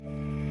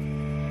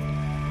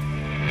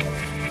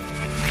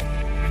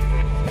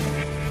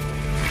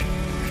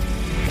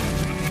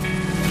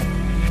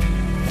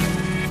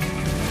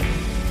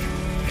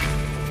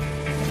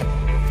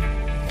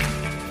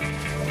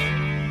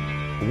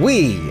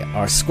We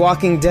are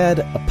Squawking Dead,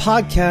 a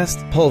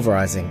podcast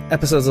pulverizing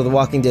episodes of the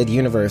Walking Dead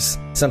universe.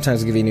 Sometimes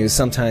we give you news,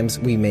 sometimes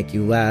we make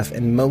you laugh,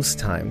 and most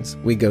times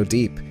we go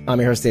deep. I'm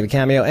your host, David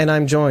Cameo, and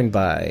I'm joined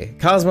by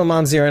Cosmo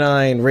Mom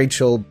 09,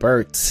 Rachel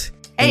Burt.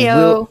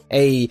 Heyo.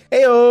 Heyo.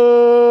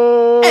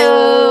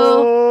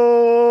 Heyo.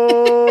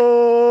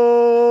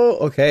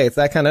 Okay, it's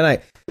that kind of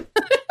night.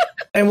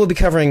 And we'll be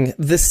covering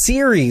the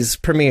series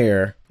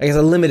premiere, I guess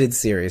a limited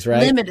series,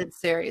 right? Limited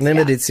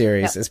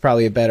series Is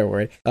probably a better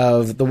word,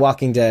 of The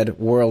Walking Dead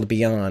World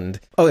Beyond.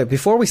 Okay,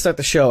 before we start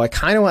the show, I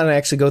kind of want to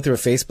actually go through a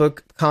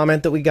Facebook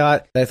comment that we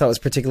got that I thought was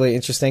particularly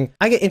interesting.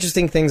 I get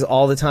interesting things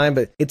all the time,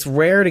 but it's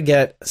rare to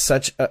get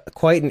such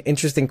quite an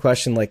interesting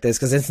question like this,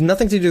 because it's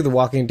nothing to do with The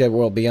Walking Dead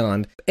World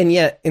Beyond, and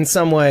yet, in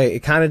some way, it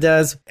kind of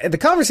does. The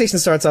conversation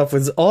starts off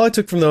with, all I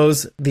took from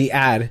those, the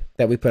ad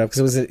that we put up,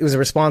 because it was a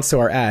response to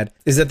our ad,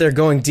 is that they're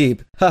going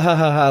deep. Ha ha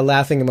ha ha,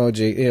 laughing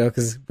emoji,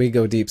 because we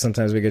go deep.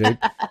 Sometimes we go deep.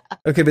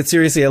 Okay, but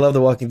seriously, I love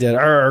The Walking Dead.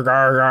 Arg,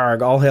 arg,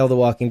 arg, all hail The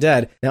Walking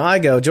Dead. Now I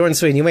go, Jordan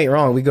Swain, you ain't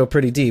wrong. We go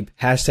pretty deep.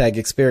 Hashtag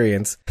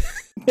experience.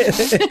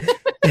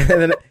 And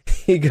then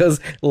he goes,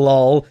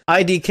 lol,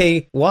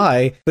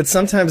 IDKY. But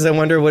sometimes I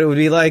wonder what it would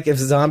be like if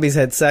zombies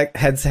had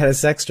a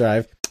sex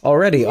drive.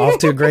 Already off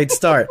to a great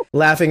start.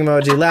 Laughing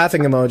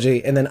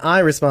emoji. And then I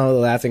respond with a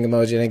laughing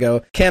emoji and I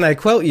go, can I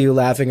quote you,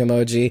 laughing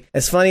emoji?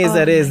 As funny as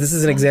that is, this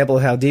is an example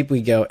of how deep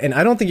we go. And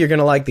I don't think you're going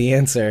to like the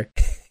answer.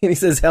 And he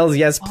says, hells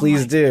yes,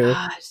 please do.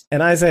 Gosh.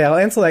 And I say, I'll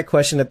answer that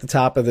question at the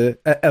top of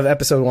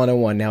episode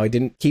 101. Now, I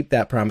didn't keep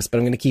that promise, but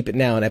I'm going to keep it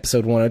now in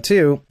episode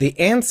 102. The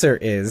answer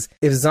is,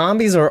 if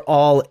zombies are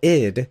all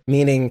id,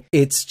 meaning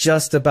it's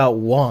just about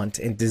want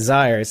and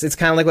desires, it's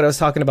kind of like what I was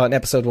talking about in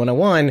episode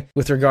 101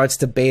 with regards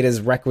to Beta's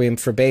Requiem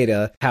for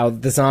Beta, how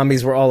the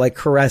zombies were all like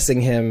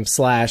caressing him /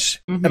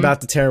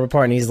 about to tear him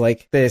apart. And he's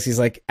like this, he's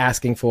like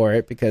asking for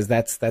it because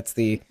that's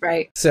the...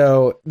 Right.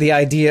 So the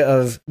idea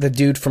of the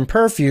dude from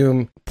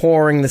Perfume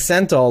pouring the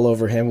scent all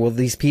over him, well,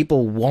 these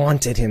people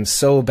wanted him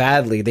so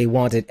badly. They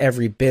wanted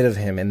every bit of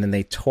him, and then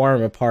they tore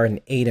him apart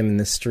and ate him in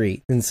the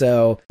street. And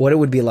so what it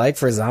would be like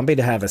for a zombie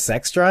to have a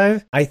sex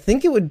drive, I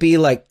think it would be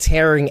like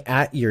tearing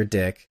at your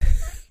dick.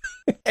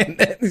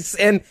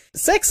 And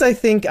sex, I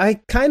think, I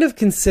kind of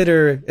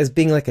consider as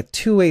being like a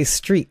two-way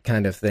street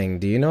kind of thing.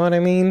 Do you know what I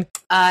mean?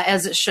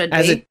 As it should be.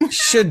 As it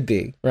should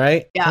be,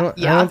 right? Yeah,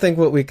 I don't think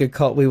what we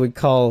would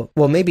call,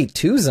 well, maybe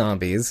two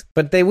zombies,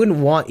 but they wouldn't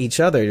want each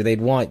other.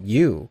 They'd want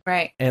you.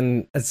 Right.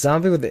 And a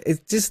zombie with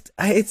it's just.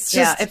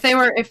 Yeah,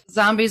 if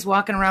zombies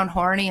walking around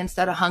horny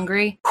instead of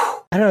hungry.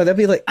 I don't know. That'd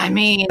be like. I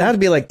mean.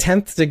 That'd be like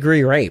 10th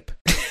degree rape.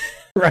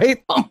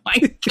 Right? Oh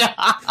my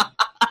God.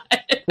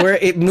 Where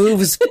it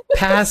moves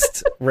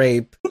past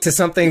rape to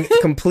something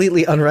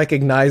completely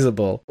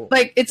unrecognizable.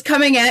 Like, it's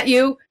coming at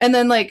you, and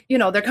then, like,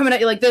 they're coming at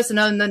you like this, and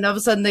then all of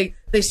a sudden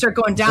they start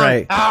going down.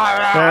 Right.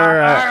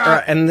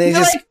 And they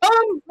just... like,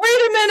 oh, wait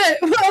a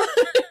minute.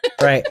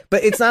 Right.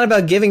 But it's not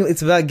about giving,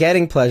 it's about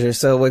getting pleasure.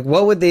 So, like,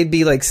 what would they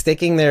be, like,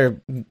 sticking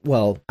their...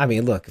 Well, I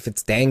mean, look, if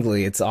it's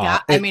dangly, it's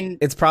off. Yeah,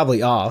 it's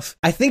probably off.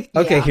 I think...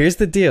 Okay, Here's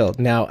the deal.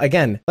 Now,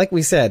 again, like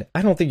we said,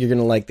 I don't think you're going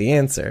to like the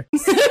answer.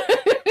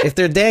 If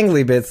they're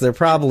dangly bits, they're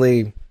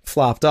probably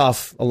flopped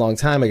off a long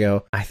time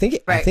ago. I think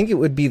it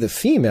would be the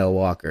female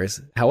walkers.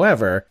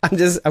 However, I'm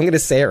going to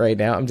say it right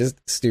now. I'm just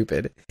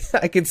stupid.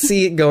 I could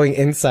see it going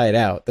inside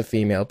out, the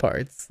female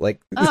parts.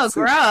 Like, oh,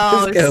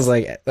 gross. This goes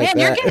like man,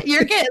 that.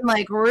 you're getting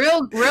like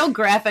real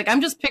graphic.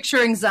 I'm just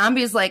picturing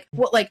zombies like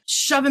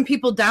shoving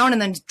people down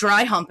and then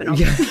dry humping them.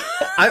 Yeah.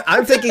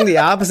 I'm thinking the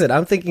opposite.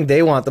 I'm thinking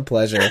they want the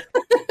pleasure.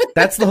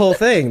 That's the whole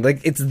thing.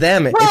 Like, it's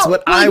them. It's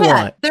what I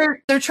want.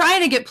 They're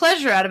trying to get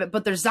pleasure out of it,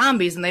 but they're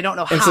zombies and they don't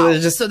know how.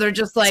 So they're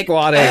just like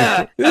squatting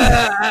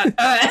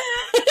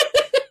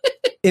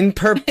in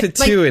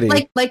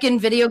perpetuity. Like in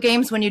video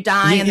games when you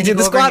die and then you do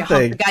the squat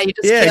thing. The guy you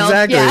just killed.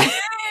 Exactly.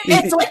 Yeah.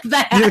 It's like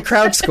that. You do the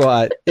crouch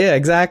squat. Yeah,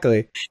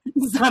 exactly.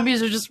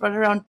 Zombies are just running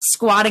around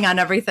squatting on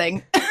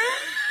everything.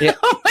 Yeah.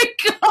 Oh my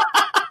God.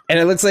 And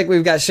it looks like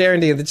we've got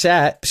Sharon D in the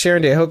chat.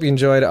 Sharon D, I hope you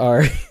enjoyed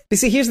our... You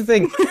see, here's the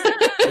thing.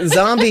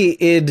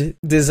 Zombie-id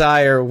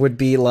desire would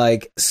be,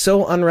 like,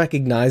 so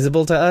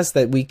unrecognizable to us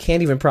that we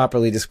can't even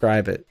properly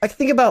describe it. I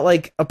think about,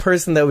 like, a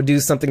person that would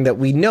do something that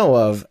we know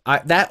of.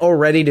 That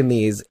already, to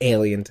me, is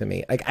alien to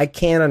me. Like, I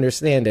can't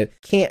understand it.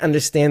 Can't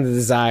understand the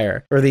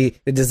desire, or the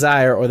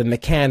desire, or the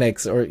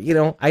mechanics, or,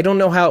 I don't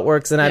know how it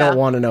works, and I don't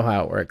want to know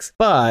how it works.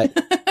 But...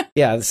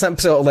 Yeah,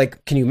 so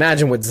like, can you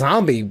imagine what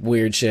zombie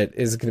weird shit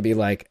is going to be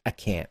like? I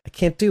can't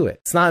do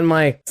it. It's not in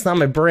my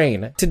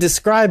brain. To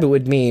describe it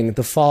would mean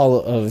the fall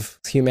of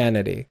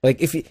humanity. Like,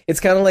 it's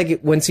kind of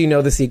like once you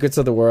know the secrets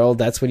of the world,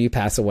 that's when you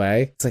pass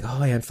away. It's like,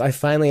 oh yeah, I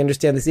finally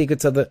understand the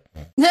secrets of the,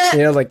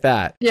 like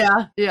that.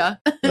 Yeah.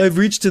 I've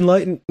reached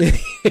enlightenment.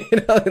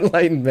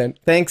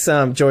 Thanks,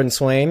 Jordan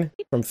Swain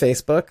from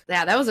Facebook.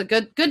 Yeah, that was a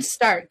good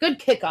start. Good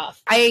kickoff.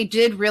 I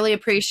did really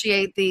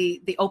appreciate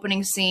the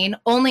opening scene.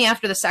 Only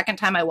after the second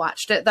time I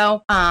watched it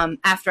though.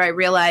 After I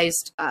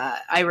realized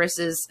Iris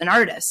is an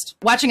artist.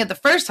 Watching it the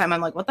first time,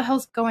 I'm like, what the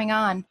hell's going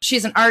on?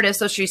 She's an artist,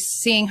 so she's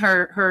seeing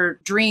her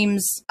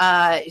dreams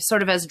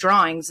sort of as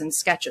drawings and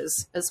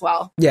sketches as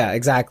well. Yeah,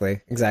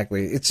 exactly.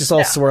 It's just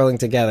all swirling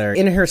together.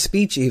 In her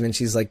speech, even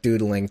she's like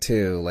doodling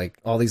too, like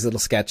all these little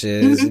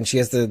sketches, and she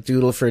has to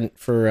doodle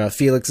for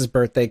Felix's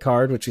birthday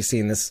card, which we see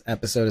in this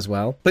episode as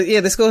well. But yeah,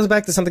 this goes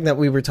back to something that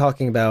we were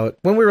talking about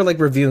when we were like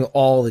reviewing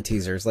all the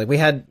teasers. Like we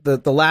had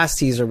the last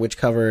teaser, which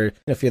covered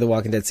Fear the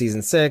Walking Dead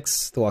season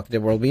 6, The Walking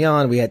Dead World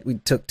Beyond. We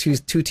took two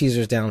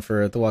teasers down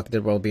for The Walking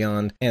Dead World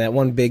Beyond, and that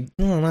one big,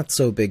 not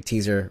so big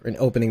teaser in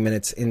opening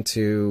minutes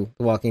into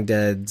The Walking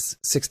Dead's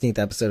 16th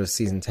episode of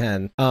season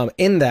 10.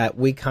 In that,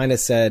 we kind of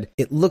said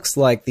it looks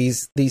like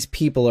these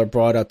people are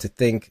brought up to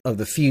think of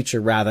the future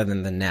rather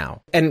than the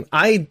now. And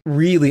I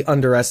really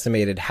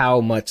underestimated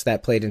how much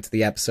that played into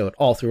the episode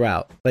all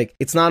throughout. Like,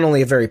 it's not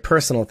only a very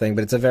personal thing,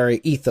 but it's a very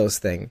ethos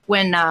thing.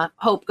 When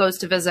Hope goes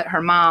to visit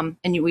her mom,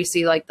 and we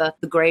see like the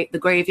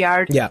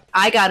graveyard. Yeah,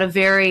 I got a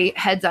very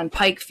Heads on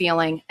Pike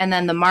feeling, and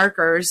then the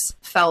markers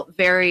felt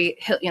very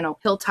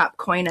hilltop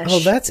coinish. Oh,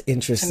 that's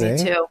interesting.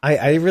 To me too.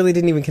 I really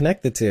didn't even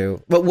connect the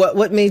two. But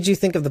what made you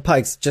think of the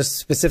Pikes? Just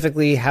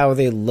specifically how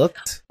they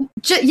looked?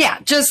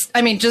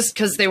 Just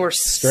because they were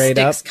straight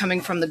sticks up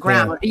coming from the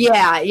ground.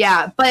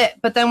 Yeah.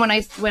 But then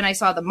when I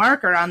saw the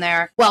marker on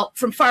there, well,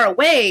 from far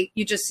away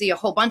you just see a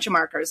whole bunch of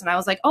markers, and I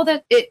was like, oh,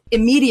 that it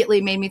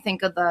immediately made me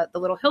think of the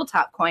little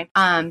hilltop coin.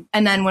 And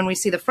then when we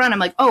see the front, I'm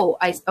like, oh,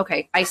 I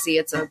see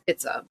it's a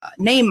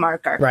name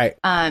marker, right?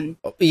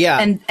 Yeah,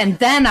 and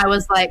then I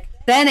was like.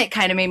 Then it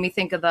kind of made me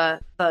think of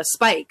the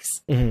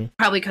spikes,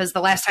 probably because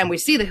the last time we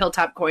see the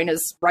hilltop coin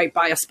is right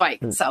by a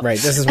spike. So right,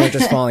 this is where it's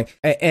just falling.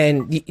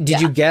 And did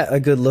you get a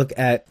good look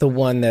at the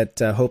one that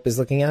Hope is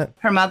looking at?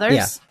 Her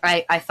mother's? Yeah.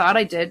 I thought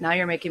I did. Now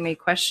you're making me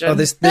question. Oh,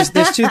 there's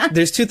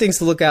two things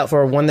to look out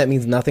for. One that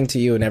means nothing to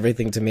you and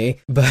everything to me,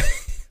 but.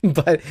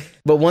 But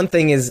one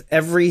thing is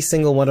every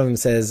single one of them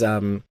says,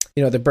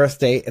 the birth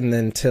date and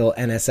then till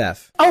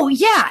NSF. Oh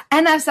yeah,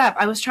 NSF.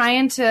 I was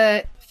trying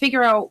to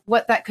figure out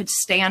what that could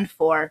stand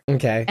for.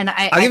 Okay, and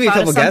I'll give you a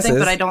couple guesses,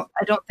 but I don't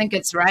think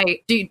it's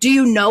right. Do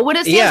you know what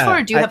it stands for?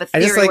 Or do you have a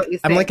theory? What you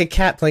think? I'm like a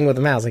cat playing with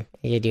a mouse. Like,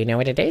 do you know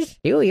what it is?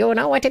 You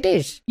know what it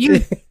is?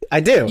 I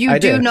do. You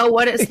do know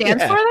what it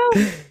stands for, though.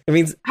 It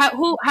means how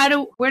do I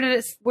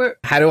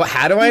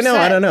know?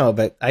 I don't know,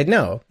 but I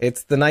know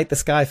it's the night the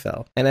sky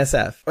fell.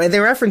 NSF. I mean, they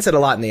reference it a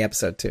lot in the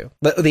episode too.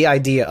 But the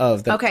idea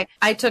of the okay,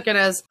 I took it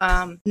as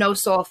no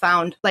soul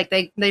found. Like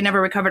they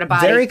never recovered a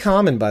body. Very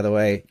common, by the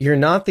way. You're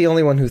not the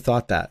only one who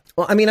thought that.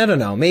 Well, I mean, I don't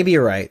know. Maybe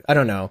you're right. I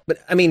don't know, but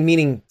I mean,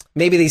 meaning.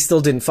 Maybe they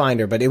still didn't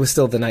find her, but it was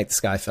still the night the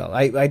sky fell.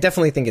 I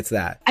definitely think it's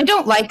that. I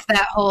don't like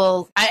that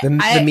whole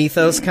the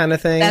mythos kind of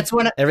thing. That's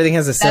everything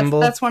has a symbol.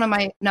 That's one of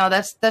my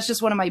that's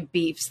just one of my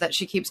beefs that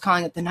she keeps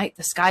calling it the night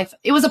the sky fell.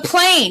 It was a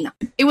plane.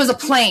 It was a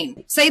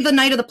plane. Say the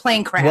night of the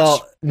plane crash.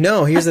 Well,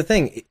 no. Here's the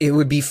thing. It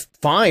would be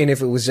fine if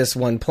it was just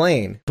one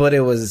plane, but it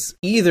was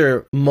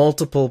either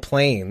multiple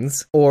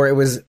planes or it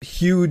was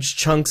huge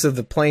chunks of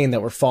the plane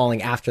that were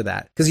falling after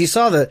that. Because you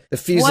saw the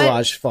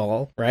fuselage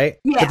fall, right?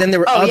 Yeah. But then there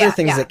were other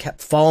things that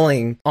kept falling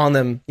on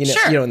them,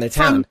 in their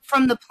town.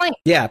 From the plane.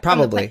 Yeah,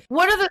 probably.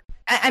 What are the...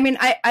 I mean,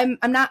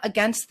 I'm not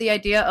against the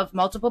idea of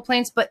multiple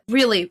planes, but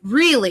really,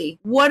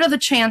 what are the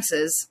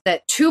chances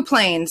that two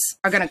planes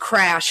are going to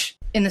crash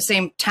in the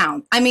same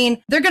town? I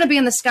mean, they're going to be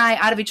in the sky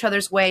out of each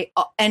other's way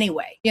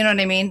anyway. You know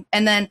what I mean?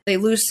 And then they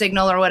lose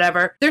signal or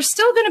whatever. There's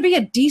still going to be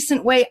a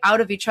decent way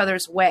out of each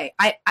other's way.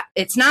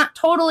 It's not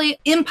totally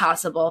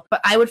impossible,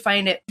 but I would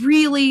find it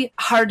really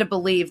hard to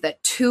believe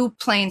that two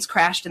planes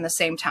crashed in the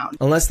same town.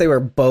 Unless they were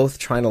both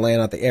trying to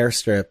land at the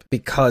airstrip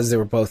because they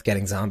were both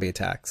getting zombie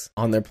attacks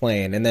on their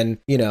plane. And then,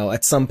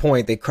 at some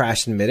point they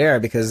crashed in midair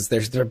because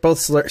they're both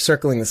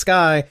circling the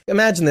sky.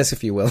 Imagine this,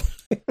 if you will.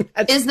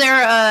 Is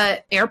there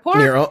a airport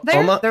near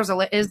there?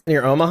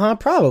 Near Omaha?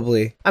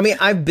 Probably. I mean,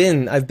 I've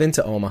been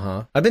to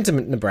Omaha. I've been to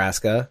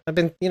Nebraska. I've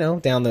been,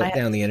 down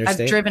the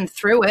interstate. I've driven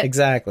through it.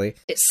 Exactly.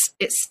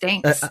 It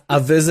stinks. I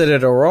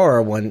visited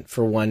Aurora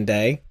one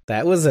day.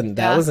 That was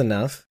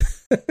enough.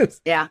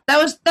 Yeah,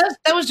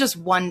 that was just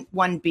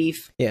one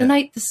beef. Yeah. The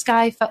night the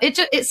sky fell.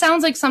 It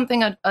sounds like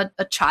something a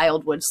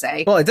child would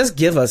say. Well, it does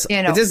give us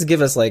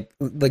like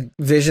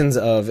visions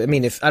of. I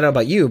mean, if I don't know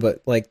about you,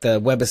 but like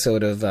the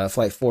webisode of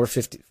Flight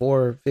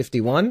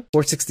 451,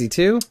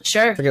 462.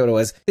 Sure, I forget what it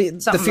was.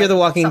 The Fear the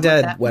Walking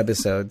Dead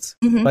webisodes,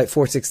 Flight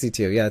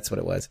 462. Yeah, that's what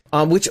it was.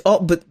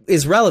 But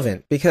is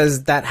relevant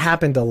because that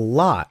happened a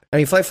lot. I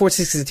mean, Flight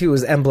 462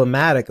 was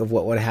emblematic of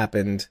what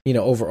happened,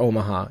 over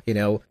Omaha. You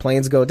know,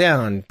 planes go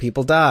down,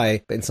 people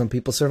die, and some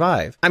people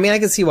survive. I mean, I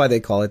can see why they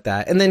call it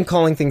that. And then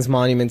calling things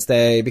Monuments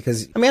Day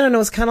because, I mean, I don't know,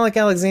 it's kind of like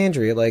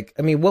Alexandria. Like,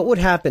 I mean, what would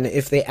happen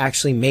if they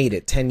actually made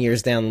it 10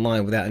 years down the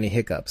line without any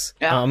hiccups?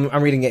 Yeah.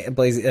 I'm reading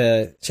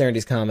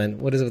Charity's comment.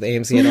 What is it with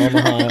AMC in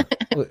Omaha?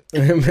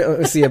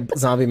 See a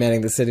zombie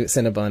manning the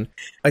Cinnabon.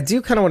 I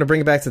do kind of want to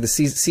bring it back to the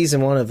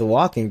season 1 of The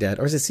Walking Dead.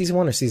 Or is it season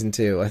 1 or season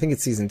 2? I think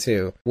it's season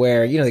 2,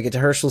 where, you know, they get to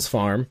Herschel's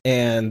farm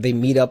and they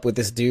meet up with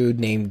this dude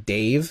named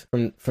Dave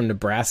from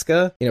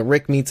Nebraska. You know,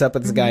 Rick meets up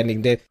with this guy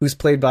named Dave, who's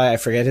played by, I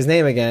forget his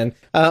name again.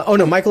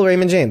 Michael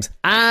Raymond James.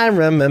 I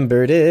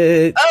remembered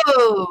it.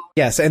 Oh!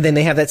 Yes, and then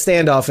they have that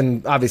standoff,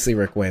 and obviously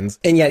Rick wins.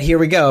 And yet here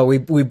we go.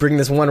 We bring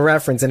this one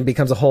reference, and it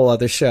becomes a whole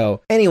other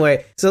show.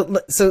 Anyway, so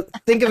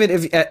think of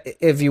it,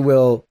 if you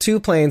will, 2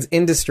 planes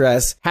in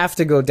distress have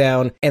to go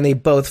down, and they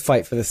both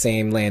fight for the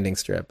same landing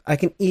strip. I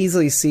can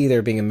easily see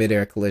there being a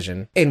mid-air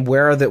collision. And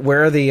where are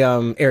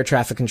the air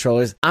traffic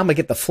controllers? I'm gonna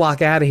get the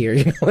flock out of here.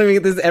 You know what I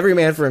mean? This is every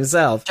man for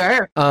himself.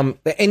 Sure.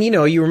 And you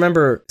know, you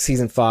remember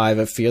season 5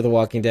 of Fear the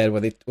Walking Dead,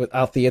 where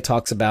Althea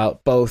talks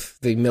about both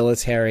the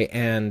military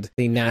and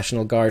the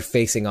National Guard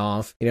facing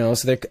off. You know,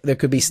 so there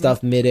could be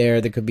stuff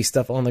midair, there could be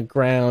stuff on the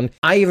ground.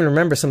 I even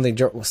remember something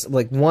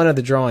like one of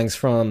the drawings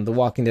from The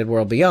Walking Dead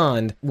World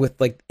Beyond with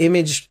like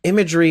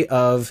imagery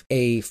of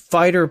a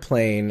fighter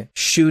plane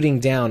shooting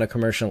down a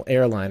commercial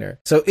airliner.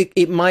 So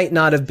it might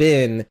not have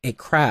been a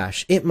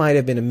crash; it might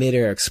have been a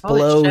midair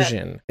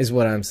explosion, is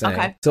what I'm saying.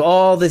 Okay. So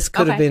all this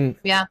could have been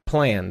Yeah.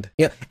 planned.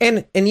 Yeah,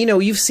 and you know,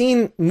 you've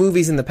seen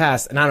movies in the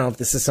past, and I don't know if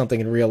this is something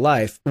in real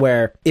life,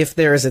 where if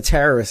there is a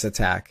terrorist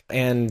attack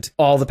and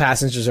all the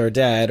passengers are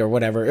dead or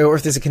whatever, or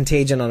if there's a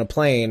contagion on a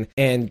plane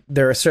and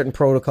there are certain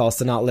protocols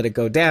to not let it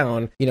go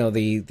down, you know,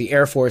 the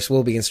Air Force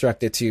will be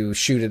instructed to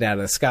shoot it out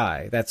of the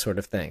sky, that sort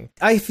of thing.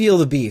 I feel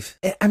the beef.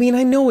 I mean,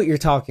 I know what you're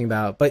talking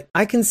about, but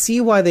I can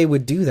see why they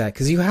would do that,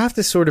 because you have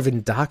to sort of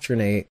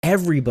indoctrinate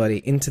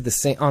everybody into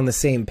on the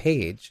same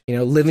page. You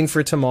know, living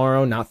for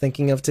tomorrow, not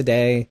thinking of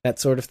today, that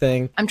sort of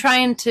thing. I'm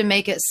trying to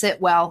make it sit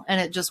well, and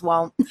it just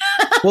won't.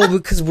 Well,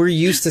 because we're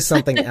used to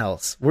something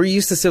else. We're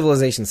used to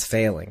civilizations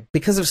failing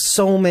because of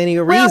so many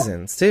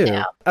reasons, too.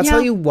 Yeah. I'll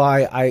tell you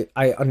why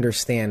I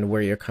understand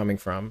where you're coming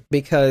from.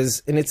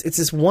 Because, and it's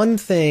this one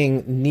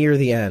thing near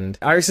the end.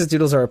 Iris's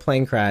Doodles are a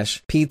plane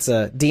crash,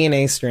 pizza,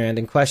 DNA strand,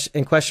 and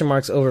question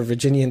marks over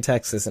Virginia and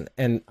Texas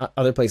and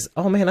other places.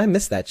 Oh, man, I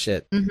missed that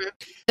shit. Mm-hmm.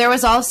 There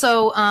was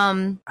also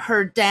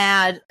her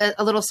dad,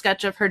 a little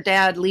sketch of her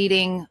dad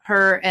leading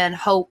her and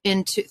Hope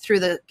through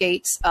the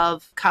gates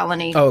of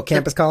Colony. Oh,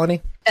 Campus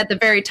Colony? At the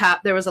very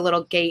top, there was a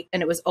little gate,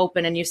 and it was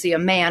open, and you see a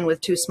man with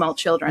 2 small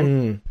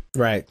children.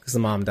 Right, because the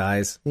mom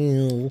dies.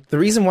 The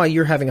reason why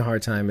you're having a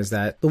hard time is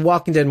that The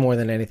Walking Dead, more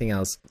than anything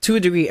else, to a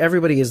degree,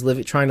 everybody is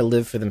trying to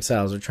live for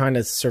themselves or trying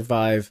to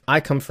survive.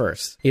 I come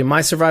first. You know, my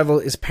survival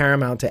is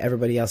paramount to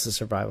everybody else's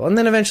survival. And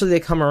then eventually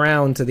they come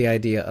around to the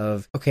idea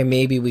of, okay,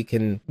 maybe we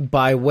can,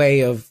 by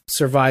way of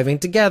surviving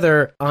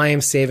together, I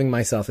am saving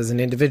myself as an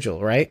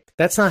individual, right?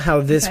 That's not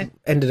how this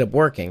ended up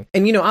working.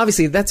 And, you know,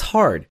 obviously that's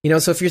hard. You know,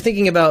 so if you're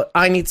thinking about,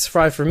 I need to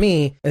survive for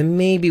me, and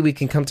maybe we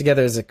can come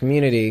together as a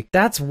community,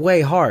 that's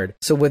way hard.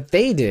 So what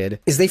they did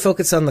is they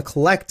focused on the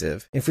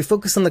collective. If we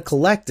focus on the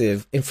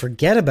collective and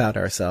forget about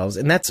ourselves,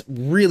 and that's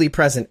really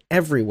present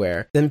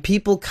everywhere, then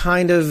people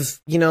kind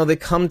of, you know, they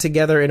come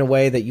together in a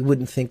way that you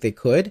wouldn't think they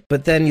could.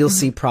 But then you'll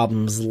see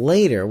problems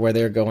later where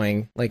they're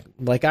going,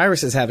 like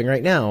Iris is having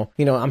right now.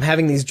 You know, I'm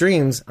having these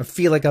dreams. I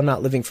feel like I'm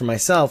not living for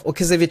myself. Well,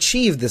 because they've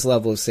achieved this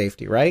level of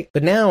safety, right?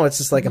 But now it's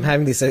just like I'm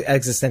having this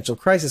existential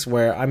crisis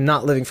where I'm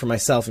not living for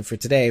myself and for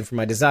today and for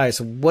my desires.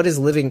 So what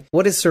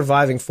is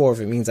surviving for if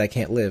it means I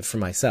can't live for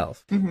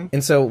myself?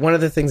 And so one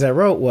of the things I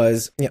wrote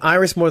was, you know,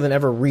 Iris more than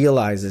ever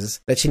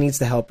realizes that she needs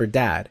to help her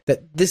dad,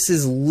 that this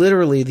is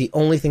literally the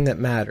only thing that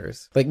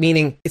matters. Like,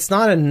 meaning it's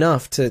not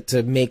enough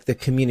to make the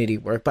community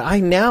work, but I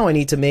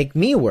need to make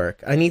me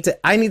work. I need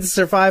to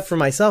survive for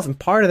myself. And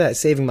part of that is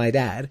saving my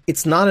dad.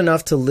 It's not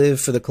enough to live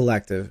for the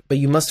collective, but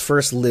you must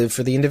first live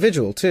for the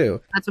individual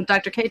too. That's what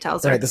Dr. K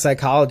tells her. Right. The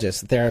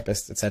psychologist, the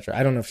therapist, etc.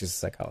 I don't know if she's a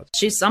psychologist.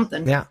 She's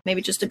something. Yeah.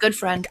 Maybe just a good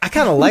friend. I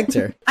kind of liked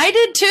her. I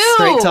did too.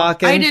 Straight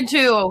talking. I did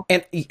too.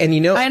 And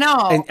you know, I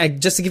know.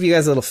 And just to give you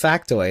guys a little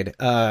factoid,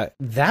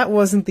 that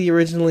wasn't the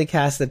originally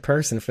casted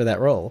person for that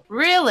role.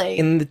 Really?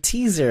 In the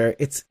teaser,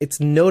 it's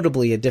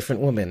notably a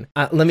different woman.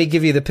 Let me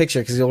give you the picture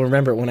because you'll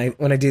remember it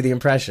when I do the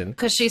impression.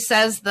 Because she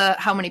says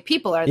how many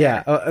people are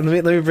there. Yeah, let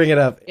me bring it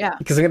up. Yeah.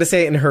 Because I'm going to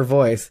say it in her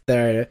voice.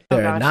 There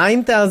are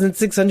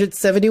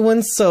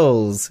 9,671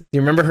 souls. Do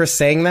you remember her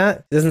saying that?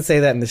 It doesn't say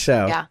that in the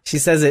show. Yeah. She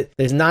says it.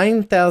 There's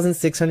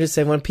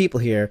 9,671 people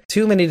here.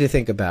 Too many to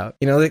think about.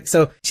 You know, like,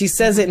 so she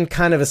says it in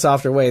kind of a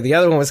softer way. The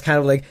other one was kind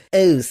of like,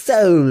 oh,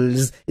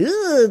 souls,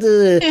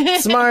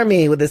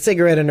 smarmy, with a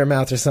cigarette in her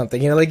mouth or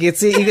something. You know, like you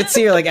could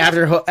see her like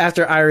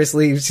after Iris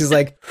leaves, she's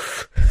like.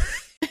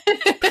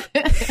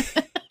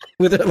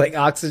 with her like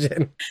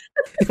oxygen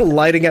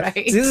lighting up. Right.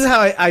 See, this is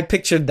how I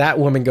pictured that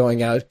woman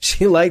going out.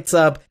 She lights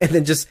up and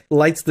then just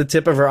lights the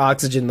tip of her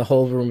oxygen. The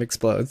whole room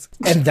explodes.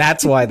 And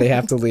that's why they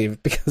have to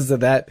leave, because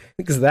of that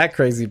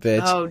crazy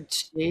bitch. Oh,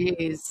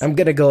 jeez. I'm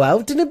going to go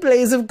out in a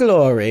blaze of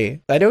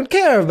glory. I don't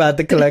care about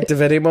the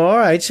collective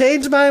anymore. I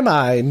changed my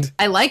mind.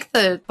 I like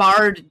the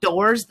barred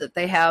doors that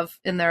they have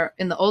in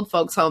the old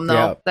folks' home,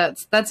 though. Yeah.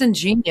 That's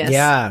ingenious.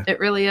 Yeah. It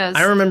really is.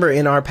 I remember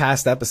in our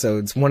past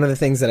episodes, one of the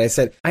things that I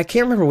said, I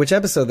can't remember which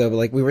episode though, but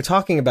like we were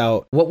talking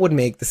about what would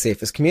make the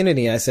safest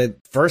community. I said,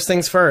 first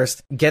things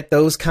first, get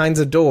those kinds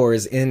of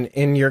doors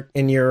in your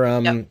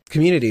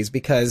communities,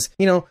 because,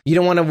 you know, you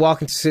don't want to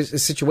walk into a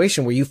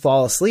situation where you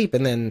fall asleep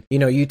and then, you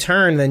know, you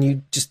turn, then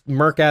you just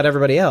murk out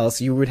everybody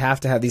else. You would have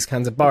to have these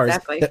kinds of bars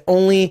that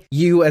only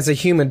you as a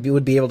human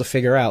would be able to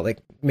figure out, like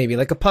maybe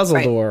like a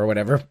puzzle door or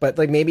whatever, but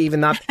like maybe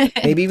even not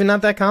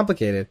that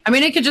complicated. I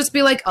mean, it could just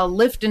be like a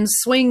lift and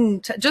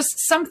swing,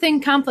 just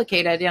something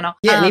complicated, you know?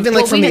 Yeah, and even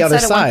like from the other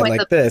side,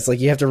 like this,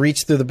 like you have to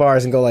reach through the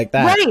bars and go like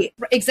that. Right,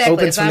 exactly.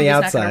 Opens from the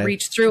outside. Not going to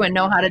reach through and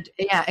know how to,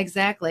 yeah,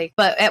 exactly.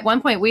 But at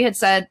one point we had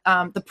said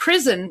the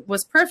prison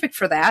was perfect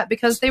for that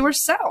because they were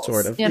cells.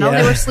 Sort of. You know,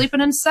 they were sleeping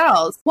in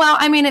cells. Well,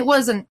 I mean,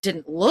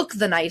 didn't look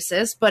the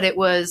nicest, but it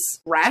was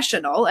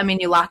rational. I mean,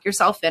 you lock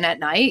yourself in at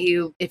night,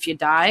 if you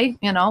die,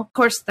 you know, of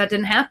course that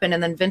didn't happen,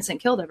 and then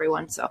Vincent killed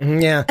everyone, so.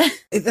 Yeah.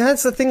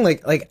 That's the thing,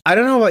 like, I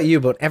don't know about you,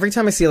 but every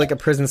time I see like a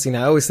prison scene,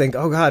 I always think,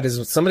 oh God,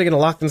 is somebody going to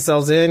lock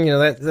themselves in? You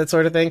know, that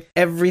sort of thing.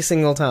 Every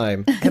single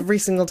time. Every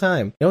single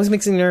time. It always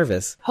makes me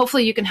nervous.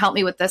 Hopefully you can help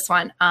me with this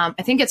one. I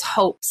think it's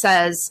Hope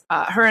says,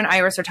 her and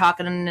Iris are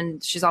talking,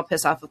 and she's all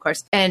pissed off, of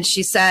course. And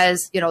she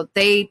says, you know,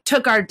 they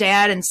took our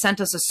dad and sent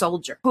us a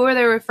soldier. Who are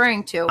they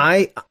referring to?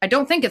 I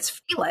don't think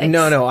it's Felix.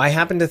 No. I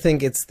happen to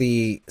think it's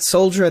the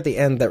soldier at the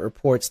end that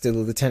reports to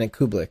Lieutenant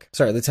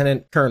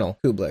Colonel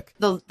Kublik.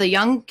 The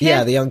young kid?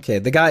 Yeah, the young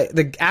kid.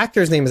 The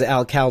actor's name is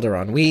Al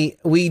Calderon.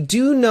 We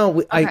do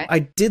know, okay. I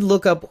did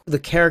look up the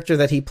character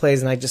that he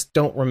plays, and I just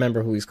don't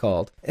remember who he's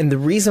called. And the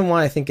reason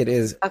why I think it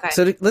is,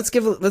 so let's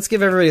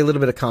give everybody a little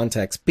bit of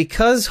context.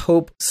 Because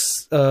Hope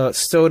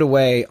stowed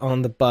away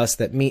on the bus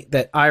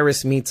that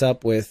Iris meets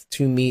up with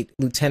to meet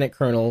Lieutenant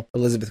Colonel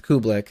Elizabeth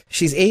Kublik,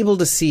 she's able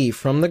to see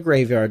from the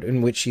graveyard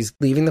in which she's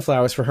leaving the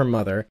flowers for her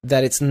mother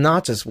that it's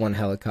not just one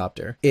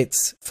helicopter,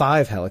 it's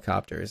 5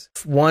 helicopters.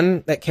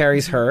 One that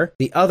carries her,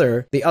 the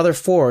other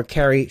 4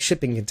 carry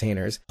shipping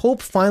containers.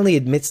 Hope finally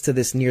admits to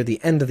this near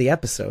the end of the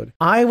episode.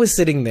 I was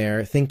sitting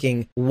there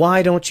thinking,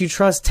 why don't you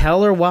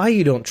tell her why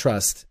you don't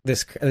trust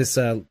this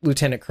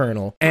Lieutenant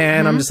Colonel?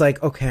 And I'm just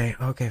like, okay,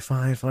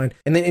 fine.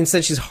 And then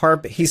instead she's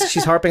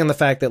harping on the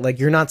fact that, like,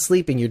 you're not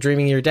sleeping, you're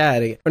dreaming of your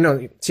dad. Or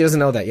no, she doesn't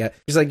know that yet.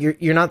 She's like,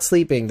 you're not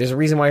sleeping. There's a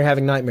reason why you're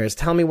having nightmares.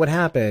 Tell me what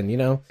happened, you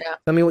know? Yeah.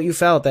 Tell me what you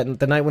felt that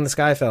the night when the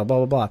sky fell,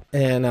 blah, blah, blah.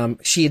 And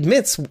she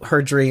admits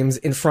her dreams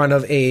in front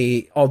of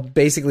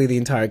basically the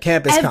entire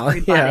campus.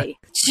 Everybody. Yeah.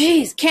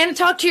 Jeez, can't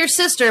talk to your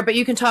sister, but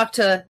you can talk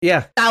to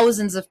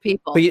thousands of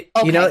people. But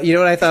you know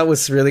what I thought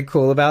was really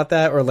cool about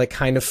that, or like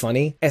kind of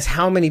funny, is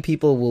how many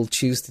people will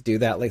choose to do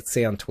that, like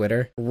say on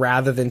Twitter,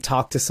 rather than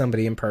talk to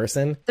somebody in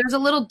person. There's a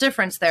little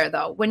difference there,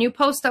 though. When you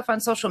post stuff on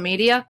social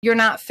media, you're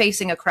not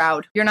facing a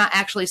crowd. You're not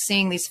actually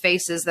seeing these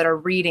faces that are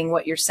reading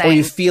what you're saying. Or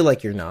you feel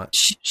like you're not.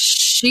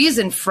 She's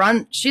in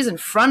front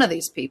of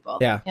these people.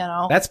 Yeah, you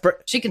know,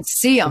 she can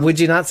see them. Would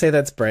you not say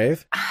that's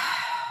brave?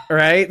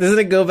 Right? Doesn't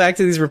it go back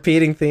to these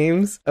repeating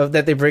themes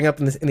that they bring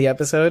up in the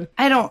episode?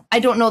 I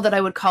don't know that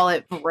I would call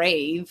it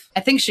brave. I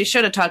think she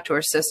should have talked to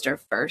her sister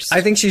first.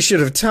 I think she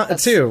should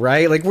have too,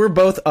 right? Like, we're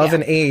both of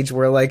an age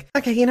where, like,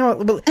 okay, you know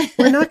what?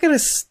 We're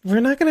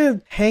not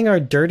gonna hang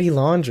our dirty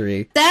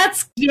laundry.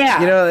 You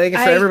know, like, for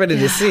everybody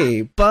to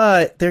see.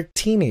 But they're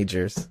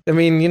teenagers. I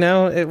mean, you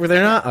know,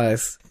 they're not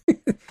us.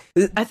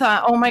 I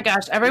thought, oh my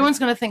gosh, everyone's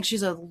going to think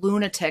she's a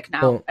lunatic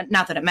now. Well,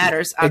 not that it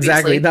matters, obviously.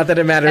 Exactly, not that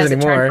it matters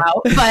anymore.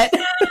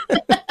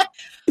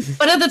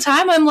 But at the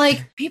time, I'm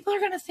like, people are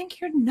going to think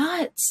you're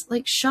nuts.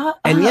 Like, shut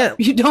up. Yet,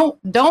 you don't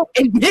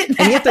admit that.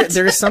 And yet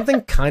there's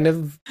something kind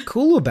of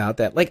cool about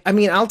that. Like, I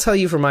mean, I'll tell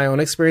you from my own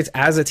experience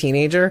as a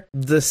teenager,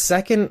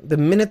 the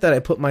minute that I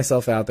put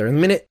myself out there, the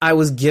minute I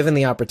was given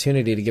the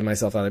opportunity to get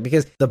myself out there,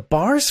 because the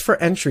bars for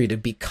entry to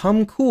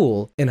become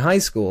cool in high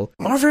school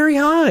are very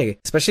high,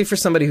 especially for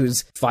somebody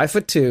who's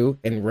 5'2"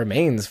 and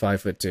remains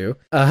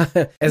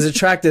 5'2", as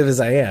attractive as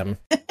I am.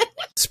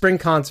 Spring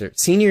concert,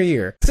 senior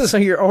year. So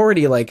you're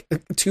already like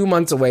 2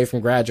 months away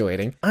from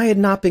graduating. I had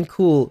not been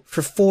cool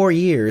for 4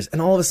 years,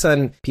 and all of a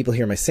sudden, people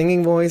hear my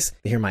singing voice.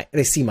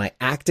 They see my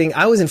acting.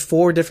 I was in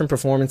 4 different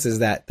performances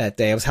that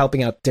day. I was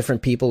helping out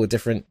different people with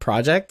different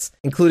projects,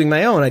 including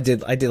my own. I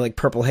did like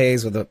Purple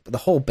Haze with the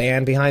whole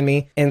band behind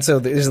me, and so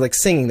there's like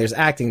singing, there's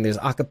acting, there's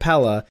a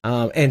cappella,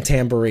 and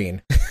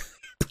tambourine.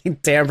 playing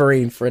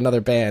tambourine for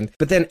another band.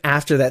 But then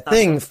after that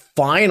thing,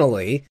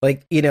 finally,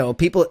 like, you know,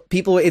 people,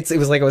 it's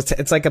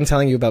like I'm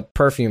telling you about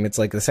perfume. It's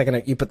like the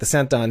second you put the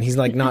scent on, he's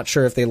like not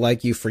sure if they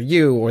like you for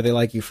you or they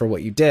like you for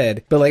what you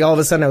did. But like all of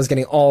a sudden I was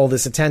getting all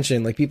this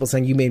attention, like people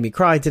saying, you made me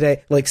cry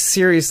today. Like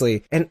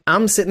seriously. And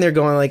I'm sitting there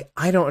going like,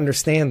 I don't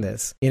understand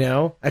this. You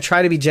know, I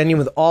try to be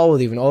genuine with all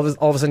of you, and all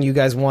of a sudden you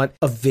guys want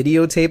a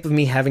videotape of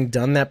me having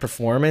done that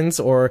performance,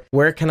 or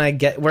where can I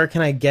get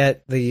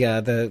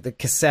the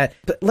cassette?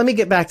 But let me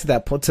get back to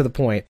the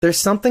point. There's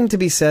something to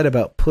be said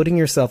about putting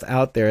yourself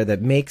out there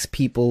that makes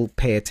people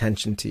pay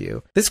attention to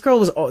you. This girl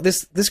was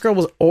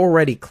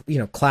already, you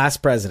know, class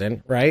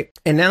president, right?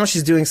 And now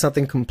she's doing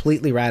something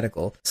completely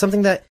radical,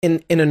 something that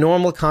in a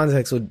normal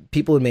context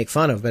people would make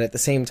fun of, but at the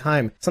same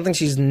time, something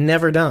she's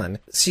never done.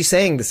 She's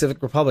saying the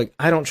Civic Republic,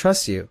 I don't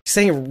trust you. She's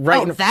saying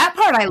it that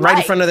part I right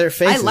in front of their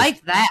faces. I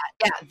liked that.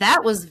 Yeah,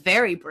 that was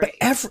very brave.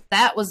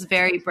 That was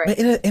very brave. But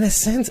in a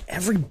sense,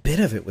 every bit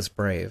of it was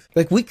brave.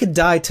 Like, we could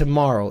die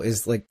tomorrow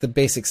is like the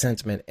basic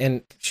sentiment.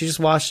 And she just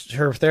watched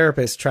her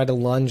therapist try to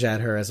lunge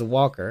at her as a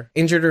walker,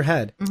 injured her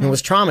head, and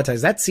was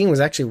traumatized. That scene was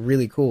actually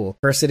really cool.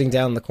 Her sitting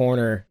down in the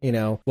corner, you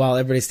know, while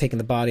everybody's taking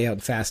the body out in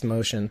fast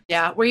motion.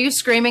 Yeah. Were you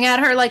screaming at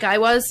her like I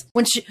was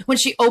when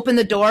she opened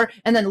the door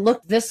and then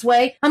looked this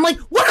way? I'm like,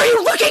 what are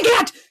you looking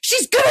at?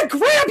 She's gonna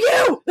grab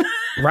you.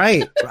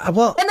 Right.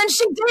 Well, and then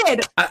she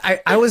did.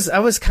 I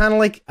was kind of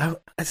like,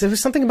 there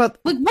was something about,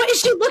 like, what is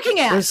she looking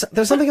at?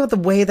 There's something about the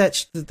way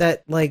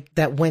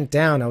that went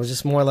down. I was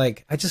just more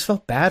like, I just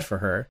felt bad for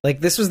her. Like,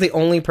 this was the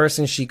only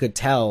person she could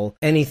tell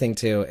anything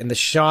to, and the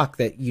shock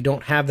that you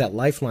don't have that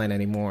lifeline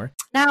anymore.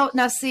 Now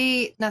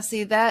see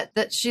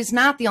that she's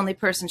not the only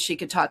person she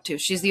could talk to.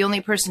 She's the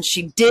only person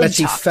she did that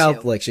she talk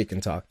felt to. like she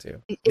can talk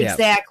to.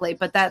 Exactly,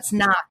 but that's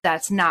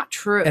not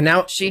true. And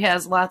now she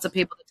has lots of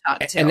people to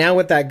talk to. And now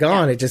with that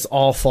gone, it just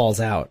all falls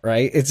out,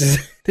 right? It's just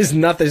there's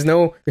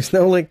no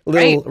like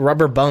little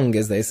rubber bung,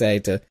 as they say,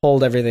 to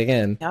hold everything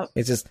in. Yep.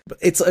 It's just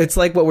it's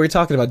like what we were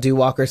talking about, Dew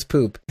Walker's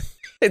poop.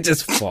 It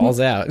just falls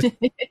out,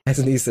 as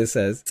Nisa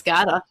says. It's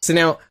gotta. So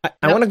now,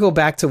 I want to go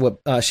back to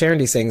what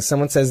Sharondy's saying.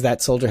 Someone says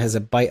that soldier has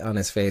a bite on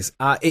his face.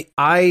 I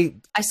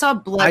saw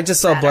blood. I just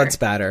saw blood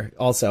spatter.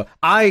 Also,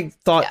 I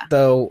thought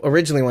though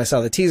originally when I saw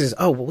the teasers,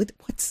 oh, well,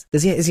 what's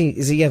does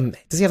he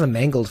have a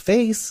mangled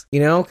face? You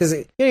know, because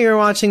you're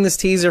watching this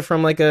teaser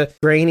from like a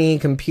grainy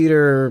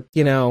computer,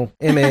 you know,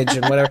 image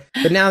and whatever.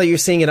 But now that you're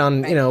seeing it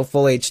on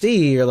full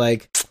HD, you're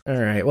like, all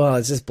right, well,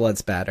 it's just blood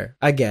spatter.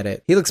 I get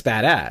it. He looks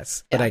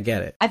badass, but I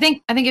get it. I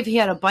think if he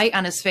had a bite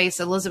on his face,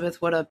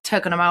 Elizabeth would have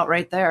taken him out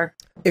right there.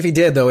 If he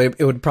did, though, it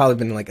would probably have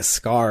been like a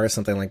scar or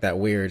something like that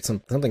weird.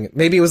 Something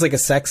maybe it was like a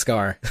sex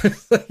scar.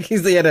 Like he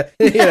had a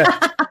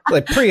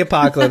like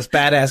pre-apocalypse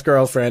badass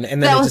girlfriend,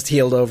 and then it just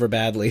healed over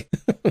badly.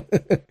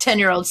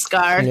 10-year-old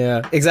scar.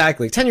 Yeah,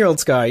 exactly. 10-year-old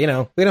scar. You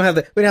know, we don't have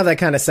that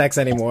kind of sex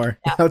anymore.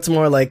 Yeah. Now it's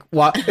more like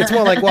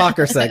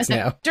Walker sex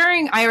now.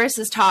 During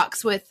Iris's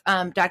talks with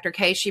Dr.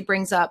 K, she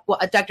brings up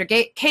Dr.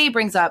 K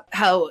brings up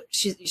how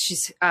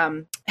she's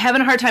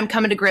having a hard time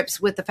coming to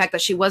grips with the fact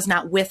that she was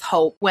not with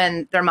Hope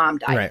when their mom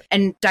died. Right.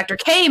 And Dr.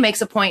 K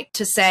makes a point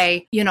to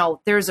say, you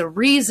know, there's a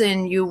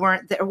reason you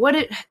weren't there.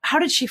 How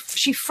did she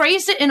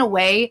phrased it in a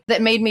way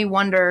that made me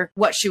wonder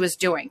what she was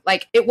doing.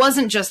 Like, it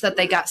wasn't just that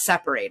they got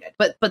separated,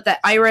 but that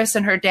Iris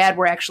and her dad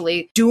were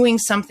actually doing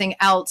something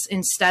else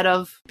instead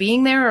of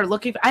being there or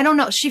looking. I don't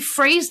know. She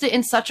phrased it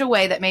in such a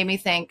way that made me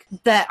think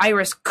that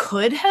Iris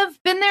could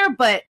have been there,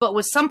 but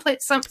was someplace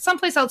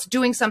else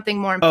doing something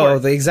more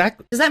important. Does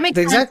that make sense?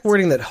 The exact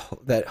wording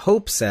that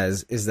Hope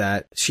says is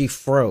that she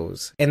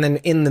froze, and then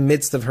in the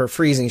midst of her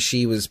freezing,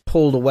 she was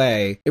pulled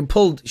away.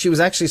 She was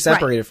actually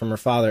separated from her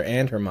father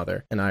and her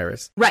mother and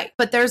Iris. Right,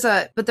 but there's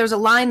a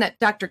line that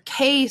Dr.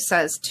 K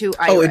says to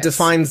Iris. Oh, it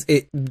defines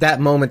it. That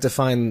moment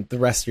defined the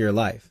rest of your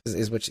life.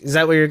 Is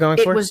that what you're going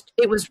for?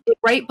 It was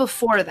right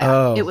before that.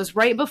 Oh. It was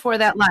right before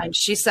that line.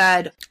 She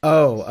said,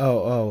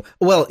 Oh.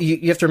 Well,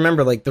 you have to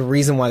remember, like, the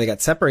reason why they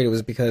got separated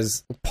was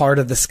because part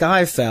of the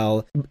sky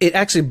fell. It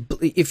actually,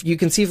 if you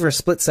can see for a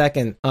split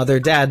second, their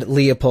dad,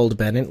 Leo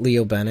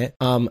Bennett,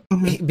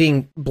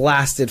 being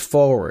blasted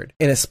forward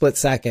in a split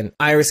second.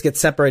 Iris gets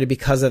separated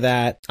because of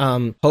that.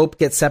 Hope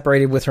gets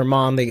separated with her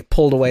mom. They get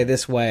pulled away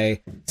this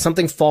way.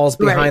 Something falls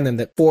behind them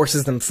that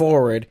forces them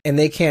forward, and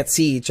they can't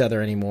see each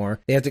other anymore.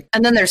 They have to.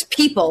 And then there's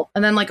people,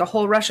 and then like a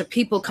whole rush of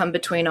people come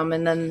between them,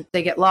 and then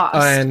they get lost.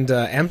 And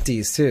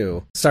empties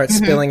too start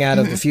spilling out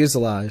of the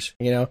fuselage.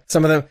 You know,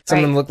 some of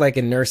them look like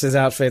in nurses'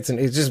 outfits, and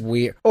it's just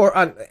weird. Or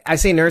I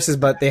say nurses,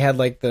 but they had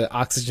like the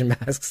oxygen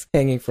masks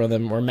hanging from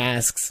them, or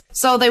masks.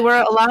 So they were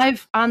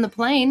alive on the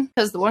plane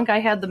because the one guy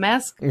had the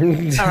mask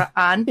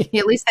on. He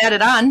at least had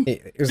it on.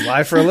 He was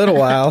alive for a little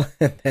while,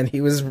 and then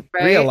he was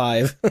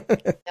re-alive.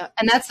 Yeah.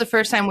 And that's the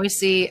first time we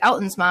see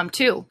Elton's mom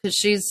too, because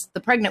she's the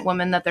pregnant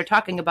woman that they're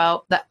talking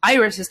about, that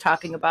Iris is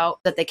talking about,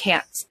 that they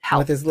can't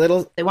help. With his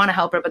little, they want to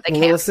help her, but they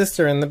can't. Little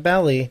sister in the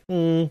belly,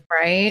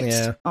 right?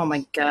 Yeah. Oh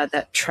my God,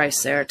 that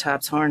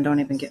Triceratops horn! Don't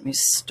even get me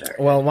started.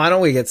 Well, why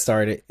don't we get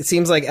started? It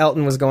seems like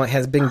Elton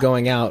has been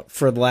going out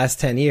for the last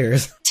 10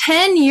 years.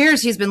 10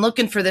 years he's been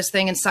looking for this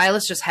thing, and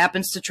Silas just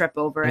happens to trip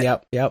over it.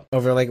 Yep.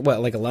 Over like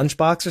what, like a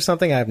lunchbox or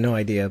something? I have no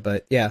idea,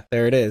 but yeah,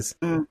 there it is.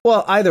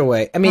 Well, either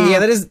way, I mean, yeah,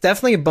 that is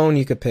definitely a bone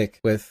you could pick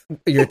with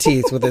your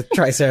teeth with a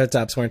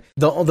Triceratops horn.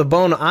 The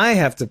bone I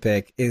have to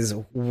pick is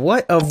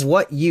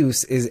what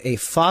use is a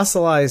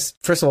fossilized,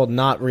 first of all,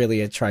 not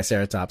really a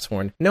Triceratops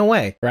horn. No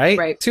way, right?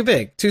 Right. Too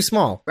big, too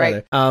small.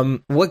 Right. Rather.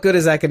 What good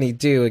is that going to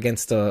do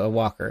against a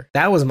walker?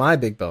 That was my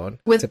big bone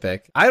to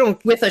pick. I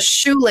don't. With a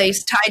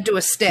shoelace tied to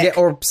a stick. Yeah,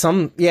 or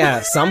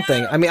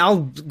something. I mean,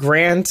 I'll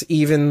grant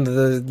even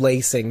the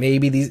lacing.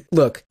 Maybe these.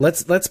 Look,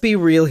 let's be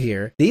real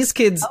here. These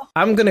kids,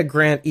 I'm gonna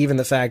grant even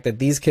the fact that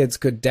these kids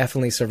could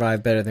definitely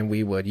survive better than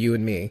we would, you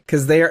and me,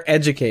 because they are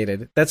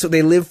educated. That's what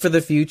they live for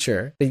the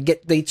future.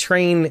 They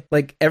train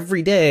like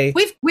every day.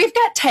 We've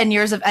got 10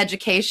 years of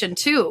education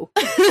too.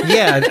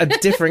 Yeah, a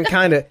different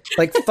kind of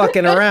like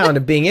fucking around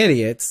and being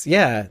idiots.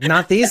 Yeah,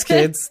 not these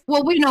kids.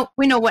 Well, we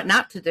know what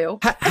not to do.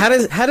 How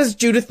does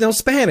Judith know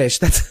Spanish?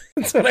 That's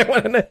what I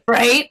want to know.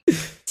 Right?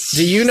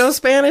 Do you know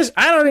Spanish?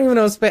 I don't even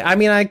know Spanish. I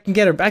mean, I can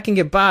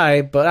get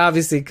by, but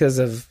obviously because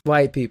of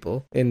white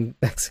people in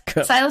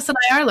Mexico. Silas and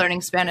I are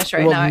learning Spanish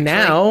now. Actually.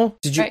 Now,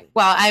 did you? Right.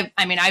 Well,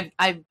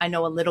 I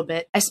know a little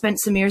bit. I spent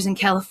some years in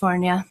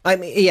California. I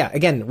mean, yeah.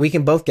 Again, we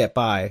can both get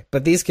by,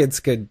 but these kids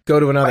could go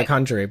to another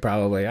country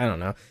probably. I don't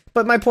know.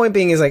 But my point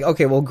being is like,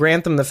 okay, we'll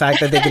grant them the fact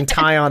that they can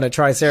tie on a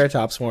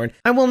Triceratops horn.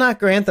 I will not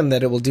grant them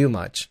that it will do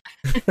much.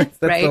 That's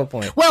the whole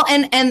point. Well,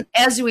 and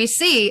as we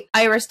see,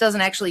 Iris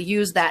doesn't actually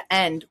use that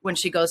end when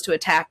she goes to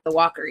attack the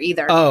walker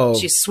either. Oh.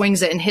 She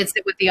swings it and hits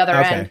it with the other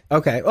end.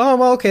 Okay. Oh,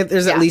 well, okay.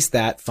 There's at least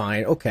that.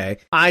 Fine. Okay.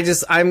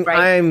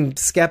 I'm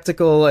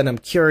skeptical and I'm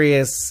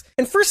curious.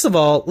 And first of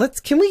all,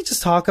 can we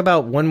just talk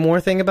about one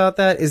more thing about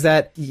that? Is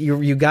that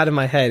you got in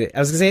my head. I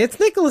was gonna say it's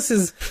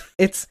Nicholas's.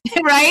 It's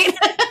right.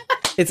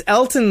 It's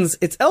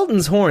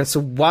Elton's horn.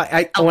 So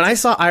when I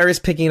saw Iris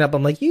picking it up,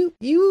 I'm like, you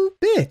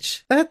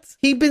bitch.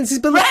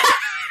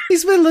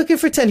 He's been looking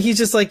for 10. He's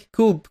just like,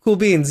 cool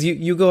beans.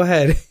 You go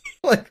ahead.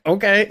 Like,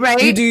 okay, right?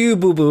 You do you,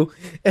 boo boo.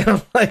 And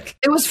I'm like,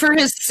 it was for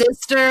his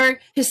sister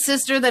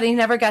that he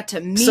never got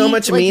to meet. So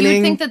much meaning. You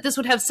would think that this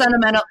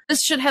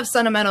should have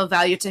sentimental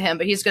value to him,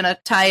 but he's gonna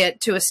tie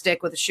it to a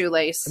stick with a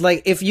shoelace.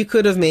 Like, if you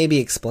could have maybe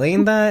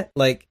explained that,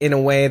 like, in a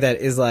way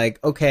that is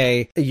like,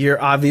 okay, you're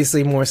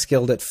obviously more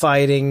skilled at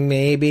fighting,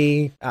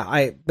 maybe.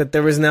 But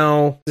there's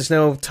no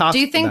talk. Do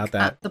you think about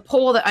that. The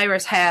pole that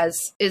Iris has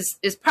is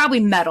probably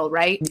metal,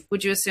 right?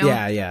 Would you assume?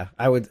 Yeah.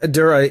 I would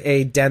endure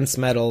a dense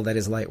metal that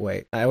is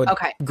lightway. I would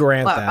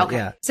grant that. Okay.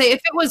 Yeah. Say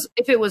if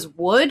it was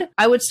wood,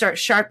 I would start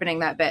sharpening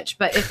that bitch.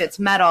 But if it's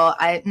metal,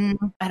 I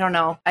don't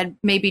know. I'd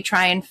maybe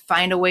try and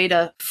find a way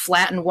to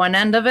flatten one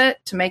end of it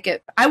to make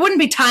it. I wouldn't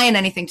be tying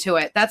anything to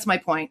it. That's my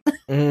point.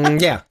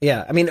 Yeah.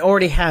 I mean, it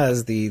already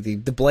has the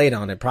blade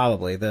on it,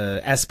 probably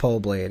the S-pole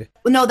blade.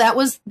 No, that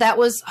was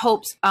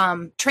Hope's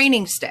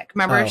training stick.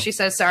 Remember, she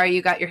says, "Sorry,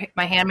 you got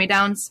my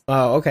hand-me-downs."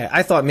 Oh, okay.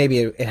 I thought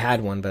maybe it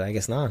had one, but I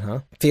guess not, huh?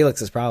 Felix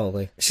is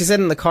probably. She said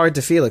in the card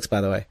to Felix,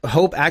 by the way.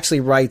 Hope actually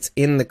writes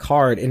in the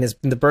card, in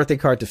the birthday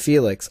card to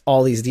Felix,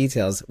 all these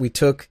details. We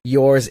took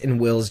yours and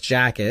Will's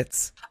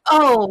jackets.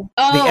 The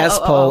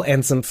S-pole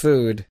and some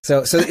food.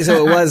 So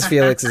it was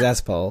Felix's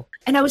S-pole.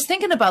 And I was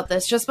thinking about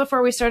this just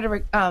before we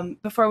started,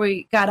 before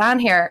we got on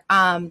here.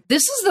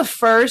 This is the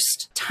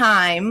first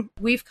time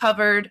we've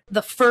covered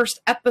the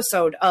first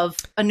episode of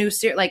a new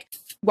series. Like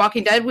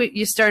Walking Dead,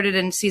 you started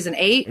in season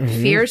 8.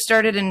 Mm-hmm. Fear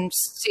started in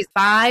season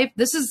 5.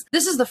 This is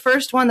the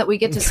first one that we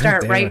get to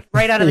start right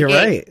out of the gate. You're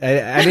right.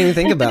 I didn't even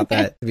think about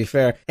that, to be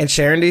fair. And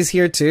Sharondy's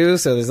here too,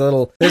 so there's a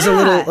little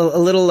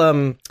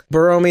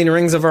Borromean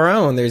rings of our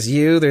own. There's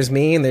you, there's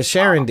me, and there's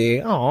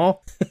Sharondy. Aw.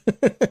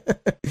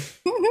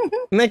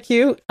 Isn't that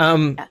cute?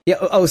 Yeah.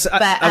 Oh, so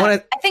I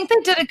think they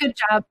did a good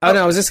job. Oh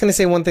no, I was just gonna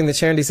say one thing that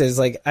Sharondy says,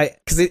 like,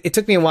 because it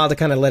took me a while to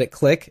kind of let it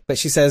click, but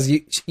she says,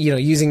 you know,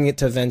 using it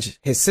to avenge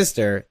his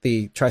sister,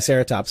 the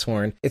Triceratops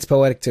horn. It's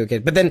poetic to a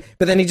kid, but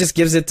then he just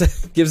gives it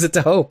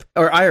to Hope,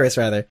 or Iris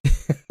rather.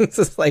 It's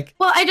just like,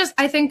 well,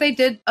 I think they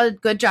did a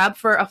good job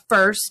for a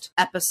first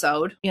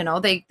episode. You know,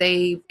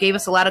 they gave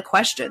us a lot of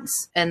questions,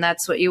 and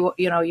that's what you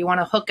want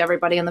to hook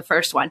everybody in the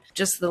first one.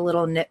 Just the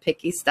little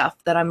nitpicky stuff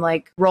that I'm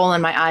like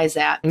rolling my eyes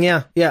at.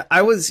 Yeah.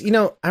 I was,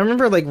 I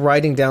remember like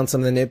writing down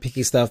some of the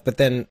nitpicky stuff, but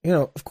then,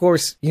 of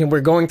course,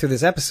 we're going through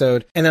this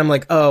episode, and I'm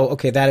like, oh,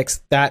 okay,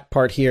 that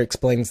part here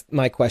explains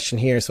my question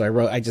here.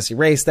 So I just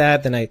erased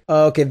that. Then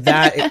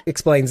that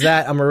explains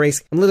that. I'm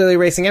literally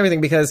erasing everything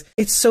because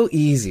it's so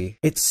easy.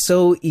 It's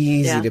so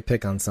easy to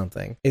pick on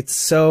something.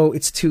 It's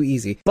too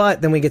easy.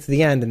 But then we get to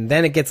the end, and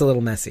then it gets a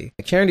little messy.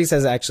 Charity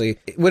says actually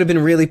it would have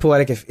been really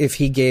poetic if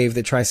he gave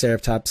the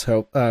Triceratops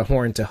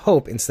horn to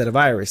Hope instead of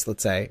Iris,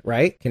 let's say,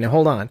 right? Hold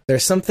hold on.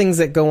 There's some things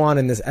that go on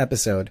in this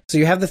episode. So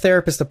you have the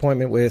therapist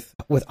appointment with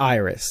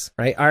Iris,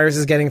 right? Iris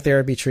is getting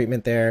therapy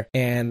treatment there,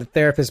 and the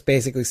therapist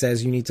basically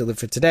says you need to live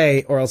for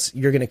today, or else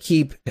you're going to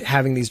keep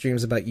having these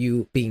dreams about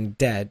you being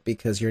dead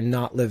because you're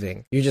not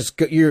living.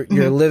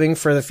 You're living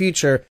for the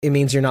future. It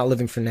means you're not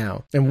living for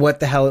now. And what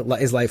the hell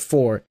is life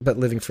for but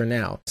living for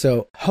now?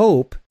 So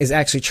Hope is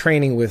actually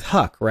training with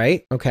Huck,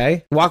 right?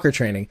 Okay, Walker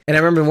training. And I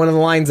remember one of the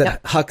lines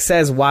that Huck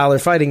says while they're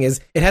fighting is,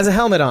 "It has a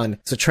helmet on,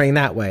 so train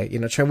that way. You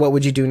know, train. What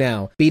would you do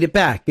now? Beat it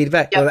back, beat it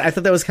back." Yep. Well, I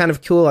thought that was kind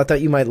of cool. I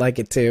thought you might like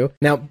it too.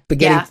 Now,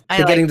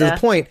 getting to the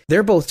point,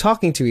 they're both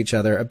talking to each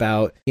other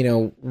about, you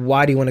know,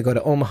 why do you want to go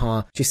to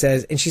Omaha? She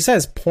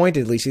says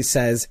pointedly,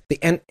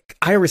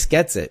 Iris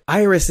gets it.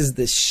 Iris is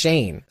the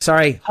Shane.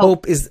 Sorry,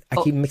 Hope is, I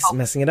keep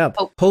messing it up.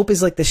 Hope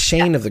is like the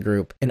Shane of the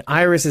group, and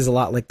Iris is a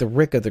lot like the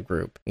Rick of the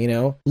group, you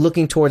know,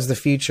 looking towards the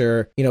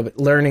future, you know, but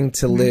learning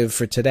to live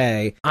for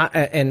today.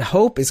 And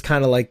Hope is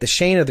kind of like the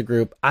Shane of the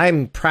group.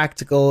 I'm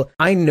practical.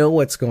 I know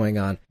what's going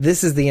on.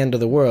 This is the end of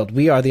the world.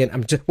 We are the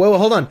end. Whoa,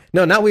 hold on.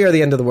 No, not we are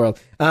the end of the world.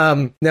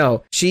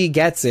 No, she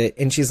gets it,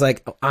 and she's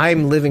like,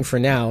 I'm living for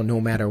now no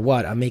matter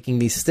what. I'm making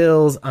these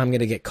stills. I'm going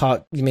to get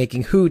caught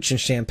making hooch and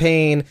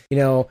champagne. You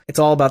know, it's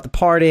all about the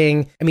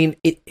partying. I mean,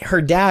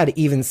 her dad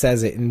even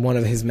says it in one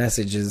of his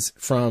messages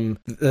from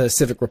the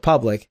Civic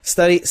Republic.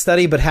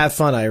 Study, but have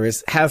fun,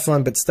 Iris. Have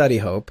fun, but study,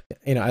 Hope.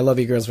 You know, I love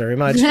you girls very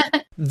much.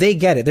 They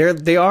get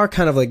it. They are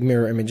kind of like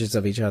mirror images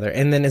of each other.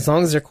 And then as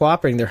long as they're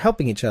cooperating, they're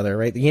helping each other,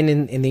 right? The yin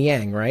and the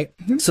yang, right?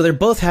 Mm-hmm. So they're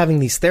both having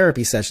these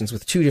therapy sessions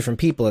with two different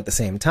people at the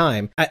same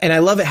time. And I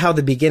love it how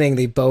the beginning,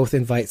 they both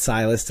invite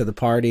Silas to the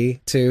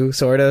party too,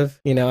 sort of,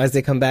 you know, as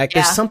they come back.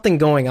 Yeah. There's something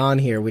going on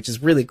here, which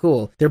is really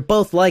cool. They're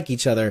both like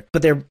each other,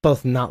 but they're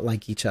both not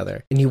like each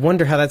other. And you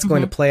wonder how that's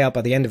going to play out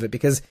by the end of it,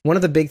 because one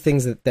of the big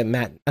things that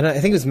Matt, and I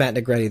think it was Matt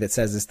Negretti that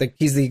says this, that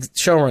he's the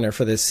showrunner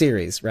for this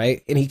series,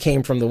 right? And he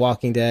came from The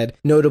Walking Dead,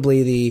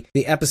 notably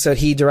the episode,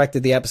 he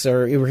directed the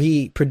episode, or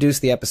he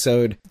produced the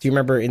episode. Do you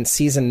remember in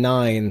season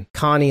 9,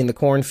 Connie in the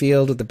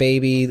cornfield with the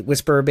baby,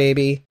 Whisperer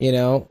baby, you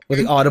know, with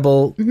the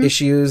audible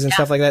issues and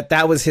stuff like that?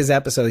 That was his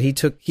episode. He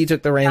took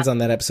the reins on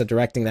that episode,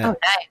 directing that. Oh,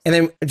 nice. And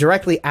then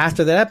directly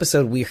after that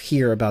episode, we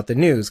hear about the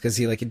news, because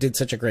he did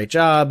such a great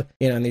job,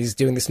 you know, and he's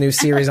doing this new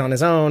series on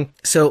his own.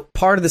 So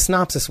part of the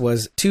synopsis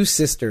was two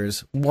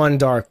sisters, one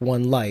dark,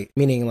 one light,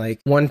 meaning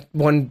like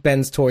one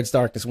bends towards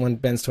darkness, one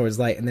bends towards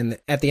light, and then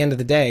at the end of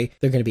the day,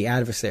 they're going to be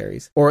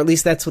adversaries, or at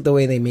least that's what the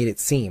way they made it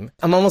seem.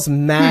 I'm almost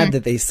mad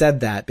that they said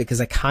that, because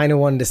I kind of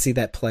wanted to see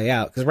that play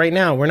out, because right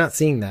now we're not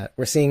seeing that.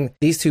 We're seeing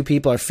these two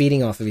people are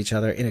feeding off of each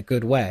other in a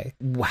good way.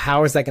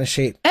 How is that going to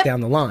shape down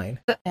the line?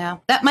 Yeah,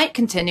 that might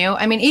continue.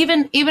 I mean,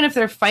 even if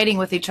they're fighting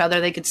with each other,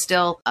 they could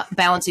still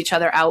balance each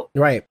other out,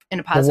 right? In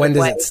a positive way. When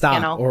does it stop, you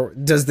know? Or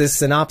does this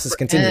synopsis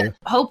continue?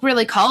 Hope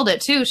really called it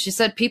too. She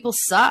said people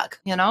suck,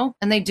 you know,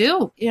 and they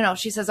do. You know,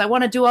 she says, I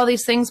want to do all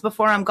these things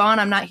before I'm gone.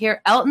 I'm not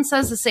here. Elton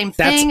says the same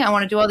thing. I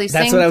want to do all these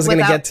things. That's what I was going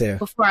to get to.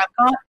 Before I'm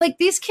gone. Like,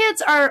 these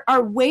kids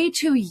are way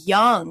too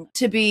young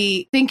to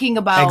be thinking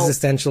about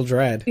existential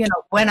dread. You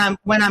know, when I'm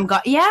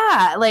gone.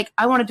 Yeah, like,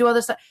 I want to do all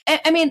this stuff.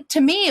 I mean,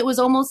 to me, it was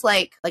almost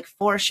like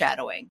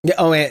foreshadowing. Yeah.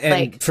 Oh,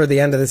 and like, for the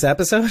end of this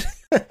episode.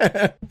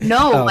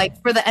 No,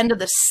 like for the end of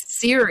the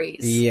series.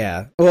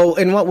 Yeah. Well,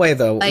 in what way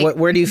though? Like,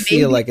 where do you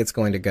feel like it's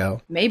going to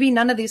go? Maybe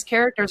none of these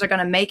characters are going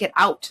to make it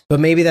out. But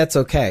maybe that's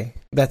okay.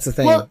 That's the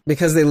thing. Well,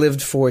 because they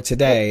lived for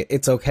today,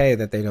 it's okay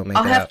that they don't make it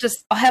out.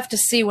 I'll have to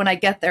see when I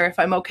get there if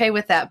I'm okay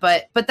with that.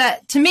 But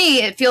that, to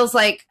me, it feels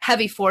like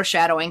heavy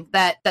foreshadowing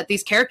that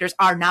these characters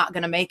are not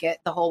going to make it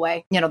the whole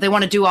way. You know, they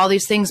want to do all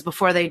these things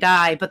before they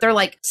die, but they're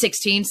like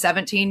 16,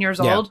 17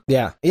 years old.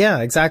 Yeah,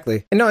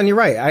 exactly. And you're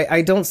right.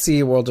 I don't see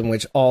a world in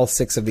which all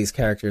 6 of these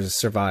characters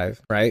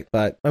survive, right?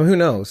 But who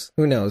knows?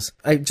 Who knows?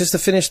 Just to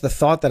finish, the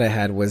thought that I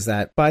had was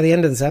that by the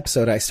end of this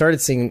episode, I started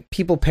seeing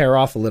people pair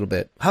off a little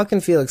bit. Huck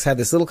and Felix had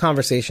this little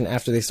conversation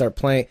after they start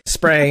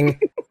spraying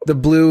the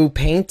blue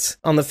paint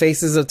on the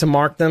faces to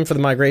mark them for the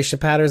migration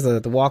patterns,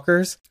 the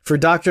walkers. For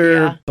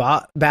Dr.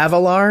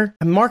 Bavalar,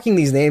 I'm marking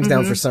these names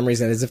down for some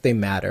reason as if they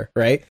matter,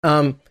 right?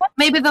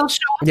 Maybe they'll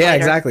show up later.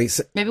 Exactly.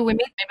 So, maybe we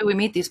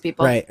meet these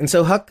people. Right. And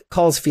so Huck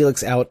calls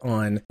Felix out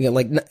on, you know,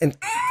 like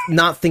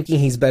not thinking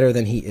he's better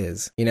than he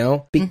is, you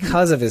know,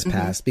 because of his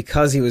past,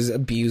 because he was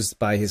abused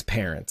by his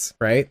parents,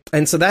 right?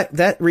 And so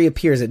that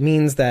reappears. It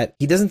means that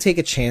he doesn't take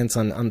a chance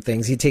on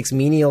things. He takes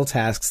menial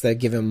tasks that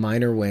give him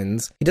minor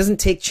wins. He doesn't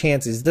take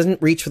chances. He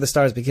doesn't reach for the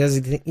stars because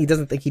he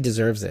doesn't think he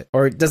deserves it,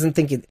 or doesn't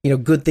think it, you know,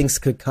 good things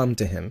could come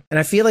to him. And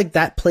I feel like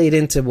that played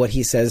into what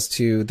he says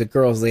to the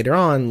girls later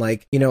on,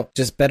 like, you know,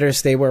 just better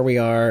stay where we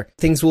are.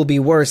 Things will be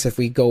worse if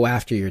we go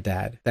after your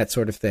dad, that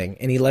sort of thing.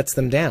 And he lets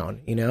them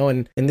down, you know,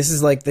 and this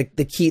is like the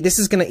key. This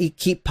is going to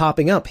keep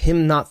popping up,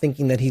 him not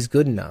thinking that he's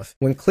good enough,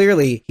 when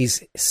clearly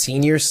he's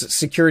senior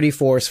security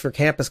force for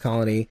Campus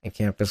Colony, and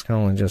Campus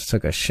Colony just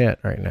took a shit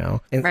right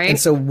now. And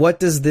so what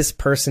does this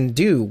person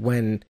do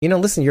when, you know,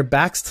 listen, your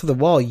back's to the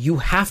wall? all, you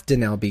have to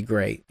now be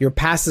great. Your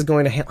past is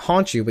going to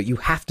haunt you, but you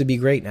have to be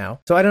great now.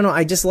 So I don't know.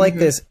 I just like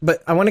this,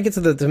 but I want to get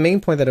to the main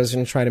point that I was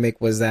going to try to make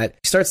was that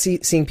you start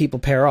seeing people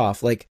pair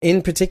off. Like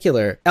in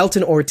particular,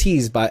 Elton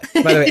Ortiz, by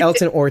the way,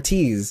 Elton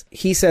Ortiz,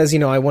 he says,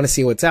 I want to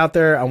see what's out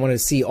there. I want to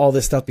see all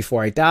this stuff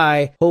before I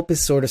die. Hope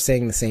is sort of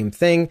saying the same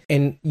thing.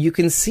 And you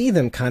can see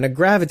them kind of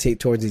gravitate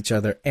towards each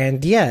other.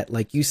 And yet,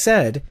 like you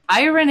said,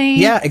 irony.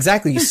 Yeah,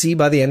 exactly. You see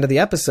by the end of the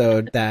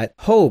episode that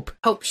Hope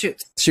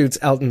shoots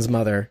Elton's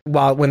mother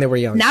when they were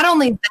young. Not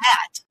only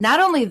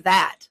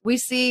that, we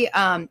see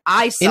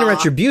I saw in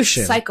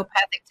retribution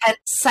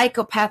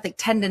psychopathic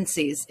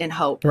tendencies in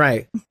Hope.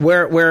 Right.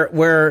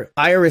 Where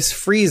Iris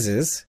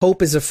freezes,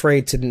 Hope is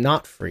afraid to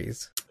not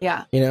freeze.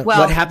 Yeah.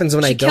 What happens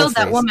when I don't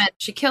freeze?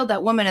 She killed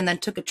that woman and then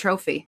took a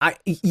trophy.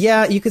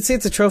 Yeah, you could say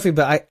it's a trophy,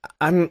 but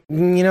I'm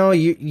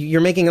you're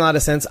making a lot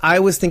of sense. I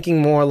was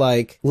thinking more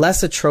like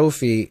less a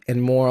trophy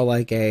and more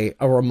like a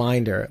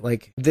reminder.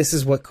 Like this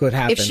is what could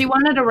happen. If she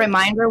wanted a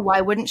reminder, why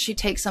wouldn't she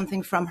take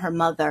something from her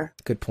mother?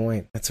 Good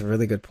point. That's a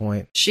really good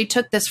point. She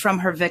took this from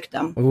her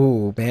victim.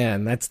 Ooh,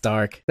 man, that's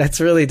dark.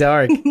 That's really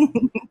dark.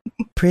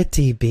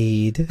 Pretty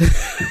bead.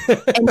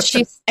 and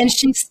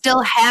she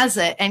still has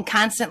it and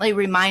constantly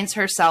reminds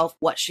herself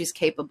what she's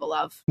capable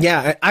of.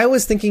 Yeah, I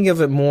was thinking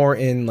of it more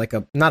in like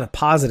not a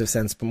positive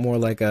sense, but more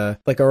like a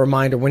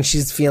reminder when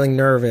she's feeling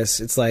nervous.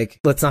 It's like,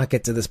 let's not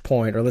get to this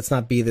point, or let's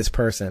not be this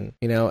person.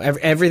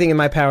 Everything in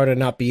my power to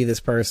not be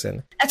this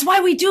person. That's why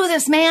we do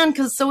this, man,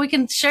 so we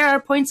can share our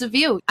points of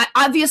view.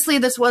 Obviously,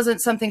 this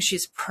wasn't something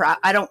she's proud.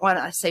 I don't want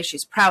to say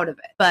she's proud of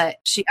it, but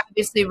she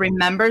obviously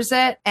remembers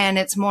it, and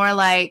it's more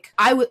like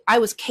I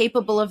was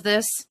capable of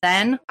this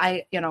then.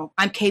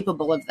 I'm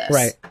capable of this.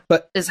 Right.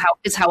 But is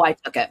how I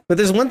took it. But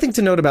there's one thing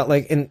to note about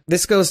and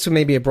this goes to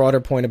maybe a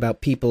broader point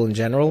about people in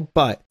general,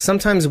 but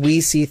sometimes we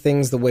see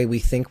things the way we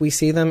think we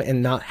see them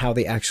and not how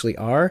they actually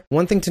are.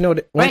 One thing to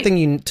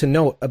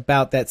note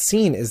about that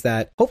scene is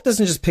that Hope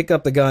doesn't just pick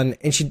up the gun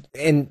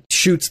and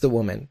shoots the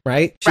woman,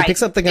 right? She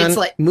picks up the gun,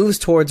 moves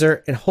towards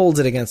her, and holds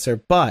it against her.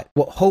 But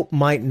what Hope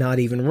might not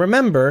even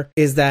remember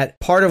is that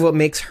part of what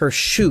makes her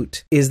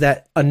shoot is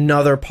that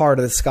another part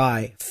of the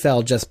sky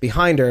fell just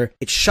behind her.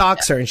 It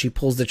shocks her and she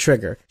pulls the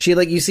trigger.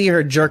 You see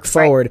her jerk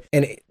forward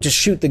and just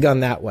shoot the gun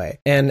that way.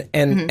 And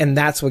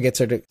that's what gets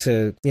her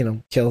to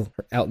kill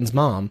Elton's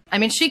mom. I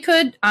mean, she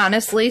could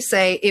honestly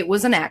say it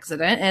was an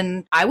accident,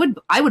 and I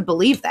would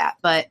believe that,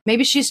 but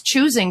maybe she's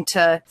choosing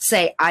to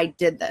say I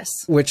did this.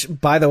 Which,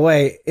 by the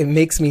way, it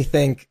makes me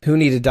think, who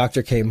needed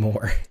Dr. K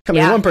more? I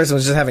mean, one person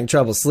was just having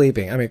trouble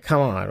sleeping. I mean,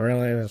 come on,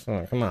 really?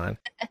 Come on.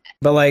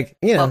 But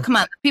well, come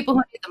on. The people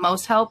who need the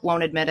most help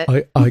won't admit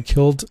it. I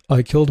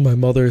killed my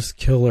mother's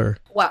killer.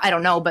 Well, I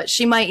don't know, but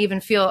she might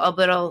even feel a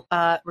little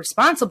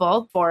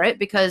responsible for it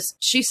because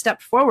she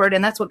stepped forward,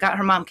 and that's what got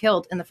her mom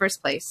killed in the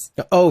first place.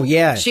 Oh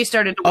yeah, she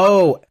started to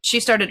walk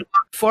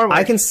forward.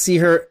 I can see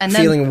her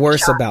feeling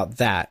worse about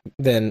that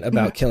than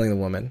about killing the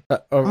woman.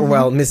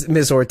 Well,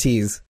 Ms.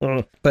 Ortiz.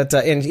 But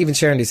and even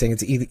Sharon saying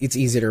it's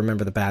easy to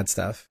remember the bad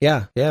stuff.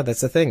 Yeah,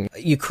 that's the thing.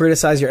 You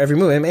criticize your every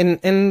move,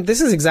 and this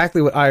is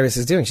exactly what Iris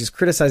is doing. She's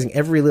criticizing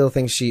every little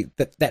thing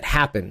that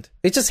happened.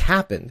 It just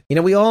happened.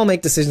 We all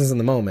make decisions in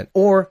the moment,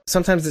 or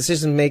sometimes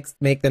decisions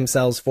make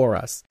themselves for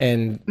us,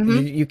 and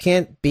you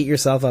can't beat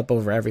yourself up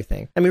over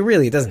everything. I mean,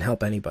 really, it doesn't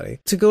help anybody.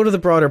 To go to the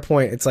broader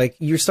point, it's like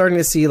you're starting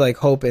to see like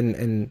Hope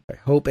and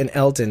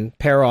Elton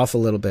pair off a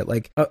little bit,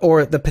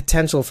 or the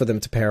potential for them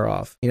to pair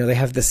off. They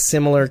have this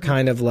similar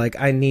kind of like,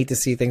 I need to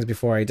see things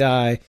before I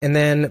die. And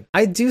then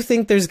I do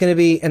think there's going to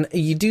be, and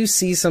you do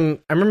see some,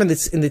 I remember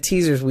this in the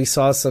teasers, we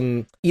saw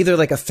some, either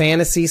like a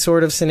fantasy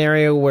sort of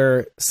scenario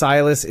where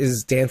Silas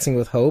is dancing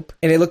with Hope,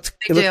 and it looked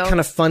kind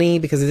of funny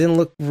because it didn't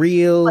look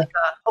real. Like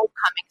a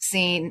homecoming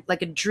scene,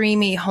 like a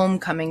dreamy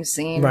homecoming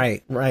scene.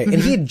 Right. And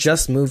he had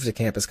just moved to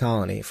Campus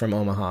Colony from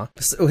Omaha.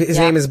 So his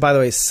name is, by the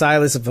way,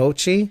 Silas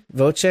Voce,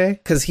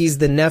 because he's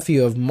the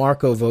nephew of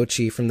Marco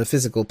Voce from the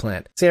Physical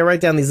Plant. See, I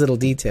write down these little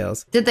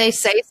details. Did they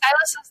say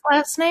Silas's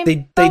last name?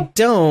 They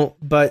don't,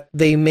 but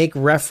they make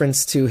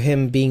reference to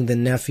him being the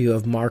nephew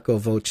of Marco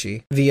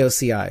Voce,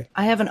 VOCI.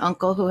 I have an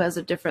uncle who has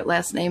a different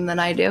last name than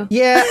I do.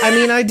 Yeah, I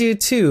mean, I do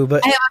too,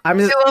 but I'm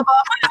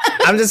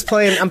just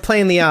playing. I'm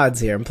playing the odds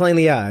here. I'm playing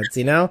the odds,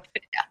 Yeah.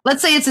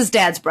 Let's say it's his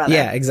dad's brother.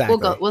 Yeah, exactly.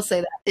 We'll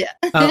say that.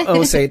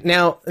 Yeah. Say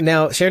now.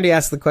 Sharon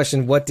asked the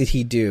question: what did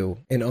he do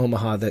in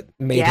Omaha that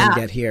made him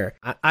get here?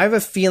 I have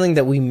a feeling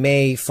that we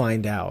may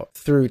find out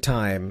through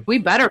time. We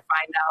better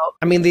find out.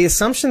 I mean, the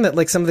assumption that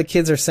like some of the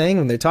kids are saying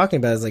when they're talking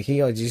about it is like,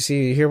 did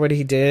you hear what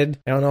he did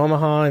out in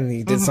Omaha, and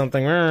he did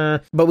something?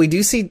 But we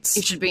do see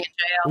he should be in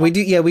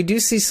jail. We do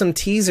see some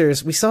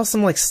teasers. We saw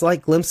some like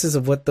slight glimpses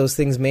of what those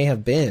things may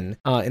have been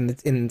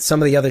in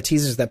some of the other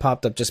teasers that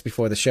popped up just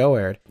before the show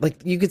aired.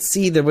 Like you could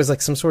see there was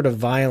like some sort of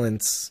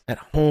violence at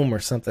home or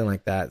something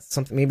like that.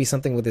 Maybe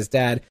something with his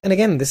dad. And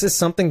again, this is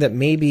something that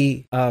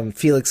maybe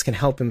Felix can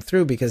help him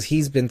through because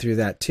he's been through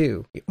that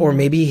too. Or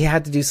maybe he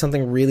had to do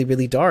something really,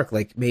 really dark.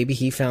 Like maybe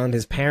he found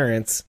his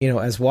parents,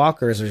 as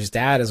walkers, or his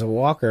dad as a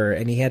walker,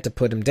 and he had to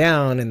put him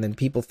down. And then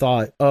people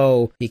thought,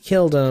 oh, he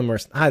killed him, or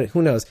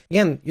who knows?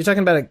 Again, you're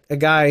talking about a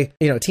guy,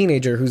 a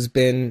teenager who's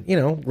been,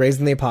 raised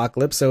in the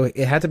apocalypse. So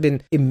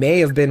it may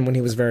have been when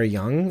he was very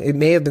young. It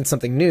may have been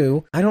something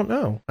new. I don't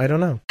know.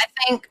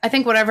 I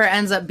think whatever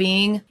ends up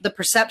being the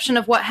perception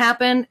of what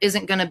happened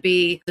isn't going to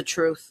be the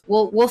truth.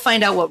 We'll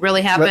find out what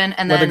really happened,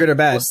 and then whether good or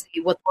bad, we'll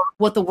see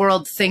what the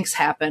world thinks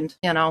happened.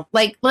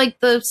 Like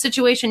the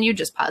situation you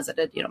just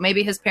posited.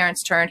 Maybe his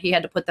parents turned, he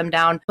had to put them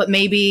down, but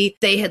maybe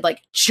they had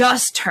like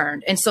just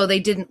turned, and so they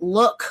didn't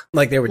look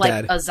like they were like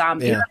dead. A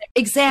zombie. Yeah.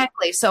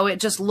 Exactly. So it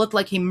just looked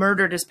like he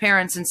murdered his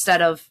parents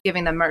instead of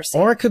giving them mercy.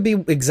 Or it could be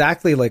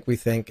exactly like we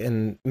think,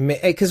 and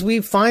because we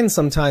find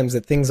sometimes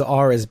that things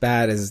are as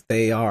bad as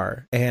they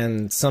are, and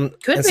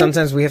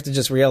sometimes we have to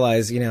just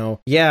realize,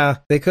 yeah,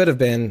 they could have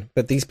been,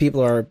 but these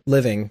people are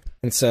living.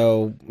 And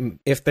so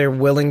if they're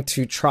willing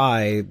to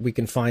try, we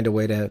can find a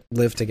way to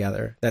live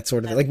together. That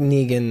sort of like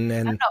Negan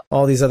and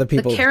all these other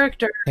people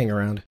hang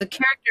around. The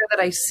character that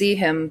I see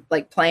him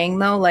like playing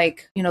though,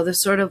 like,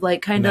 this sort of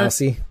like kind of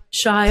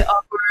shy,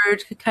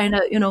 awkward, kind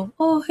of,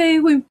 oh, hey,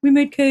 we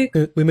made cake.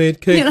 We made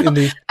cake in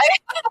the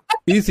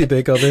easy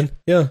bake oven.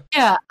 Yeah.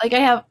 Yeah. Like I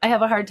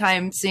have a hard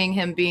time seeing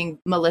him being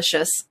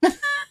malicious.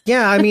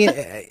 Yeah, I mean,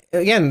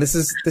 again, this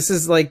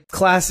is like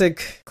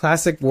classic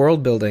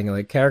world building,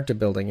 like character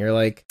building.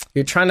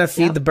 You're trying to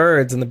feed the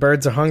birds, and the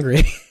birds are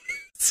hungry.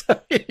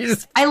 So you're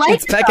just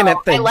pecking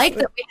at things. I like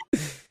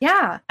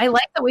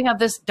that we have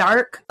this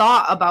dark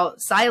thought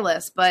about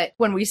Silas, but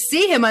when we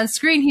see him on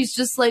screen, he's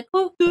just like,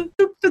 oh,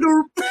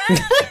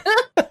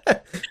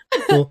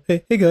 well,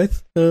 hey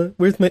guys,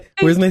 where's my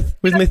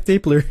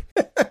stapler?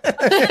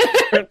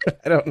 I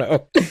don't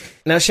know.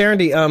 Now, Sharon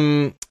D,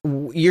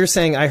 you're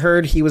saying I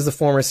heard he was the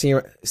former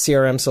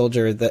CRM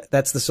soldier.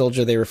 That's the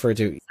soldier they refer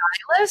to.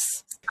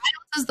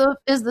 Silas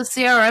is the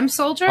CRM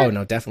soldier? Oh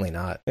no, definitely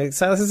not.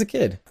 Silas is a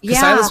kid.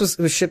 Yeah, Silas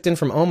was shipped in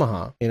from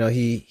Omaha.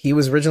 He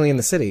was originally in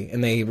the city,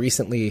 and they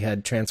recently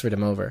had transferred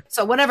him over.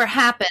 So whatever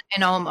happened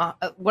in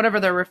Omaha, whatever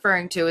they're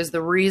referring to, is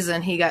the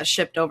reason he got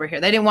shipped over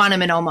here. They didn't want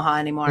him in Omaha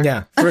anymore.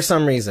 Yeah, for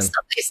some reason. So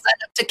they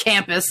sent him to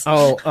campus.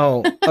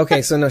 Oh,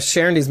 okay. So no,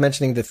 Sharon D's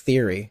mentioning the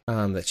theory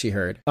that she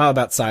heard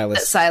about Silas.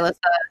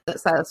 That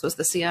Silas was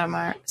the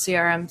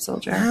CRM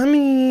soldier. I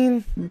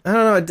mean, I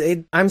don't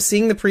know. I'm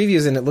seeing the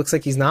previews, and it looks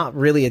like he's not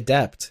really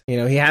adept. He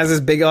has his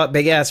big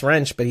ass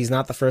wrench, but he's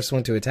not the first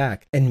one to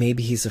attack. And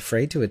maybe he's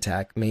afraid to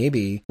attack.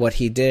 Maybe what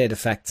he did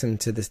affects him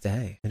to this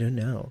day. I don't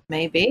know.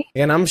 Maybe.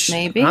 And I'm just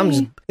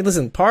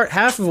listen.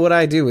 Half of what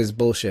I do is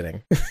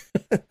bullshitting,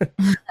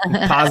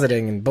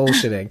 positing and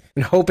bullshitting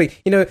and hoping.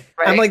 Right.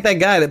 I'm like that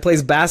guy that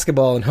plays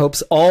basketball and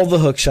hopes all the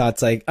hook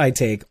shots I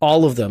take,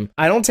 all of them.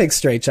 I don't take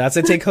straight shots.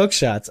 I take hook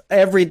shots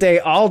every day,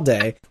 all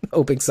day,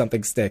 hoping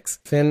something sticks.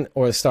 Finn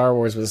or Star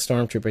Wars was a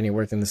stormtrooper, and he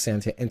worked in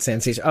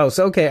sanitation. Oh,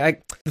 so okay.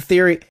 The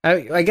theory.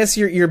 I guess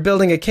you're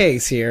building a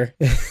case here.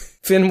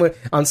 Finn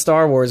on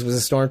Star Wars was a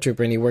stormtrooper,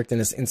 and he worked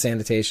in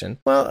sanitation.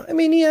 Well, I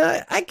mean,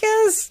 yeah, I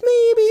guess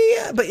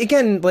maybe. But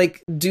again,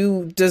 like,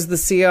 does the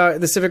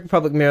Civic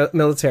Republic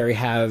military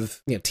have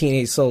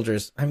teenage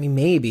soldiers? I mean,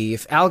 maybe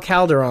if Al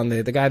Calderon,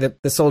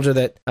 the soldier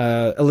that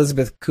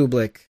Elizabeth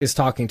Kublik is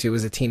talking to,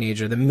 is a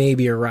teenager, then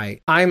maybe you're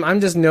right.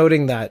 I'm just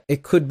noting that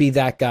it could be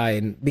that guy,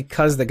 and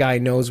because the guy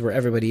knows where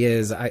everybody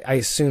is, I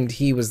assumed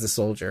he was the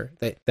soldier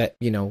that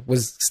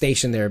was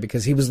stationed there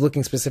because he was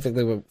looking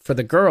specifically for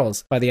the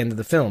girls by the end of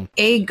the film.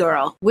 A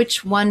girl.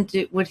 Which one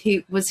was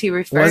he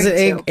referring to? Was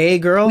it a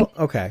girl?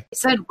 Okay. He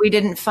said we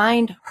didn't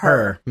find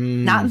her.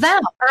 Not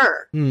them.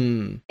 Her.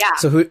 Yeah.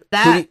 So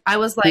I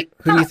was like,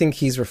 who do you think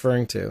he's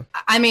referring to?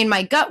 I mean,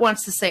 my gut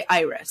wants to say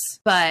Iris,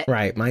 but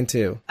right, mine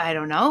too. I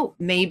don't know.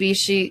 Maybe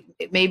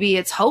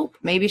it's Hope.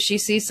 Maybe she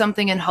sees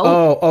something in Hope.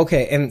 Oh,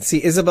 okay. And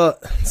see, Isabel.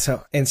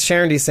 And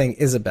Sharon D's saying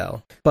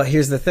Isabel. But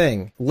here's the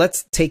thing.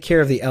 Let's take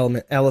care of the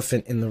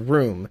elephant in the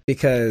room,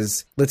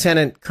 because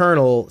Lieutenant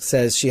Colonel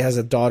says she has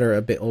a daughter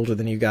a bit older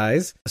than you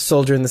guys. A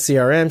soldier in the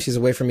CRM. She's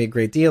away from me a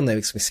great deal, and that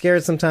makes me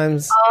scared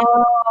sometimes.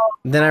 Oh.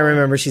 Then I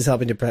remember she's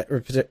helping to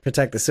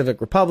protect the Civic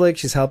Republic.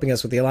 She's helping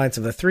us with the Alliance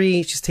of the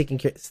Three. She's taking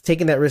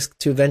that risk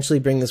to eventually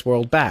bring this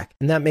world back.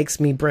 And that makes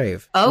me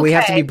brave. Okay. We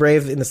have to be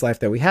brave in this life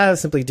that we have,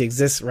 simply to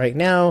exist right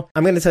now.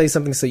 I'm going to tell you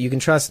something so you can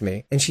trust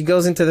me. And she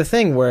goes into the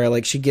thing where,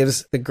 like, she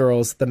gives the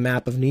girls the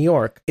map of New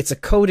York. It's a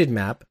coded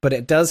map, but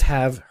it does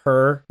have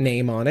her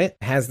name on it.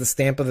 It has the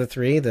stamp of the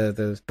three,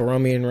 the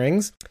Borromean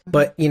rings.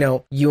 But,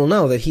 you'll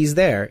know that he's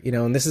there,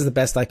 and this is the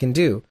best I can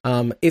do.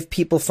 If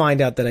people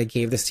find out that I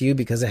gave this to you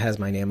because it has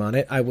my name on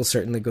it, I will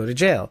certainly go to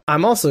jail.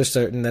 I'm also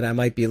certain that I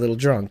might be a little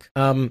drunk.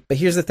 But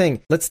here's the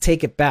thing. Let's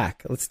take it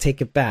back. Let's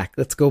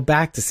go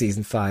back to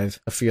season 5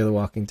 of Fear the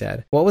Walking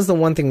Dead. What was the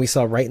one thing we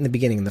saw right in the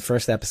beginning, in the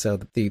first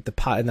episode, the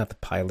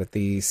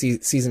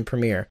season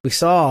premiere? We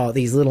saw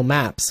these little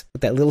maps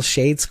with that little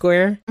shade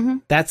square. Mm-hmm.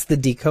 That's the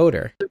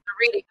decoder. The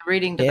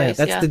reading device.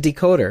 Yeah, that's the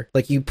decoder.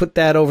 Like you put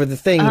that over the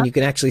thing and you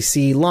can actually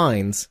see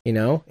lines, you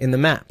know, in the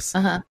maps.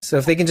 So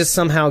if they can just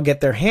somehow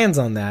get their hands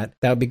on that,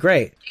 that would be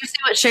great. Do you see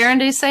what Sharon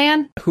D's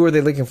saying? Who are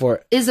they looking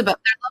for? Isabel.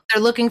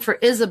 They're looking for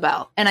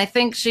Isabel, and I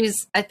think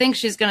she's going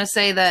to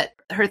say that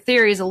her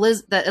theory is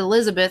that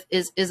Elizabeth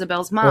is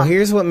Isabel's mom. Well,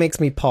 here's what makes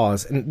me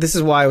pause, and this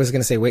is why I was going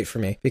to say wait for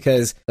me,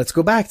 because let's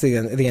go back to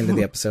the end of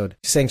the episode.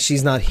 She's saying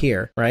she's not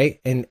here, right?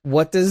 And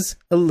what does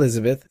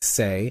Elizabeth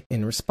say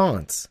in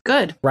response?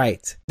 Good.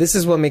 Right. This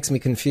is what makes me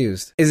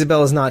confused.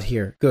 Isabel is not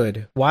here.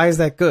 Good. Why is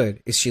that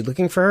good? Is she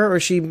looking for her, or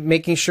is she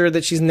making sure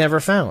that she's never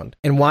found?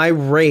 And why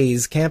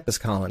raise Campus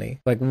Colony?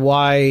 Like,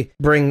 why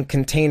bring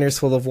containers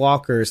full of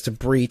walkers to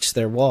breach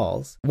their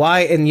walls?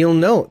 Why? And you'll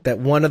note that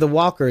one of the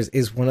walkers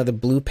is one of the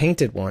blue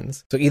painted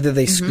ones. So either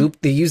they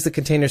they use the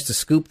containers to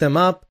scoop them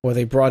up, or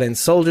they brought in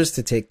soldiers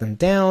to take them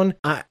down.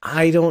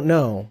 I don't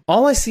know.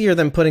 All I see are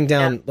them putting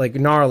down like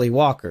gnarly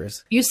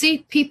walkers. You see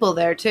people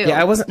there too. Yeah,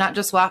 I wasn't not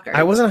just walkers.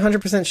 I wasn't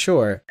 100%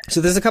 sure.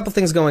 So there's a couple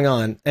things going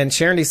on, and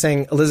Sharon D's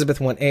saying Elizabeth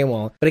went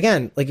AWOL. But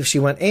again, like if she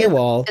went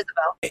AWOL,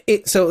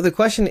 so the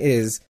question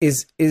is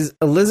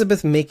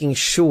Elizabeth making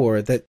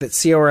sure that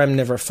CRM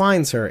never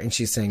finds her, and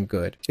she's saying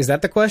good? Is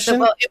that the question? So,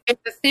 well, if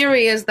the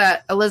theory is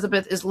that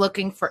Elizabeth is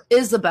looking for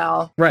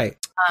Isabel, right?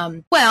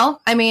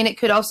 Well, I mean, it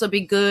could also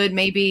be good.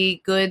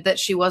 Maybe good that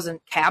she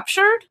wasn't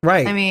captured.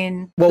 Right. I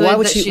mean, well, why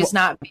would she's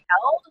not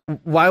beheld?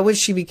 Why would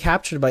she be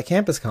captured by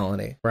Campus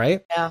Colony?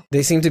 Right. Yeah.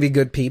 They seem to be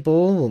good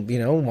people. You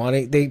know,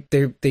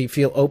 they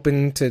feel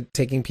open to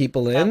taking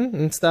people in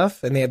and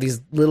stuff, and they have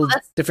these little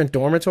different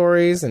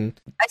dormitories. And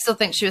I still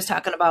think she was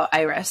talking about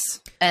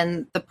Iris,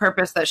 and the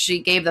purpose that she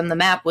gave them the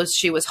map was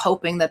she was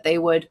hoping that they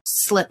would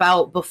slip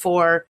out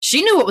before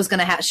she knew what was going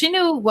to happen. She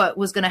knew what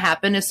was going to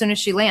happen as soon as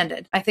she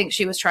landed. I think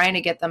she was trying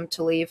to get them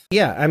to leave.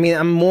 Yeah, I mean,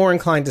 I'm more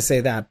inclined to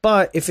say that.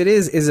 But if it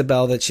is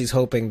Isabel that she's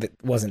hoping that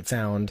wasn't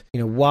found, you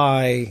know,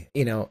 why,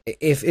 you know,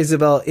 if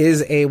Isabel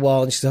is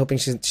AWOL and she's hoping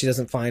she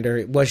doesn't find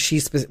her,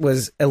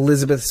 was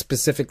Elizabeth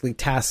specifically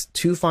tasked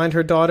to find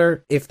her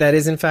daughter? If that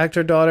is in fact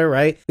her daughter,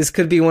 right? This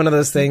could be one of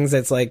those things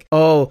that's like,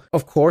 oh,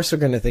 of course we're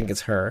going to think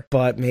it's her,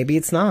 but maybe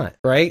it's not,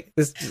 right?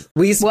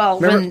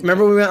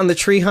 Remember we went on the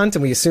tree hunt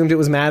and we assumed it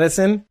was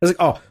Madison? It was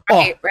like,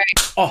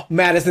 oh,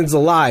 Madison's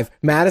alive.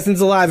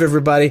 Madison's alive,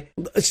 everybody.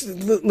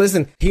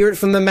 Listen, hear it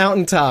from the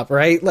mountaintop,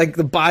 right? Like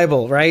the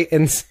Bible, right?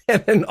 And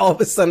then all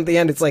of a sudden at the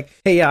end, it's like,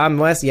 hey, yeah, I'm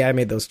Wes. Yeah, I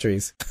made those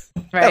trees.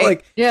 Right.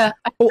 Like, yeah.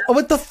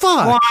 What the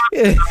fuck?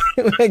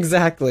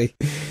 Exactly.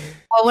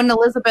 Well, when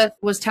Elizabeth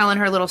was telling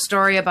her little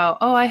story about,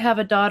 oh, I have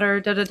a daughter,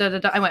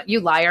 I went, you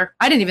liar.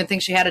 I didn't even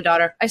think she had a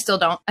daughter. I still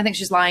don't. I think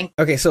she's lying.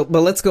 Okay,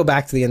 but let's go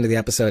back to the end of the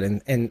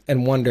episode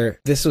and wonder,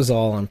 this was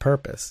all on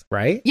purpose,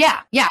 right? Yeah.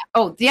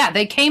 Oh, yeah,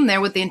 they came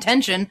there with the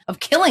intention of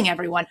killing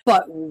everyone.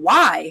 But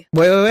why?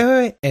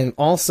 Wait. And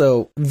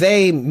also,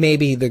 they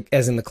maybe,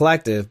 as in the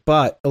collective,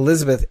 but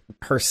Elizabeth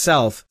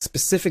herself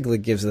specifically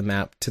gives the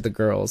map to the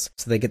girls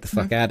so they get the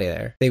fuck out of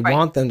there. They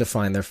want them to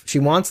find she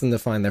wants them to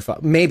find their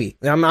father. Maybe.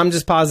 I'm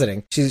just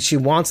positing. She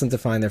wants them to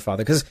find their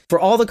father, because for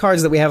all the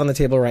cards that we have on the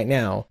table right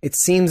now, it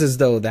seems as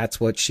though that's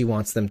what she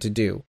wants them to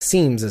do.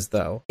 Seems as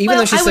though, even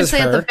though she says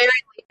her.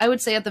 I would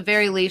say at the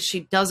very least, she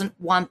doesn't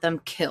want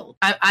them killed.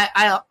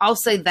 I'll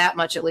say that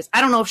much at least.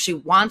 I don't know if she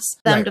wants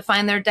them to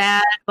find their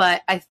dad,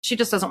 but she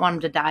just doesn't want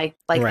them to die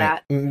like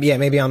that. Yeah,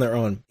 maybe on their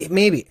own.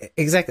 Maybe.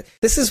 Exactly.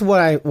 This is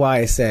why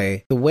I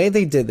say the way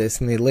they did this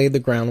and they laid the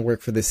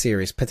groundwork for this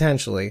series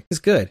potentially is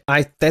good.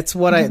 That's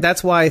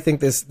why I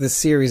think this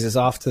series is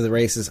off to the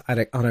races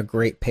on a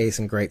great pace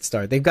and great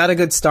start. They've got a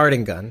good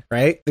starting gun,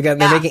 right? They're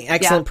making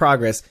excellent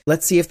progress.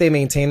 Let's see if they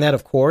maintain that,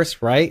 of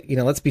course, right? You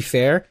know, let's be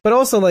fair. But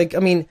also, like, I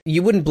mean,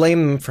 you wouldn't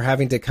blame them for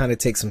having to kind of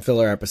take some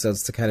filler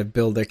episodes to kind of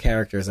build their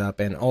characters up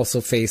and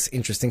also face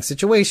interesting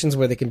situations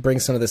where they can bring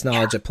some of this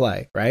knowledge at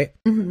play, right?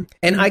 And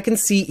I can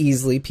see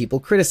easily people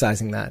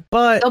criticizing that,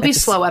 but they'll be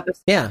slow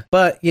episodes. Yeah,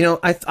 but you know,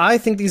 I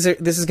think this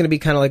is going to be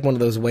kind of like one of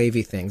those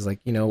wavy things, like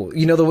you know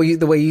the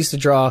way you used to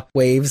draw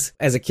waves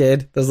as a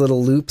kid, those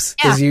little loops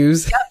is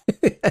used.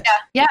 Yep.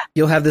 Yeah.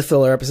 You'll have the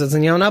filler episodes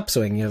and you have an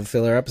upswing. You have a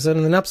filler episode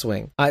and an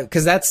upswing,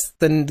 because that's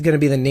going to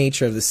be the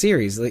nature of the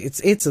series. Like,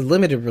 it's a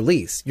limited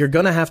release. You're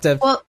going to have to.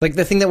 Well, like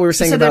the thing that we were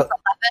saying about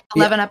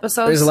 11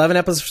 episodes. There's 11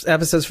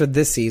 episodes for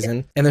this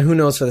season, and then who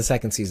knows for the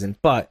second season.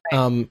 But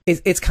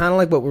it's kind of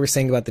like what we were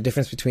saying about the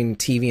difference between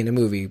TV and a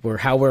movie, where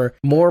how we're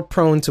more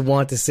prone to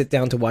want to sit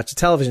down to watch a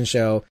television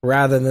show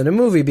rather than a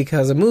movie,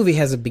 because a movie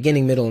has a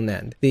beginning, middle, and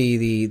end.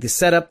 The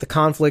setup, the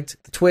conflict,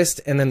 the twist,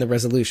 and then the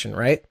resolution,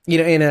 right? You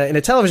know, in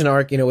a television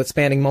arc, you know, with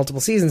spanning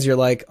multiple seasons, you're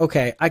like,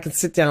 okay, I can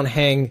sit down,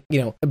 hang,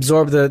 you know,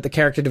 absorb the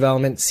character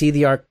development, see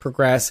the arc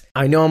progress.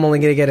 I know I'm only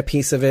going to get a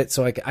piece of it,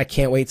 so I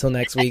can't wait till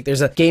next week.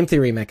 There's a game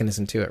theory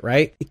mechanism to it,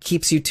 right? It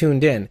keeps you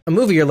tuned in. A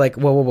movie, you're like,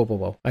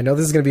 whoa. I know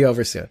this is going to be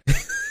over soon.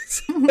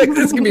 Like,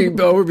 this is going to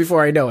be over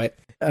before I know it.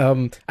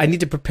 I need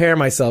to prepare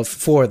myself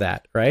for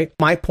that, right?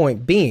 My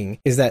point being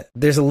is that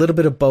there's a little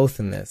bit of both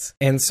in this.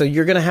 And so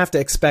you're going to have to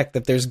expect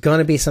that there's going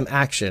to be some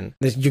action,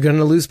 that you're going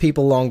to lose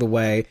people along the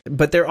way,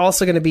 but there are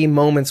also going to be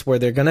moments where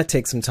they're going to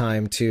take some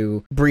time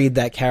to breed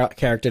that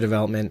character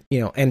development,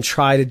 and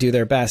try to do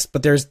their best.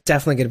 But there's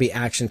definitely going to be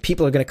action.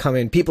 People are going to come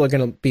in. People are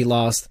going to be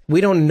lost.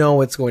 We don't know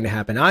what's going to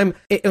happen.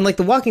 And like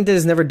The Walking Dead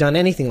has never done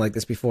anything like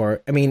this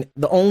before. I mean,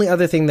 the only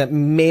other thing that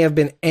may have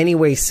been any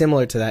way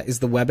similar to that is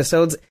the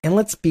webisodes. And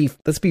let's be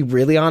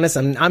really honest.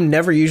 I'm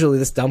never usually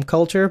this dumb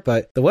culture,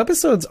 but the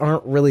webisodes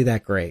aren't really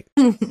that great.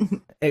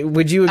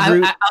 Would you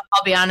agree?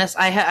 I'll be honest.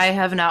 I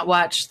have not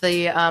watched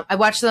I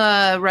watched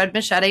the Red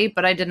Machete,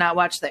 but I did not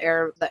watch the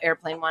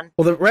airplane one.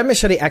 Well, the Red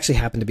Machete actually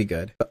happened to be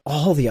good, but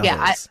all the others.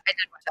 Yeah, I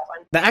did watch that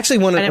one. That actually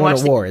won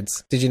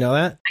awards. Did you know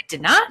that? I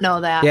did not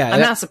know that. Yeah,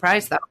 I'm not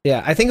surprised though.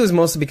 Yeah, I think it was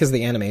mostly because of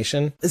the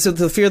animation. So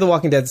the Fear the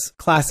Walking Dead's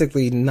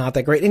classically not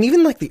that great. And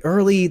even like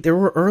there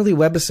were early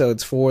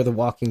webisodes for The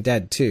Walking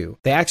Dead too.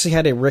 They actually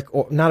had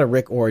not a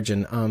Rick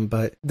origin,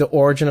 but the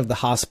origin of the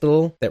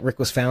hospital that Rick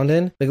was found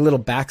in, like a little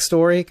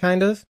backstory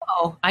kind of.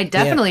 Oh, I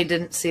definitely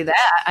didn't see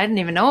that. I didn't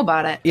even know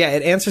about it. Yeah,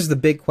 it answers the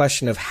big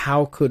question of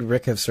how could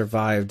Rick have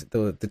survived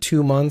the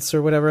 2 months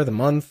or whatever, the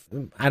month,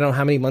 I don't know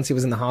how many months he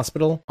was in the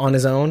hospital on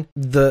his own.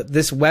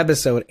 This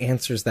webisode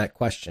answers that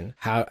question.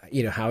 How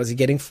is he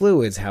getting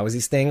fluids? How is he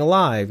staying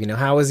alive?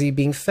 How is he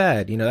being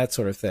fed? That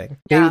sort of thing.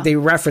 Yeah. They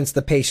reference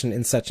the patient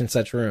in such and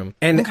such room,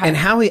 and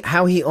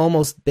how he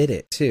almost bit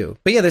it too.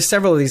 But yeah, there's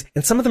several of these,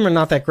 and some of them are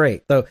not that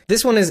great. Though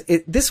this one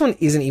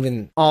isn't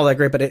even all that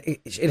great, but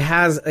it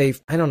has a,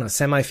 I don't know,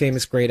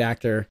 semi-famous great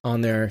actor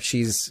on there.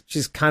 She's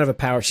kind of a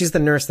power. She's the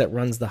nurse that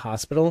runs the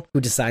hospital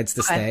who decides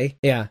to stay.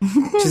 Yeah,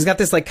 she's got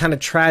this like kind of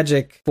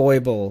tragic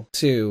foible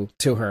to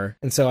her,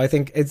 and so I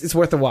think it's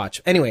worth a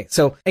watch. Anyway,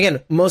 so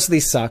again, most of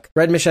these suck.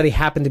 Red Machete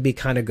happened to be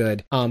kind of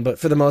good, but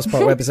for the most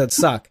part, episodes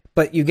suck.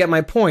 But you get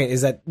my point,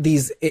 is that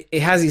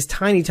it has these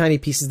tiny, tiny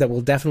pieces that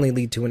will definitely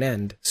lead to an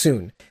end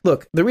soon.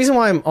 Look, the reason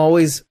why I'm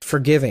always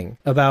forgiving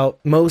about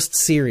most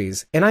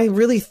series, and I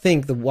really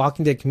think the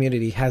Walking Dead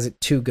community has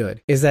it too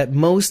good, is that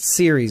most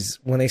series,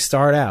 when they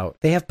start out,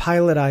 they have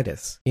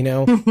pilotitis.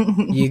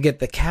 You get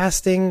the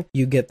casting,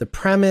 you get the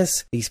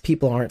premise, these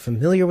people aren't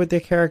familiar with their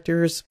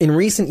characters. In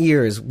recent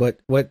years, what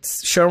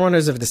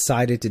showrunners have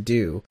decided to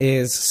do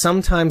is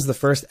sometimes the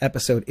first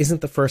episode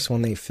isn't the first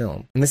one they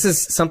film. And this is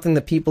something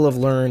that people have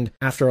learned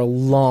after a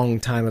long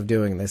time of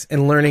doing this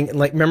and learning,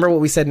 like, remember what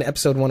we said in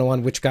episode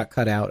 101, which got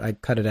cut out. I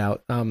cut it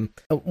out.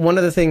 One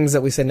of the things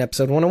that we said in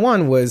episode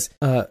 101 was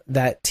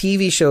that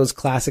TV shows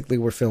classically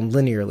were filmed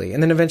linearly.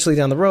 And then eventually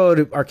down the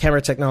road, our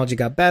camera technology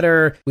got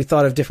better. We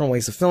thought of different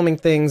ways of filming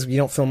things. You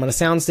don't film on a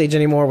soundstage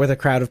anymore with a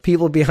crowd of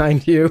people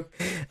behind you,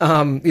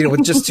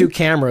 with just two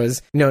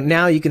cameras.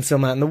 Now you can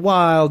film out in the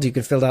wild. You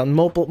can film out in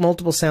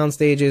multiple sound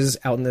stages,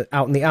 out in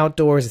the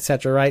outdoors,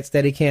 etc. Right?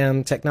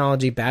 Steadicam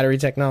technology, battery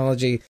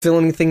technology,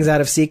 filming things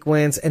out of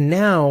sequence. And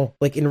now,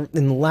 like in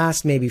the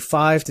last maybe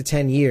 5 to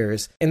 10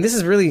 years, and this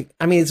is really,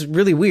 it's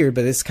really weird,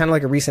 but it's kind of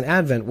like a recent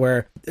advent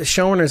where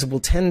showrunners will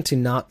tend to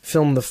not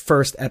film the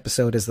first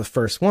episode as the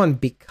first one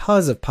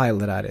because of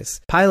pilotitis.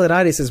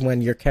 Pilotitis is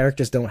when your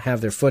characters don't have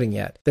their footing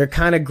yet. They're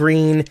kind of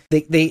green.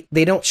 They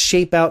don't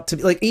shape out to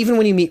be like, even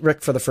when you meet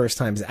Rick for the first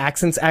time, his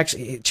accents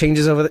actually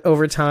changes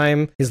over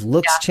time. His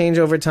looks change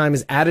over time.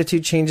 His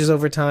attitude changes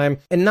over time.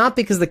 And not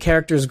because the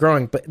character is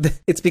growing, but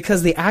it's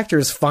because the actor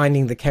is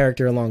finding the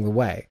character along the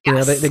way.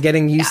 Yes. They're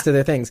getting used to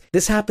their things.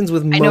 This happens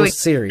with most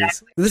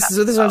series. This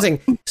is what I'm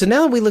saying. So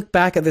now that we look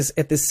back at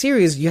this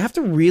series, you have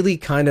to really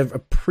kind of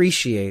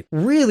appreciate,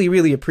 really,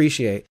 really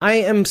appreciate. I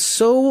am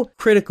so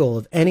critical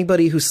of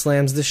anybody who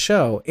slams the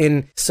show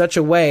in such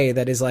a way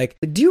that is like,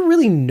 do you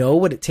really know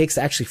what it takes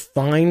to actually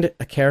find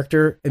a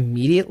character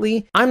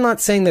immediately? I'm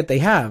not saying that they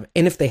have.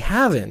 And if they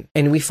haven't,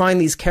 and we find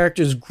these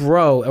characters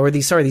grow, or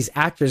these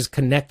actors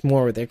connect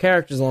more with their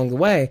characters along the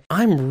way,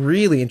 I'm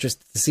really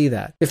interested to see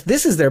that. If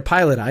this is their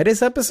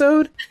pilotitis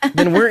episode,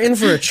 then we're in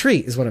for a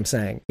treat, is what I'm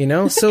saying.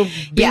 So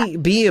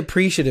be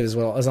appreciative as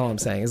well, as all I'm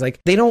saying. Is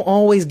like, they don't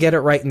always get it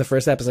right in the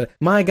first episode.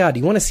 My God,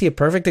 you want to see a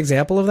perfect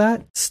example of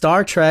that?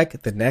 Star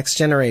Trek: The Next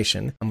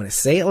Generation. I'm going to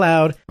say it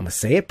loud. I'm going to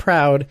say it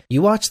proud.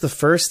 You watch the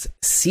first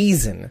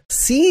season.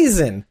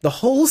 The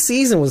whole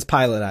season was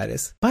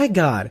pilotitis. By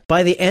God.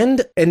 By the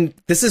end, and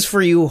this is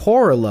for you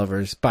horror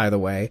lovers, by the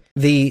way,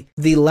 the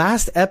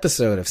last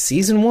episode of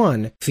season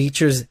 1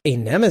 features a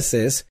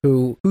nemesis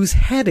whose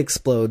head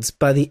explodes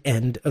by the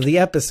end of the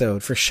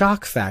episode for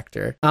shock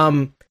factor.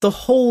 The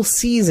whole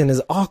season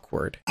is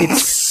awkward.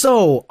 It's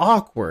so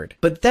awkward.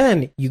 But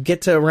then you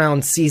get to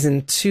around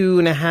season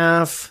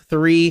 2.5,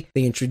 3,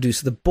 they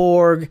introduce the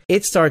Borg.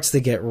 It starts to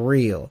get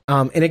real.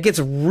 And it gets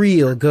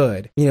real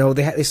good.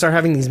 They start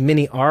having these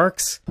mini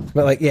arcs.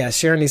 But like, yeah,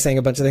 Sharon is saying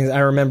a bunch of things.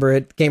 I remember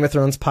it. Game of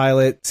Thrones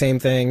pilot, same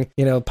thing.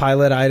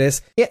 Pilotitis.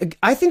 Yeah,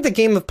 I think the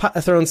Game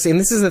of Thrones, and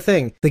this is the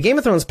thing, the Game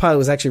of Thrones pilot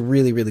was actually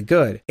really, really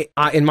good,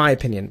 in my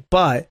opinion.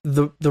 But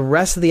the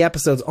rest of the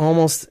episodes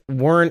almost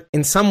weren't,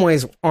 in some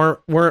ways, weren't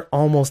weren't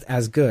almost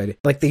as good.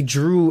 Like they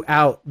drew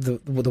out the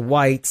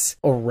whites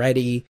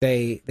already.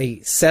 They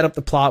set up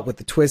the plot with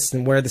the twists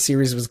and where the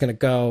series was going to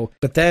go.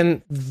 But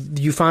then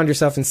you found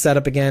yourself in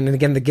setup again and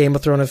again the Game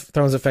of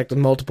Thrones effect with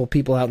multiple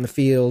people out in the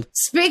field.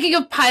 Speaking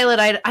of pilot,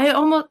 I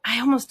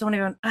almost don't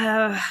even.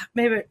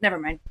 Maybe never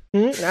mind.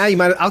 You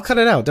might. I'll cut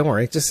it out. Don't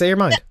worry. Just say your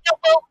mind.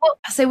 Well,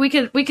 I say we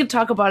could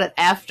talk about it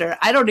after.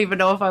 I don't even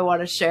know if I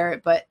want to share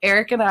it, but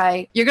Eric and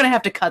I, you're gonna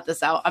have to cut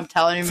this out. I'm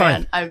telling you,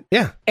 Fine. man.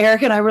 Yeah.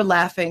 Eric and I were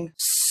laughing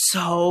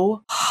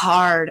so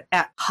hard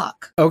at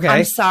Huck. Okay.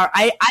 I'm sorry.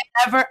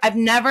 I've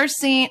never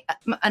seen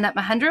Annette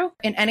Mahendru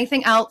in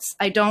anything else.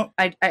 I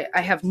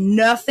have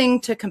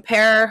nothing to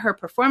compare her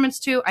performance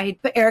to.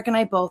 But Eric and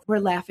I both were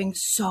laughing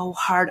so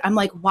hard. I'm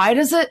like, why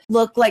does it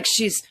look like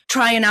she's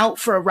trying out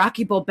for a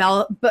Rocky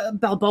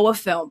Balboa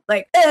film?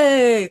 Like,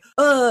 hey,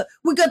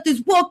 we got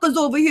these walkers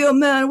over here,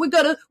 man. We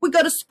gotta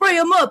spray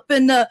them up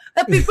and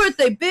happy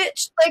birthday,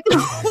 bitch. Like,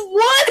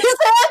 what is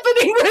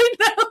happening right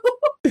now?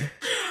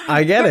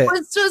 I get it. It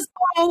was just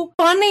so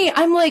funny.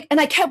 I'm like, and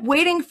I kept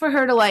waiting for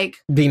her to like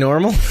be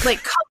normal,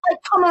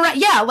 come around.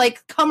 Yeah,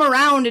 like come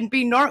around and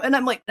be normal. And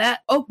I'm like,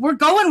 oh, we're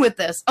going with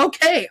this.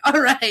 Okay, all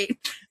right.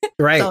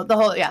 Right. So the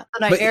whole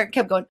Eric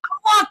kept going,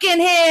 I'm walking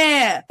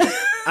here.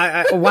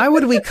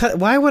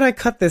 Why would I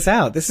cut this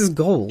out? This is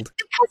gold.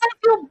 Because I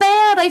feel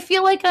bad. I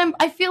feel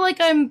like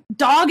I'm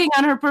dogging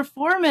on her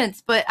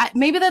performance, but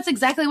maybe that's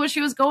exactly what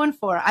she was going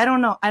for. I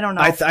don't know.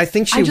 I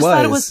think she I just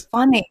thought it was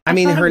funny. I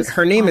mean,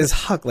 her name is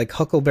Huck, like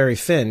Huckleberry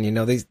Finn. You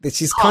know,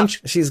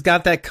 she's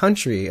got that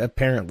country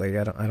apparently.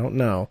 I don't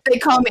know. They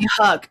call me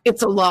Huck.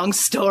 It's a long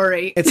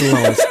story. It's a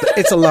long story.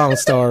 It's a long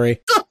story.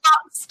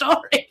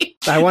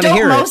 I want to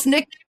hear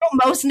it.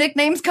 Most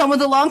nicknames come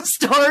with a long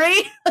story.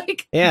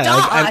 Like,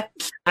 yeah.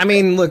 I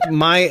mean, look,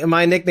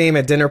 my nickname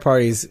at dinner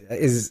parties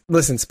is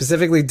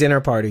specifically dinner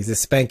parties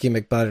is Spanky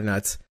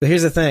McButternuts. But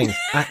here's the thing,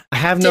 I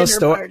have no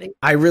story.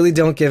 I really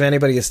don't give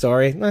anybody a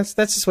story. That's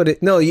just what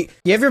it. No, you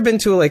ever been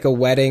to like a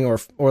wedding or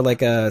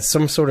like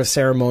some sort of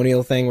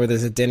ceremonial thing where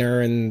there's a dinner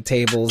and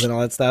tables and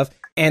all that stuff?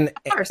 And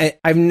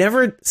I've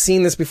never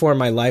seen this before in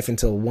my life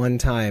until one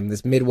time,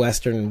 this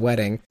Midwestern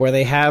wedding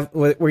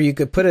where you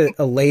could put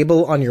a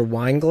label on your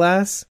wine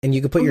glass and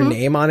you could put your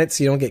name on it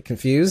so you don't get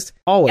confused.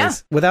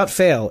 Always, without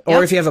fail.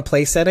 Or if you have a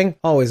place setting,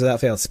 always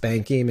without fail,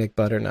 Spanky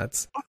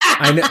McButternuts.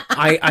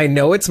 I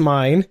know it's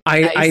mine.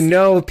 Nice. I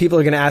know people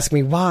are going to ask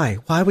me why.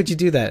 Why would you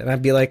do that? And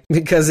I'd be like,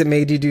 because it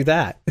made you do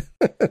that.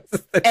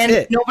 And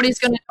it. nobody's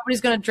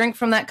gonna drink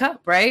from that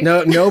cup, right?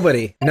 No,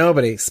 nobody.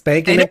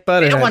 Spanky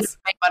McButternuts. They don't want to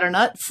make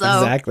butternuts, so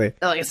exactly.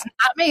 Like, it's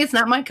not me. It's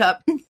not my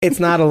cup.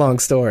 It's not a long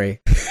story.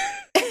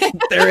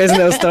 There is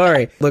no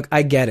story. Look,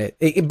 I get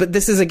it. But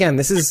this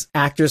is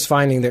actors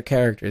finding their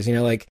characters, you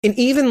know, like, and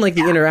even like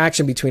the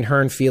interaction between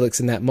her and Felix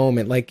in that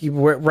moment, like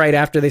right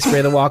after they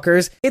spray the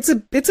walkers, it's a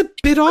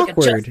bit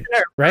awkward,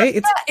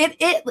 right?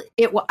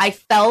 I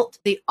felt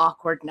the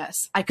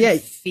awkwardness. I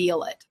could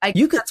feel it.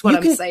 That's what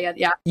I'm saying.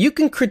 Yeah. You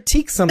can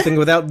critique something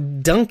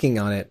without dunking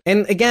on it.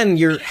 And again,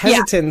 your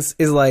hesitance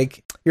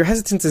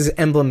is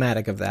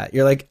emblematic of that.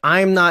 You're like,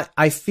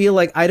 I feel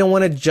like I don't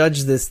want to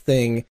judge this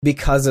thing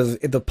because of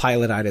the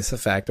pilotitis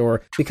effect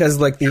or because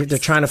like they're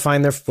trying to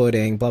find their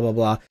footing, blah, blah,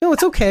 blah. No,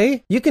 it's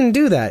okay. You can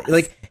do that.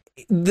 Like,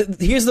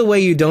 here's the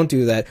way you don't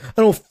do that.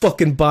 I don't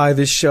fucking buy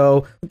this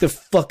show with the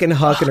fucking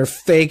Huck and her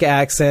fake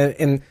accent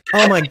and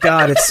oh my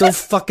god, it's so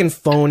fucking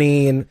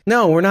phony. And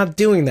no, we're not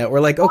doing that. We're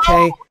like,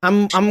 okay,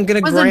 I'm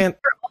gonna grant.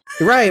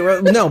 Right.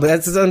 No, but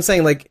that's what I'm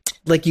saying.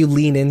 Like you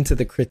lean into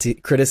the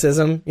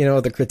criticism, you know,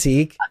 the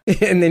critique,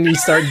 and then you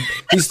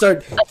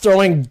start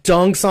throwing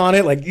dunks on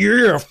it, like,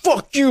 yeah,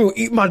 fuck you,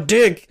 eat my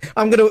dick.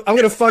 I'm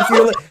gonna fuck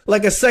you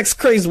like a sex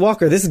crazed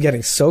walker. This is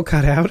getting so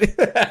cut out.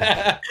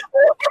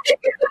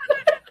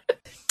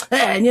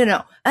 And you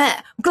know,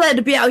 I'm glad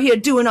to be out here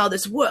doing all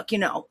this work. You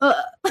know.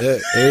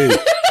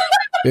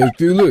 Hey,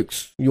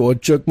 Felix, you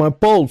want to check my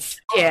pulse?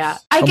 Yeah,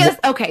 I guess.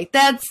 Okay,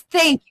 thank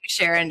you,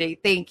 Sharon D.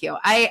 Thank you.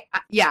 I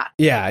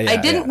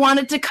didn't want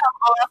it to come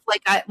off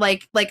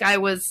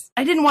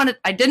I didn't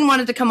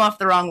want it to come off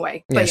the wrong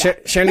way. But yeah,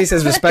 Sharon D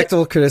says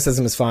respectful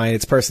criticism is fine.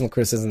 It's personal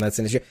criticism that's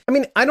an issue. I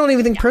mean, I don't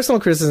even think personal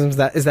criticism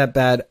is that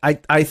bad.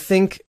 I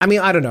think. I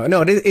mean, I don't know.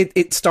 No,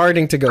 it's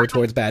starting to go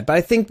towards bad, but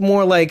I think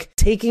more like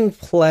taking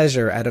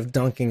pleasure out of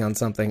dunking on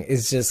something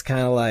is just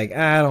kind of like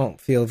I don't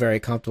feel very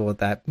comfortable with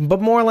that.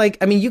 But more like,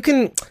 I mean, you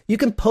can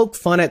poke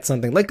fun at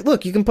something. Like,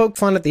 look, you can poke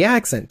fun at the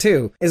accent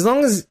too, as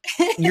long as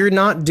you're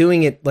not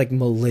doing it like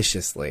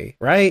maliciously,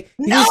 right?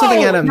 You do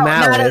something out of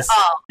malice.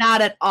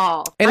 Not at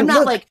all. And I'm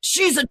not like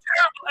she's a terrible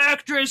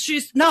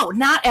actress.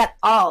 Not at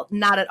all.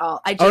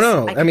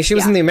 I mean, she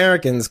was in The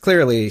Americans.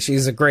 Clearly,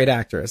 she's a great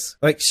actress.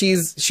 Like she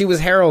was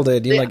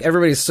heralded. Like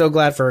everybody's so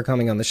glad for her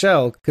coming on the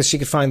show because she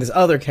could find this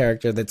other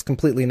character that's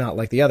completely not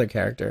like the other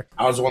character.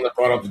 I was the one that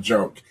brought up the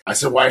joke. I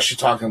said, "Why is she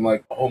talking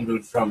like a home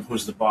dude from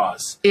Who's the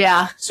Boss?"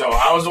 Yeah. So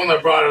I was the one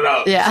that brought it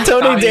up. Yeah.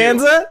 Tony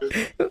Danza.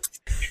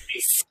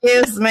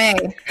 Excuse me.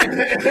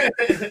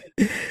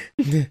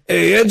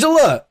 Hey,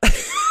 Angela.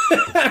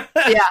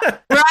 Yeah.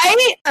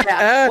 Right?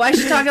 Yeah. Why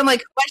is she talking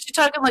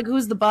like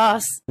who's the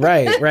boss?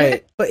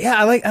 Right. But yeah,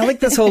 I like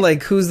this whole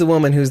like who's the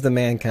woman, who's the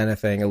man kind of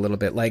thing a little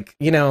bit. Like,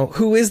 you know,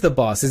 who is the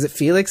boss? Is it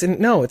Felix? And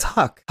no, it's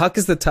Huck. Huck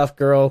is the tough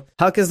girl.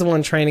 Huck is the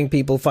one training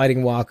people,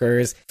 fighting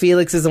walkers.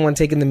 Felix is the one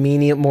taking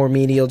the more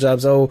menial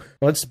jobs. Oh,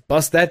 let's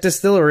bust that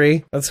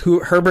distillery. Let's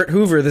Herbert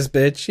Hoover this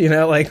bitch. You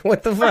know, like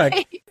what the fuck?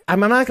 Right. I'm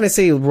not going to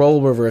say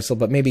role reversal,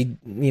 but maybe,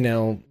 you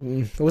know,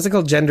 what's it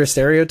called? Gender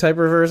stereotype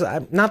reverse.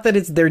 Not that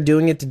they're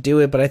doing it to do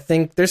it, but I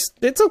think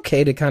it's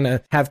okay to kind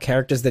of have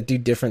characters that do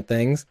different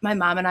things. My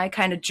mom and I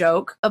kind of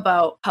joke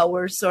about how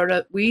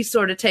we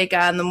sort of take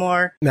on the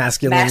more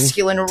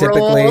masculine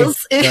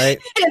roles right?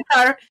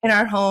 in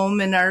our home,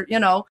 and our, you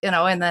know,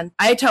 and then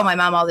I tell my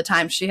mom all the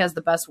time, she has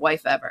the best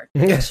wife ever.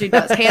 She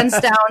does.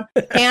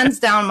 Hands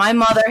down. My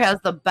mother has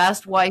the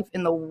best wife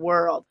in the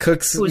world.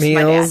 Cooks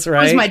meals,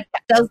 right?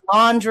 Does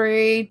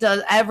laundry,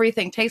 does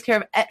everything, takes care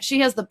of. She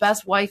has the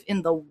best wife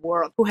in the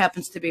world, who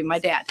happens to be my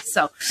dad.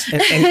 So,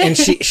 and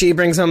she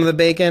brings home the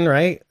bacon,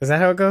 right? Is that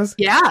how it goes?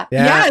 Yeah.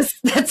 Yes,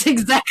 that's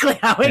exactly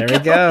how it goes. There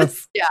we go.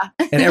 Yeah.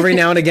 And every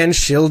now and again,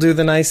 she'll do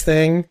the nice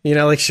thing. You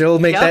know, like she'll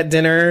make that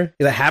dinner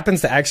that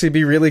happens to actually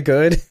be really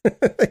good.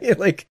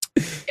 Like,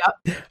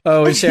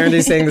 oh, and Sharon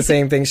D's saying the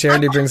same thing.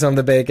 Sharon D brings home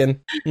the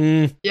bacon.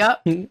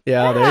 Yep.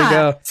 Yeah, there you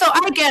go. So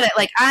I get it.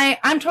 Like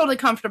I'm totally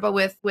comfortable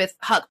with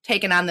Huck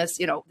taking on this,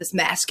 you know, this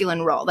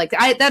masculine role. Like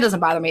that doesn't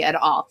bother me at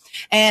all.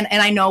 And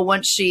I know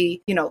once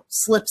she, you know,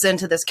 slips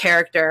into this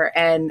character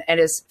and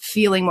is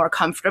feeling more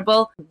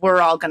comfortable,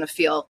 we're all going to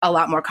feel a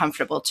lot more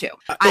comfortable too.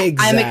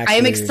 Exactly. I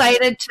am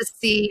excited to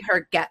see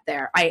her get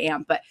there. I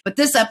am. But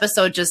this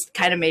episode just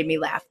kind of made me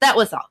laugh. That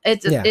was all.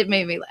 It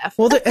made me laugh.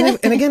 Well, and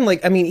again,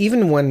 like, I mean,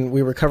 even when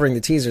we were covering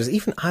the teasers,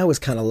 even I was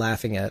kind of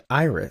laughing at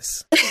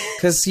Iris.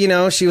 Because, you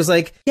know, she was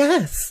like,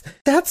 yes,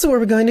 that's what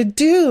we're going to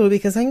do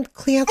because I'm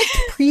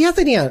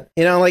president.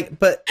 You know, like,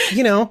 but,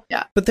 you know,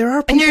 but there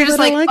are people and you're just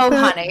that like, oh,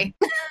 that. Honey.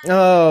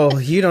 Oh,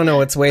 you don't know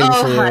what's waiting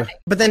for you. Honey.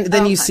 But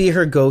then you see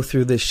her go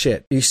through this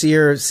shit. You see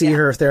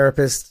her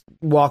therapist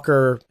walk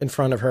her in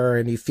front of her,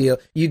 and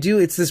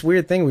it's this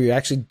weird thing where you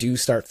actually do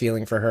start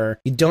feeling for her.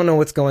 You don't know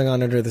what's going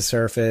on under the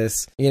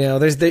surface. You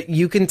know,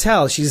 you can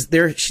tell she's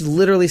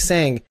literally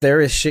saying there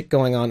is shit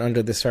going on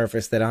under the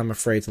surface that I'm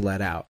afraid to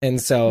let out.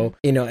 And so,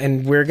 you know,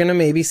 and we're going to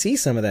maybe see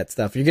some of that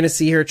stuff. You're going to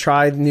see her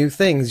try new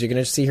things. You're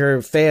going to see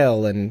her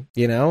fail, and,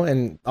 you know,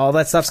 and all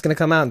that stuff's going to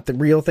come out, and the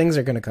real things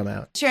are going to come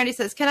out. Sharon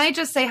says, can I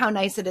just say how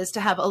nice it is to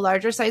have a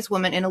larger sized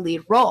woman in a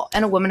lead role,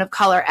 and a woman of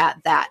color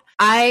at that?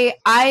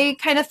 I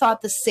kind of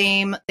thought the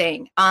same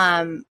thing.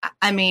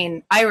 I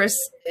mean, Iris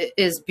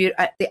is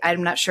beautiful.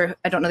 I'm not sure.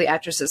 I don't know the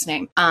actress's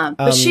name.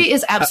 But she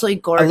is absolutely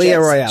gorgeous.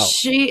 Aaliyah Royale.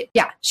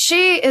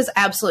 She is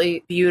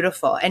absolutely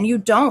beautiful. And you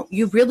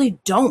really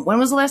don't. When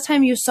was the last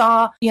time you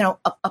saw, you know,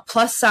 a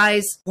plus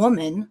size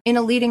woman in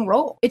a leading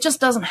role? It just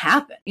doesn't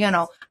happen. You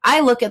know, I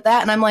look at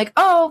that and I'm like,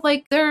 oh,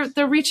 like they're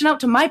reaching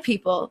out to my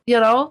people, you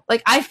know,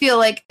 like I feel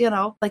like, you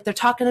know, like they're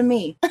talking to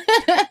me.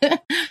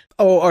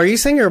 Oh, are you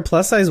saying you're a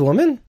plus size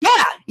woman? Yeah.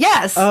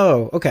 Yes.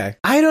 Oh, okay.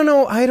 I don't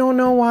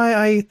know why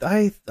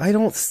I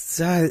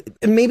don't.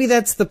 Maybe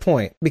that's the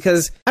point,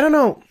 because I don't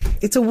know.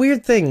 It's a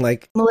weird thing.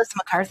 Like Melissa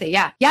McCarthy.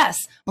 Yeah. Yes.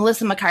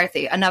 Melissa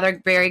McCarthy.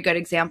 Another very good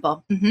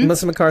example. Mm-hmm.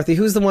 Melissa McCarthy.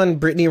 Who's the one?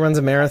 Brittany runs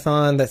a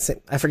marathon.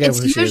 I forget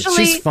who she is.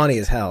 She's funny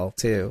as hell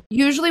too.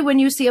 Usually when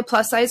you see a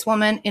plus size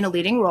woman in a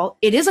leading role,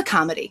 it is a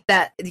comedy.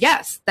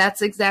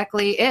 That's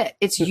exactly it.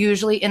 It's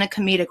usually in a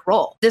comedic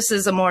role. This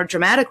is a more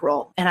dramatic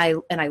role. And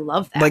I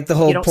love that. Like the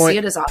whole you don't see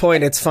it as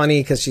often. It's funny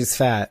because she's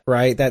fat,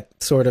 right? That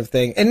sort of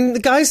thing. And the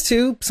guys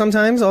too,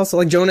 sometimes also,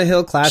 like Jonah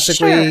Hill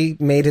classically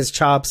made his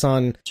chops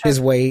on his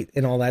weight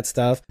and all that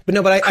stuff. But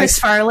no, but Chris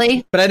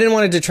Farley. But I didn't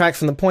want to detract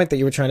from the point that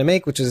you were trying to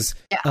make, which is,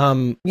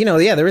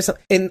 there is,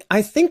 and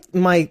I think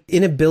my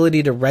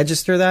inability to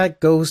register that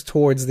goes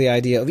towards the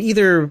idea of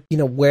either, you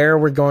know, where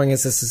we're going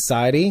as a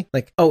society.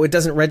 Like, oh, it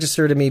doesn't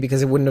register to me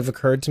because it wouldn't have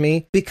occurred to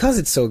me because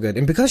it's so good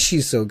and because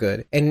she's so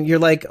good. And you're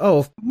like,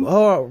 we're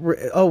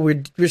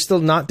still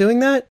not doing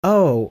that.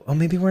 Oh,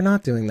 maybe we're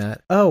not doing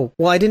that. Oh,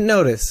 well, I didn't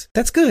notice.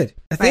 That's good.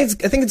 I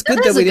think it's good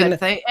that we didn't.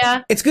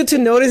 Yeah. It's good to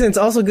notice, and it's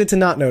also good to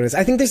not notice.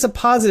 I think there's a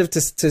positive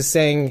to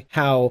saying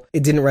how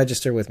it didn't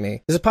register with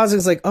me. There's a positive.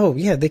 It's like, oh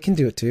yeah, they can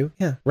do it too.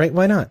 Yeah, right.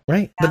 Why not?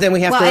 Right. Yeah. But then we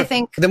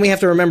have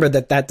to remember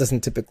that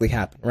doesn't typically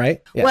happen,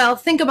 right? Yeah. Well,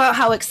 think about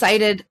how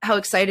excited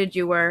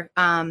you were.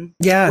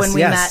 When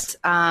we met.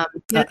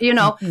 You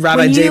know,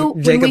 Rabbi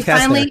Jacob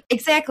Kastner.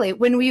 Exactly.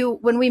 When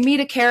we meet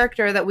a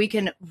character that we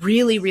can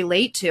really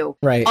relate to,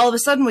 right? All of a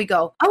sudden we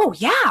go, oh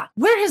yeah,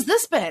 where has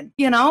this been?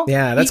 You know?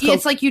 Yeah,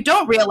 it's like you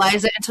don't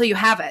realize it until you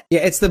have it.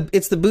 Yeah, it's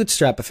the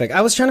bootstrap effect.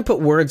 I was trying to put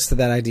words to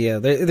that idea.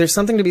 There's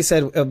something to be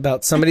said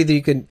about somebody that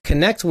you could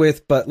connect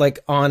with, but like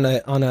on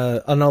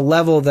a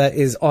level that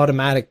is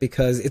automatic,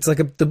 because it's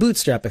like the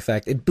bootstrap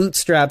effect. It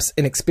bootstraps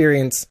an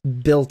experience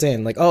built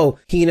in. Like, oh,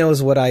 he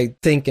knows what I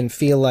think and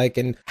feel like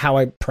and how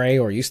I pray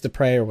or used to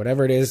pray or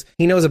whatever it is.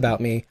 He knows about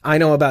me. I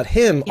know about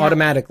him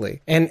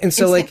automatically. And so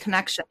instant like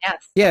connection.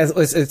 Yes. Yeah,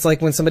 it's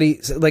like when somebody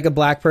like a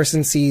black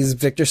person sees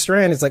Victor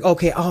Strand, it's like,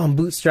 okay, oh, I'm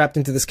bootstrapped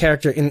into this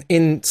character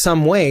in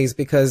some ways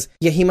because,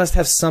 yeah, he must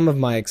have some of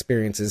my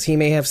experiences. He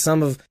may have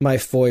some of my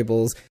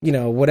foibles, you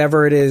know,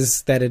 whatever it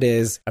is that it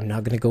is. I'm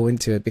not going to go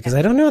into it because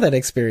I don't know that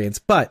experience,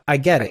 but I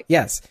get it.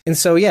 Yes. And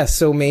so, yes,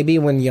 so maybe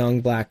when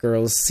young black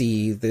girls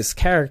see this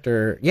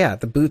character, yeah,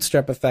 the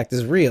bootstrap effect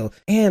is real,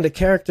 and a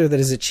character that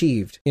is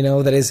achieved, you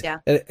know, that is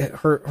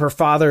her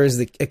father is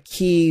a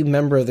key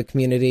member of the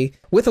community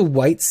with a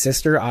white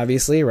sister,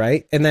 obviously,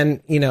 right? And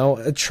then, you know,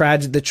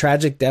 the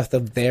tragic death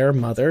of their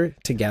mother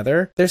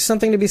together. There's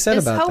something to be said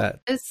about that.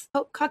 Is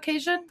Hope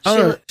Caucasian?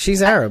 Oh,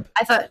 she's Arab.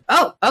 I thought,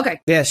 oh, okay.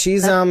 Yeah,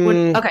 she's,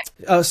 okay.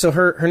 Oh, so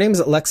her name is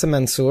Alexa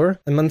Mansour,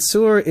 and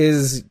Mansour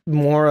is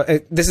more,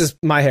 this is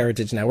my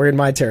heritage now. We're in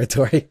my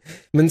territory.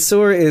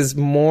 Mansour is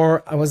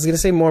more, I was going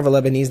to say more of a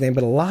Lebanese name,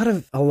 but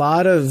a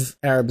lot of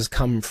Arabs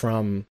come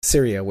from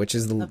Syria, which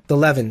is the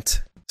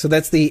Levant. So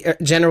that's the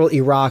general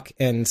Iraq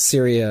and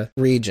Syria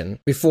region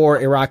before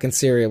Iraq and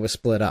Syria was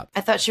split up.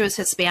 I thought she was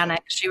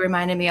Hispanic. She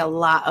reminded me a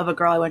lot of a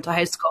girl I went to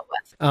high school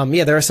with.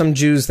 Yeah, there are some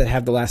Jews that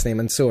have the last name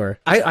Mansour.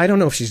 I don't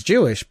know if she's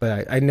Jewish,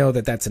 but I know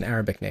that that's an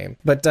Arabic name.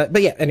 But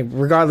yeah, anyway,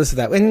 regardless of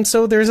that. And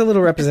so there's a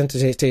little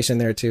representation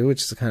there too,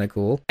 which is kind of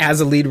cool.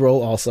 As a lead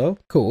role also,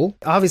 cool.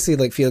 Obviously,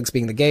 like Felix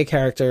being the gay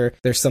character,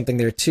 there's something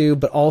there too,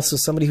 but also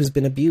somebody who's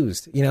been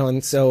abused, you know,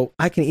 and so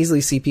I can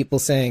easily see people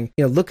saying,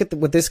 you know, look at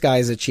what this guy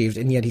has achieved,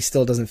 and yet he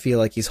still doesn't feel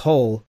like he's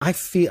whole. I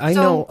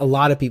know a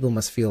lot of people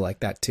must feel like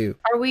that too.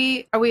 Are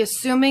we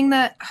assuming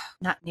that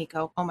not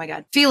Nico? Oh my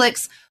God,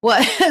 Felix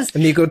was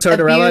Nico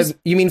Tortorella?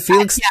 You mean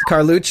Felix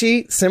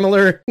Carlucci?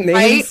 Similar names,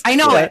 right? I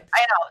know it.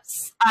 I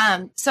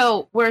know.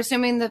 So we're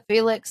assuming that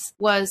Felix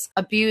was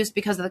abused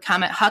because of the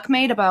comment Huck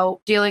made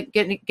about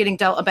getting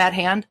dealt a bad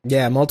hand.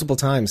 Yeah, multiple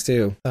times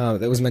too.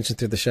 That was mentioned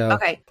through the show.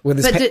 Okay, with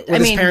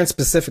his parents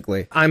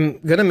specifically. I'm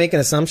gonna make an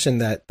assumption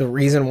that the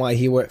reason why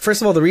he wears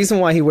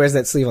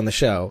that sleeve on the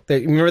show.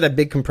 Remember that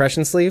big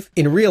compression sleeve?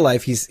 In real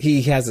life,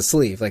 he has a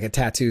sleeve, like a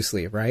tattoo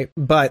sleeve, right?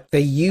 But they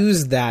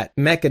use that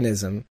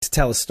mechanism to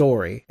tell a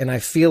story, and I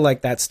feel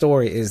like that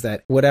story is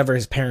that whatever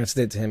his parents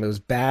did to him, it was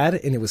bad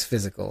and it was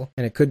physical,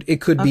 and it could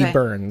be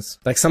burns,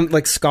 like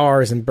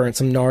scars and burnt,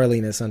 some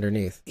gnarliness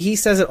underneath. He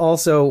says it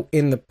also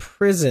in the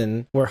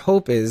prison where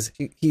Hope is.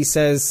 He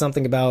says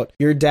something about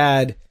your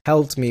dad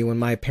helped me when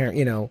my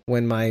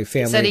when my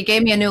family. He said he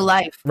gave me a new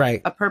life,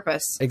 right? A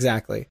purpose,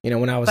 exactly. You know,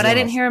 when I was, but lost. I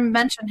didn't hear him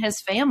mention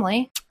his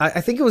family.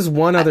 I think it was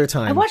one other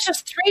time. I watched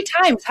this 3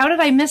 times. How did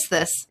I miss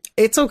this?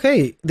 It's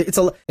okay. It's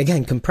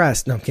again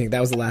compressed. No, I'm kidding. That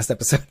was the last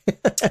episode.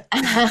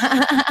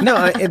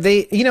 No,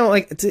 they, you know,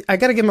 like I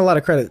got to give them a lot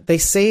of credit. They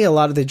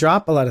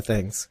drop a lot of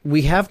things.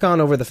 We have gone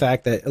over the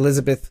fact that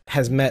Elizabeth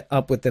has met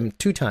up with them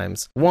 2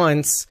 times.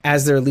 Once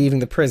as they're leaving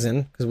the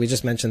prison, because we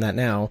just mentioned that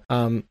now.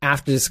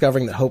 After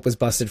discovering that Hope was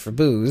busted for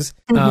booze.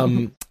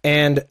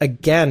 And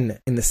again,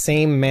 in the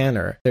same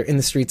manner, they're in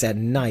the streets at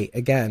night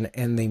again,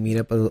 and they meet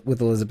up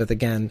with Elizabeth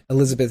again.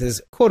 Elizabeth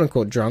is quote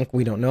unquote drunk.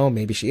 We don't know.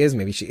 Maybe she is.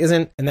 Maybe she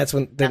isn't. And that's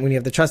when you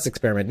have the trust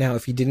experiment. Now,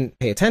 if you didn't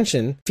pay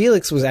attention,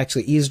 Felix was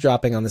actually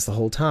eavesdropping on this the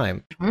whole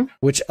time,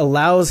 which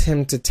allows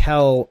him to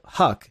tell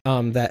Huck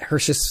that her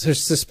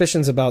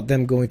suspicions about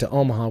them going to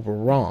Omaha were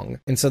wrong.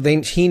 And so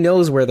he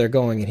knows where they're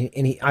going,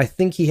 and I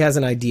think he has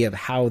an idea of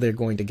how they're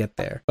going to get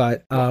there.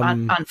 But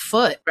on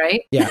foot,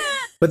 right? Yeah.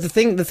 But the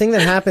thing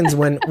that happens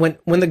when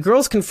the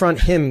girls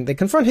confront him, they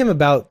confront him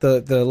about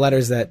the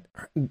letters that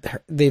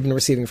they've been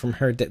receiving from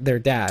their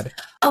dad.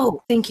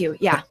 Oh, thank you.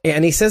 Yeah.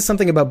 And he says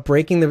something about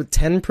breaking the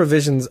 10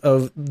 provisions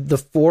of the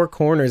Four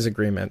Corners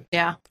Agreement.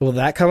 Yeah. Will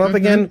that come up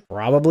again?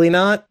 Probably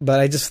not,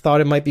 but I just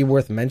thought it might be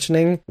worth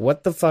mentioning.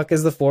 What the fuck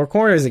is the Four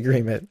Corners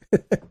Agreement?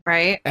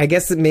 Right. I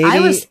guess that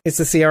maybe it's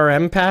the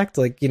CRM pact,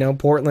 like, you know,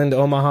 Portland,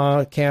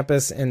 Omaha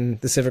campus, and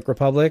the Civic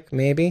Republic,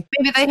 maybe.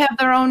 Maybe they have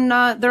their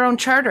own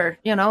charter,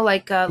 you know,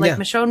 like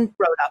Michonne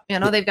wrote up, you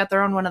know, they've got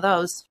their own one of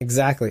those.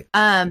 Exactly.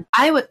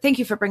 I would thank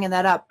you for bringing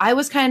that up. I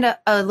was kind of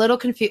a little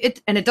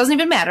confused, and it doesn't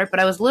even matter, but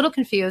I was a little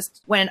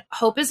confused when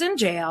Hope is in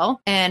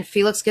jail and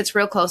Felix gets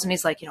real close and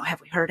he's like, you know,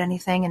 have we heard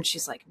anything? And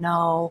she's like,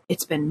 no,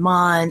 it's been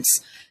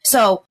months.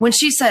 So when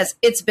she says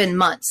it's been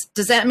months,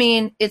 does that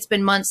mean it's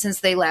been months since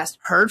they last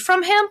heard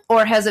from him,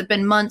 or has it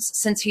been months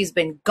since he's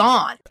been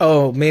gone?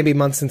 Oh, maybe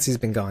months since he's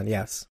been gone.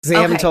 Yes. They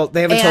haven't told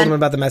him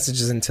about the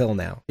messages until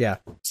now. Yeah.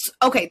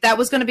 Okay. That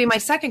was going to be my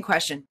second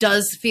question.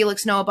 Does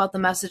Felix know about the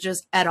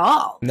messages at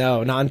all?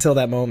 No, not until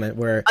that moment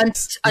where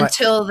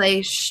until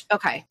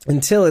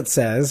it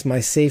says my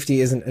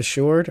safety isn't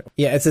assured.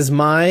 Yeah. It says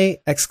my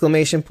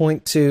exclamation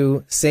point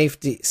to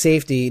safety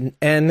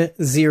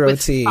N0T.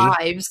 With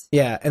 5s.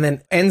 Yeah. And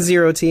then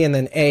N0T and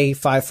then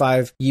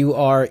A55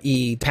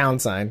 URE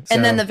pound sign. So.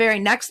 And then the very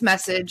next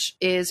message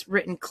is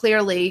written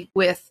clearly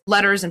with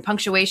letters and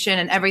punctuation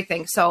and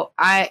everything. So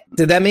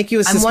did that make you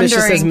as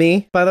suspicious as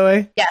me, by the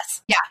way?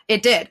 Yes. Yeah,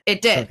 it did.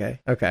 It did.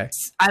 Okay.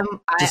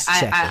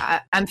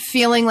 I'm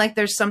feeling like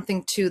there's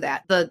something to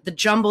that. The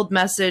jumbled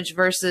message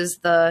versus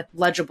the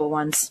legible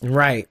ones.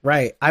 Right.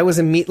 I was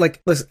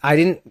listen, I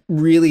didn't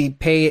really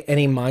pay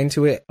any mind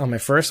to it on my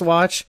first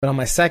watch, but on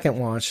my second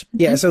watch,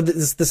 yeah. So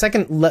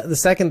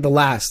the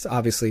last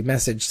obviously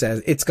message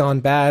says, "It's gone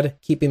bad.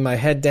 Keeping my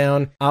head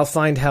down. I'll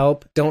find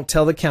help. Don't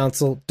tell the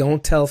council.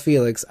 Don't tell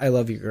Felix. I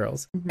love you,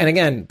 girls." And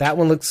again, that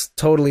one looks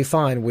totally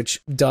fine,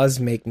 which does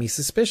make me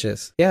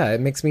suspicious. Yeah,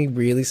 it makes me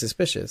really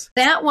suspicious.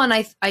 That one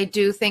I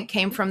do think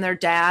came from their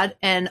dad,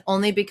 and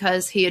only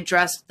because he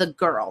addressed the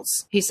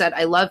girls. He said,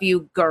 "I love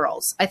you,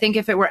 girls." I think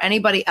if it were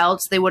anybody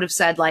else, they would have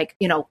said like,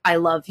 "I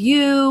love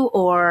you,"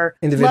 or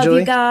 "Love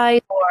you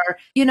guys," or,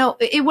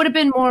 it would have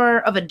been more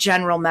of a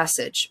general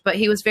message. But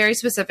he was very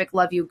specific,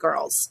 "Love you,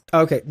 girls."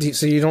 Okay,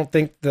 so you don't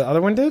think the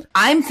other one did?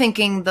 I'm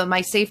thinking the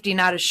 "my safety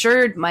not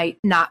assured" might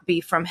not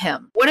be from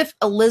him. What if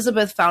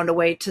Elizabeth found a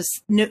way to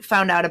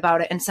found out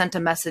about it and sent a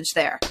message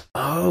there?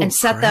 And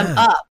set them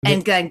up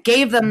and then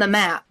gave them the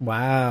map.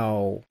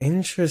 Wow.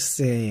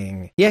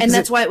 Interesting. Yeah, and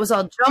that's why it was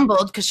all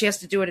jumbled, because she has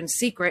to do it in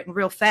secret and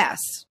real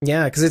fast.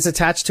 Yeah, because it's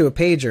attached to a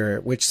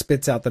pager, which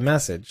spits out the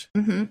message.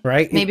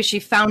 Right? Maybe she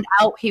found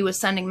out he was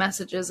sending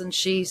messages and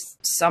she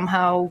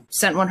somehow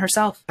sent one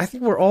herself. I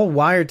think we're all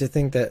wired to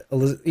think that,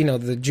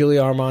 the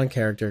Julia Armand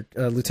character,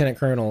 Lieutenant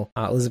Colonel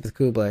Elizabeth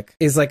Kublek,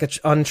 is like an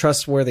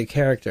untrustworthy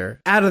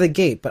character out of the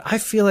gate. But I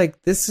feel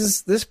like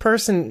this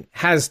person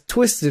has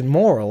twisted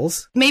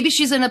morals. Maybe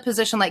she's in a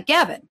position like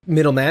Gavin.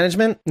 Middle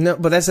management? No,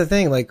 but that's the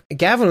thing. Like,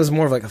 Gavin was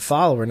more of like a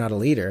follower, not a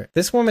leader.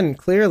 This woman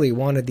clearly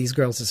wanted these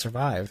girls to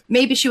survive.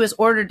 Maybe she was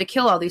ordered to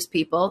kill all these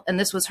people, and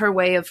this was her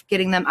way of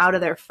getting them out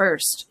of there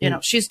first.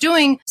 She's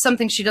doing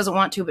something she doesn't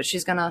want to, but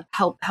she's gonna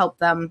help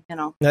them,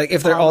 like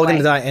if they're all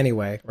gonna die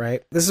anyway,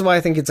 right? This is why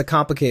I think it's a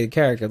complicated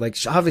character. Like,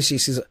 obviously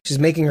she's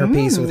making her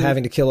peace with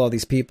having to kill all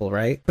these people,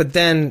 right? But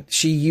then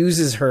she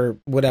uses her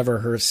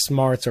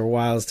smarts or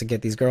wiles to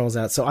get these girls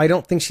out. So I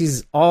don't think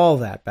she's all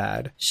that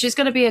bad. She's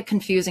going to be a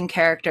confusing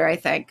character, I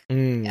think.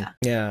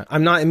 Yeah.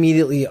 I'm not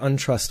immediately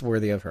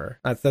untrustworthy of her.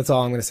 That's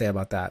all I'm going to say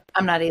about that.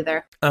 I'm not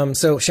either.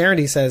 So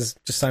Sharondy says,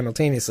 just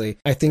simultaneously,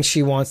 I think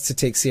she wants to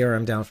take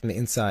CRM down from the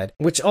inside,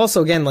 which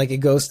also, again, like, it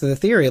goes to the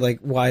theory, like,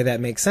 why that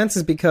makes sense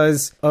is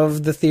because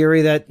of the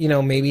theory that,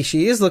 maybe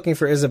she is looking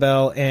for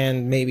Isabel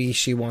and maybe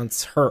she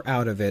wants her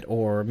out of it,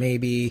 or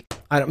maybe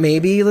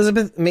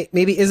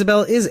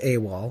Isabel is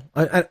AWOL.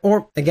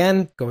 Or,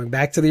 again, going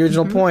back to the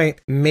original point,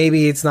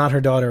 maybe it's not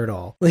her daughter at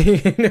all. Maybe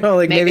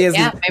it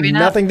has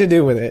nothing to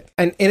do with it.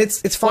 And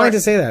it's fine to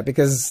say that,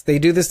 because they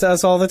do this to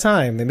us all the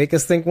time. They make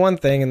us think one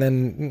thing and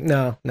then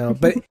no.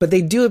 But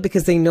they do it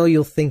because they know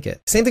you'll think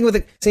it. Same thing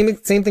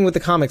with the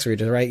comics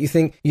readers, right? You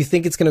think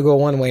it's going to go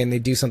one way and they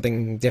do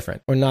something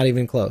different or not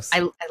even close.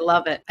 I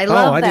love it. I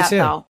love that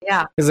though.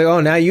 Yeah. It's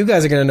like, now you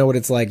guys are going to know what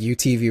it's like, you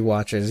TV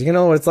watchers. You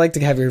know what it's like to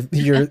have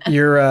your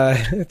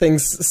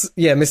things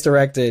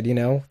misdirected,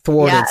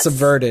 thwarted,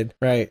 subverted,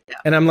 right? Yeah.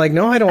 And I'm like,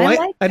 no, I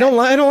don't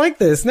like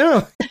this.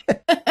 No.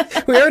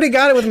 We already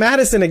got it with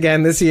Madison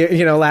again this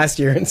year, last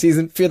year in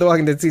Fear the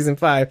Walking Dead season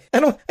 5. I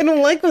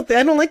don't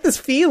like this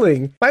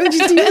feeling. Why would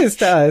you do this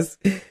to us?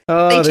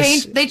 Oh,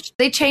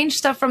 they change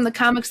stuff from the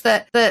comics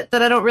that I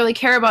don't really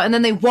care about, and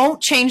then they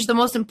won't change the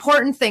most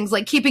important things,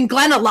 like keeping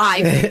Glenn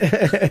alive.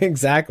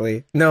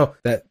 Exactly. No,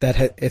 that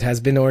it has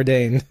been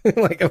ordained.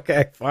 Like,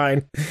 okay,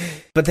 fine.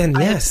 But then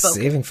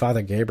saving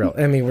Father Gabriel.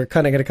 I mean, we're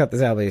kind of gonna cut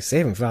this out, but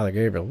saving Father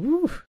Gabriel.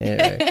 Woo.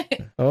 Anyway.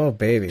 Oh,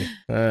 baby,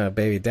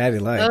 daddy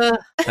life.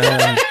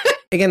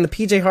 Again, the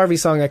PJ Harvey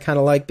song I kind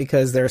of like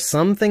because there are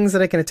some things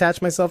that I can attach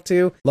myself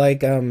to.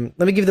 Like, let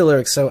me give you the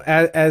lyrics. So,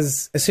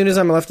 as soon as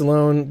I'm left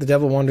alone, the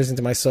devil wanders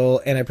into my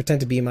soul, and I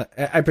pretend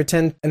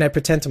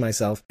to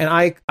myself. And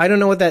I don't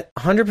know what that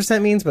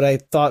 100% means, but I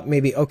thought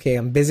maybe, okay,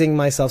 I'm busying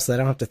myself so I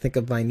don't have to think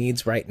of my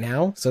needs right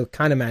now. So it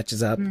kind of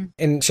matches up.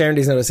 And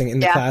Sharondy's noticing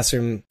in the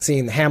classroom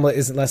scene, Hamlet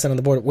isn't lesson on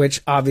the board,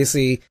 which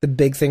obviously the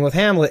big thing with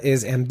Hamlet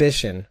is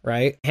ambition,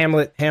 right?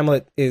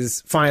 Hamlet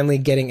is finally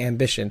getting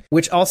ambition,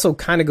 which also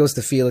kind of goes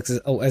to Felix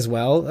as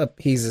well.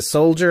 He's a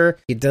soldier.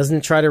 He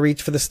doesn't try to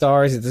reach for the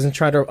stars. He doesn't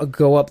try to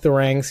go up the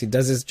ranks. He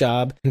does his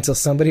job until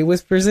somebody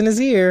whispers in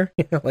his ear,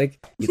 like,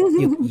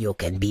 you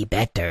can be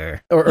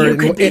better. Or you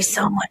could be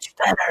so much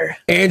better.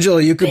 Angela,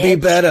 you could be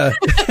better.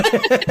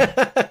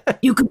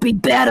 You could be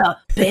better,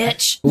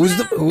 bitch.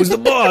 Who's the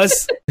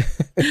boss?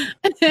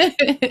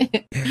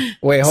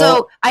 Wait, hold.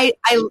 So I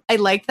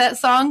liked that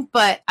song,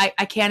 but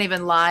I can't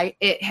even lie.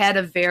 It had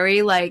a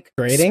very like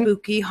grating?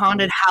 Spooky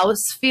haunted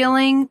house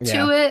feeling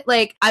to it.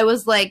 Like, I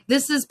was like,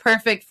 this is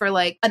perfect for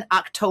like an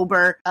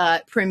October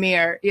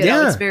premiere. You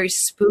know, it's very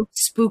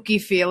spooky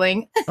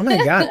feeling. Oh my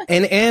god!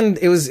 And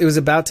it was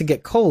about to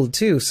get cold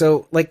too.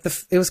 So like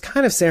it was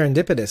kind of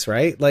serendipitous,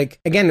 right? Like,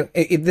 again,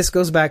 this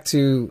goes back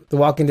to The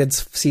Walking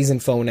Dead's season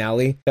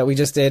finale that we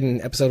just did, and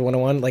in episode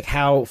 101, like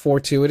how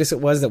fortuitous it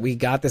was that we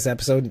got this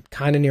episode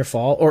kind of near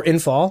fall, or in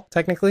fall,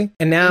 technically.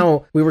 And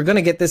now we were going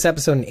to get this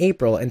episode in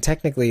April, and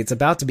technically it's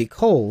about to be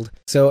cold.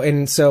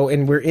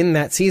 And we're in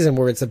that season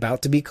where it's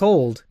about to be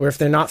cold, where if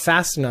they're not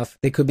fast enough,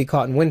 they could be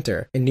caught in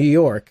winter in New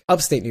York,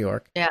 upstate New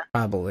York. Yeah.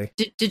 Probably.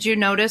 Did you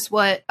notice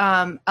what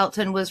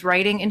Elton was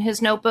writing in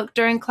his notebook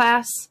during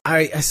class?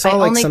 I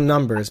saw some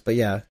numbers, but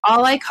yeah.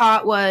 All I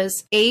caught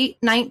was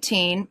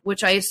 8/19,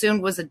 which I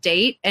assumed was a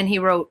date, and he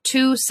wrote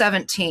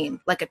 2/17,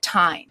 like a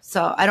time.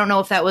 So I don't know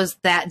if that was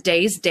that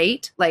day's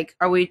date. Like,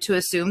 are we to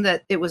assume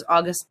that it was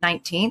August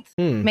 19th,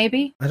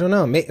 maybe? I don't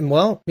know.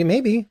 Well,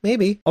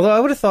 maybe. Although I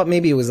would have thought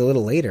maybe it was a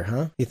little later,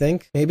 huh? You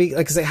think? Maybe?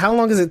 Like, how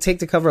long does it take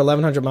to cover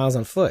 1,100 miles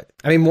on foot?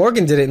 I mean,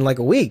 Morgan did it in like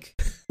a week.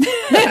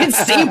 It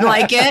seemed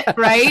like it,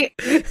 right?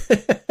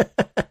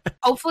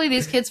 Hopefully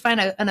these kids find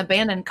an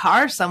abandoned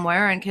car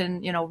somewhere and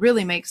can,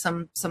 really make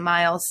some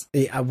miles.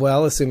 Yeah,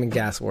 well, assuming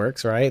gas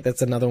works, right?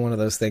 That's another one of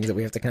those things that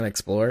we have to kind of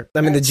explore.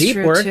 I mean, the Jeep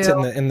worked,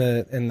 and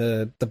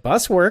the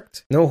bus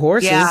worked. No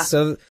horses. Yeah.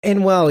 So,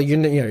 and well,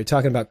 you're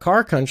talking about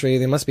car country.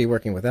 They must be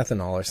working with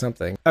ethanol or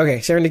something.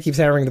 Okay, Sharon keeps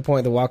hammering the point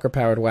of the Walker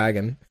powered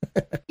wagon.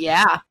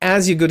 Yeah.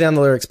 As you go down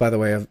the lyrics, by the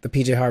way, of the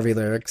PJ Harvey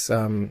lyrics,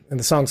 and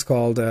the song's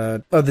called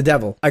 "The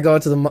Devil." I go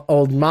out to the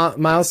old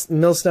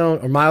milestone,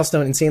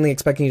 insanely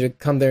expecting you to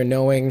come there,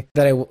 knowing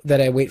that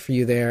I wait for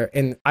you there.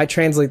 And I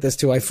translate this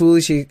to, I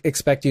foolishly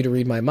expect you to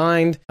read my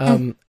mind.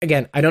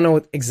 Again, I don't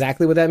know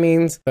exactly what that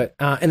means, but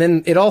and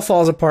then it all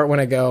falls apart when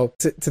I go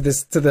to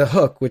the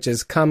hook, which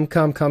is come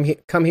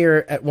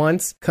here at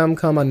once, come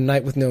on a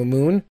night with no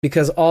moon,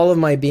 because all of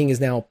my being is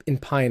now in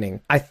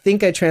pining. I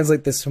think I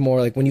translate this to more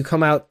like, when you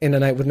come out in a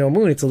night with no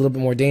moon, it's a little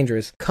bit more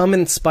dangerous. Come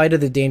in spite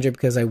of the danger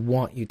because I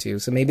want you to.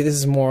 So maybe this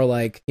is more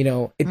like,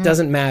 it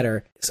doesn't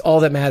matter.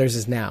 All that matters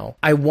is now.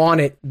 I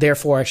want it,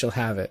 therefore I shall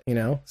have it.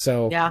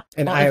 So yeah.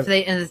 And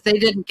if they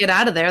didn't get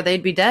out of there,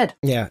 they'd be dead.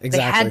 Yeah,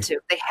 exactly.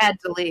 They had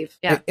to leave.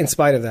 Yeah. In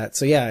spite of that.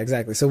 So yeah,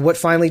 exactly. So what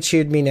finally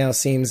cheered me now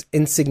seems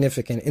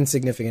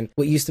insignificant.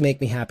 What used to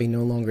make me happy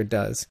no longer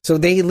does. So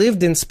they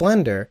lived in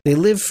splendor. They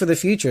lived for the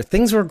future.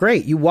 Things were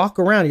great. You walk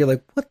around, you're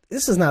like, what?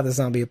 This is not the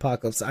zombie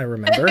apocalypse I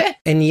remember.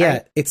 And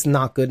yet it's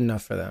not good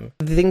enough for them.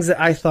 The things that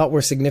I thought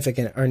were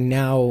significant are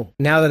now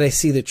that I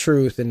see the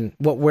truth and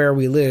where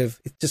we live,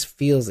 it just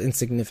feels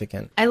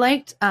insignificant. I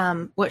liked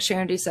what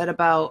Sharon D said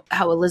about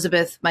how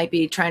Elizabeth might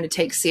be trying to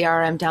take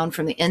CRM down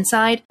from the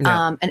inside.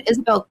 Yeah. And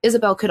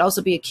Isabel could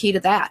also be a key to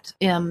that.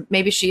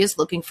 Maybe she is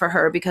looking for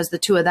her because the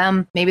two of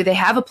them, maybe they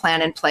have a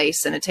plan in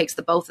place and it takes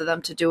the both of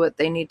them to do what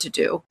they need to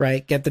do.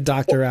 Right. Get the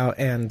doctor out,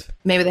 and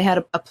maybe they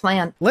had a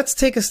plan. Let's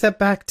take a step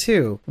back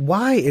too.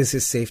 Why is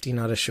his safety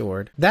not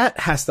assured? That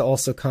has to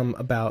also come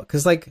about,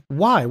 because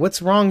why?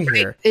 What's wrong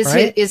here?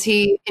 Is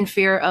he in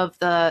fear of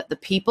the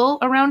people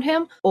around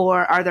him,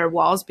 or are there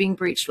walls being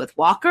breached with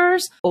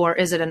walkers, or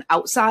is it an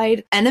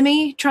outside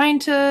enemy trying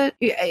to?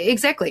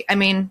 Exactly. I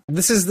mean,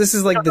 this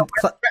is like the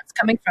threat's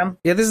coming from.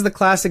 Yeah, this is the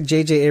classic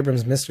J.J.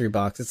 Abrams mystery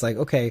box. It's like,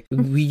 okay,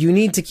 you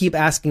need to keep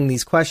asking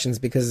these questions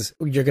because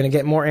you're going to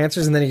get more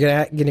answers, and then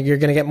you're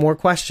going to get more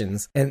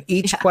questions, and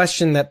each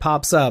question that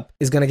pops up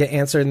is going to get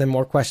answered, and then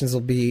more questions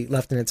will be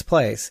left in its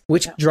place,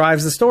 which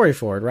drives the story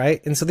forward,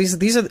 right? And so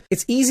these are.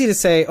 It's easy to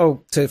say,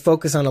 to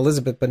focus on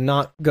Elizabeth, but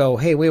not go,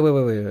 hey, wait.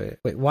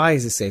 Why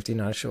is his safety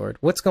not assured?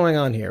 What's going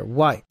on here?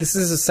 Why? This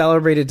is a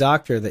celebrated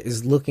doctor that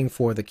is looking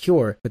for the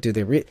cure, but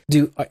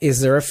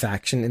is there a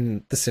faction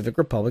in the Civic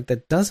Republic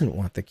that doesn't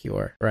want the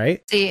cure,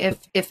 right? See,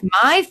 if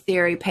my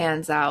theory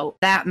pans out,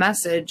 that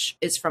message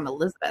is from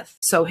Elizabeth,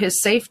 so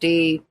his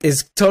safety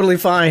is totally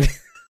fine.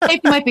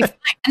 Safety might be fine.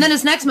 And then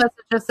his next message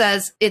just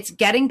says, it's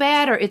getting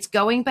bad, or it's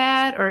going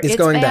bad, or it's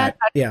going bad.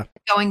 Yeah.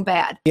 Going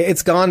bad. Yeah,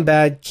 it's gone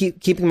bad.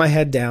 Keeping my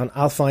head down.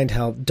 I'll find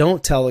help.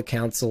 Don't tell the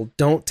council.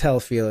 Don't tell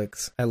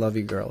Felix. I love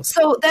you, girls.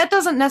 So that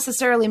doesn't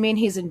necessarily mean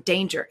he's in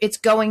danger. It's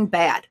going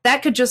bad.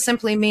 That could just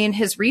simply mean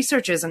his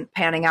research isn't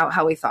panning out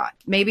how he thought.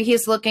 Maybe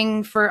he's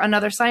looking for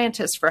another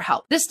scientist for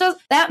help.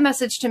 That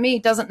message to me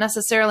doesn't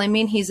necessarily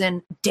mean he's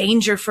in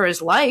danger for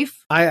his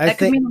life. That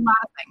could mean a lot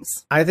of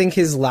things. I think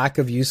his lack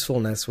of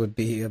usefulness would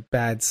be a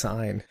bad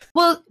sign.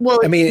 Well,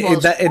 I mean,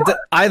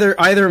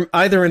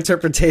 either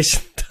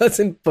interpretation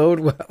doesn't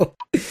bode well.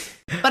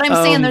 But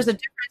I'm saying there's a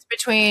difference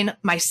between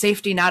my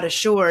safety not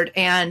assured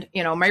and,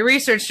 my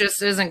research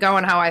just isn't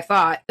going how I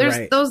thought.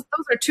 Those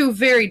are two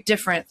very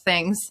different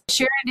things.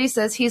 Sharon D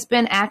says he's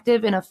been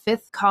active in a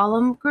fifth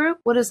column group.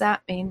 What does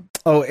that mean?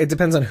 Oh, it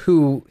depends on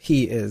who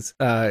he is.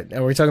 Are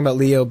we talking about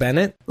Leo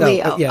Bennett?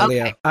 Leo. Yeah,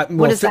 okay. Leo.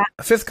 What is that?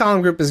 Fifth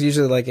column group is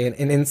usually like an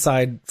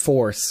inside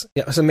force.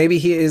 Yeah, so maybe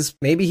he is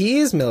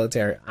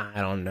military.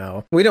 I don't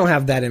know. We don't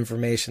have that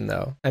information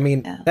though. I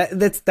mean,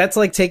 that's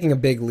like taking a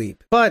big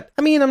leap. But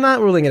I mean, I'm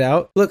not ruling it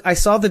out. Look, I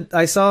saw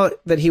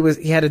that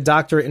he had a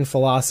doctorate in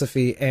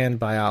philosophy and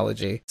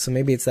biology. So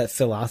maybe it's that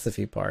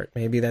philosophy part.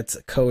 Maybe that's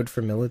a code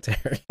for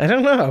military. I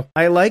don't know.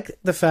 I like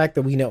the fact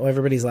that we know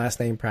everybody's last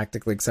name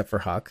practically except for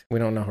Huck. We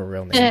don't know her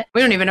real name.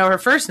 We don't even know her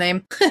first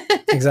name.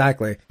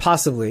 Exactly.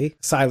 Possibly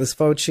Silas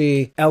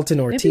Focci, Elton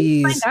Maybe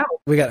Ortiz. find out.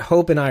 We got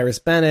Hope and Iris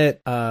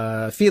Bennett,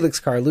 Felix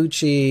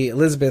Carlucci,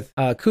 Elizabeth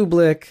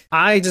Kublik.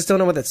 I just don't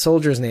know what that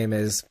soldier's name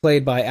is,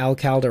 played by Al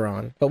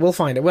Calderon. But we'll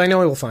find it. Well, I know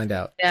we'll find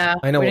out. Yeah,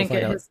 I know we we'll didn't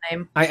find get out. his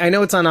name. I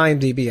know it's on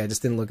IMDb. I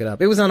just didn't look it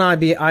up. It was on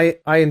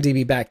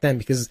IMDb back then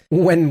because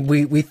when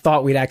we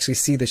thought we'd actually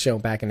see the show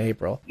back in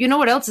April. You know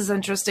what else is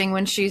interesting?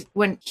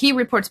 When he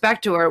reports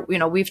back to her,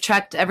 we've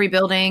checked every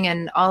building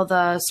and all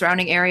the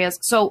surrounding areas.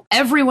 So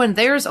everyone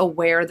there's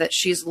aware that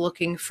she's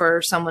looking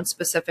for someone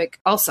specific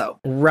also.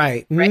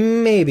 Right.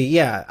 Maybe.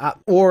 Yeah.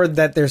 Or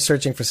that they're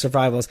searching for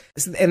survivals.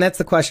 And that's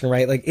the question,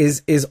 right? Like,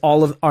 is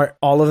are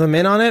all of them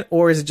in on it,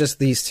 or is it just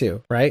these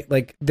two, right?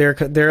 Like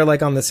they're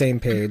like on the same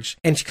page.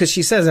 And because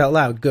she says out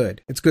loud,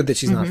 good. It's good that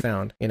she's not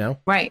found,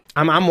 Right.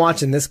 I'm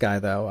watching this guy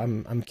though.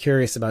 I'm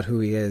curious about who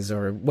he is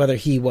or whether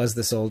he was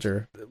the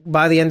soldier.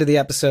 By the end of the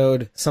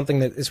episode, something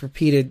that is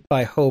repeated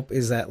by Hope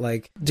is that,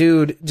 like,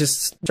 dude,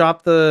 just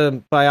drop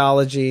the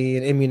biology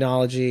and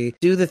immunology.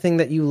 Do the thing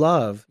that you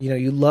love.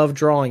 You love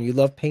drawing. You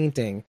love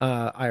painting,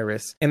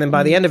 Iris. And then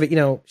by the end of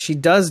it, she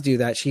does do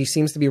that. She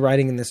seems to be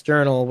writing in this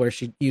journal where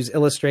she used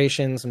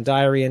illustrations, some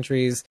diary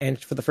entries, and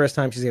for the first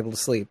time she's able to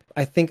sleep.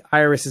 I think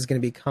Iris is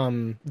going to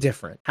become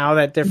different. How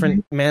that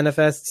different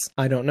manifests,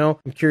 I don't know.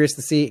 I'm curious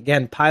to see.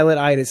 Again,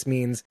 pilot-itis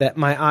means that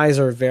my eyes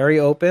are very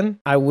open.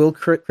 I will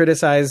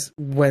criticize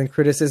when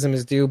criticism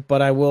is due,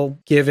 but I will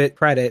give it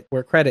credit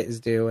where credit is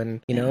due.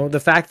 And, the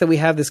fact that we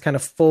have this kind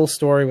of full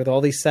story with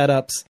all these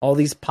setups, all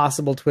these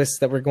possible twists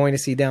that we're going to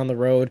see down the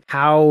road,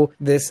 how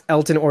this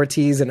Elton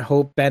Ortiz and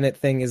Hope Bennett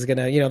thing is going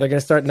to, they're going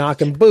to start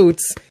knocking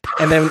boots,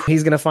 and then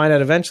he's going to find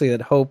out eventually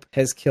that Hope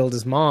has killed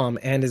his mom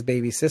and his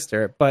baby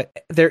sister.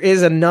 But there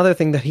is another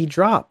thing that he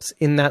drops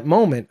in that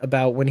moment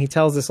about when he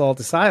tells this all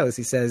to Silas.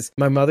 He says,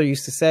 my mother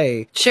used to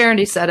say...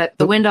 Sharon said it.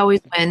 The wind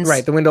always wins.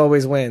 Right, the wind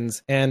always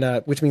wins,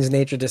 and which means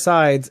nature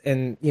decides.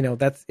 And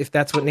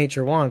that's what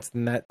nature wants,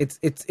 then that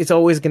it's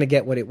always going to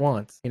get what it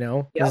wants.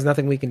 There's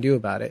nothing we can do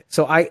about it.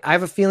 So I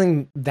have a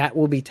feeling that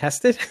will be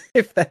tested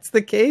if that's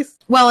the case.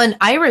 Well, and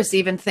Iris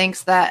even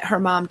thinks that her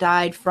mom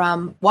died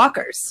from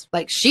walkers.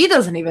 Like, she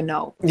doesn't even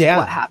know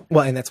what happened.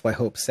 Well, and that's why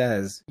Hope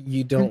says,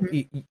 you don't,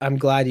 I'm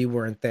glad you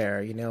weren't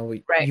there.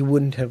 Right. You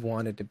wouldn't have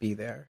wanted to be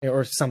there,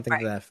 or something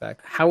to that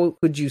effect. How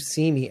could you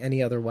see me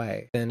any other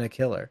way than a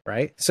killer?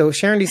 Right. So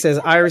Sharon D says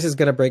Iris is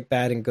going to break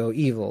bad and go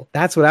evil.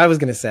 That's what I was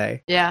going to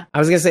say. Yeah. I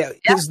was going to say,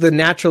 because the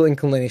natural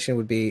inclination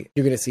would be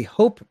you're going to see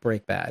Hope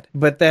break bad.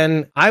 But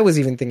then I was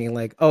even thinking,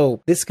 like,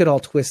 oh, this could all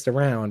twist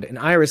around and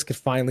Iris could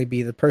finally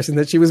be the person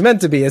that she was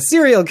meant to be, a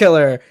serial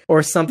killer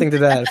or something to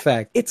that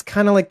effect. It's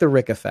kind of like the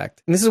Rick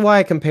effect. And this is why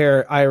I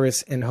compare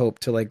Iris and Hope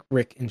to, like,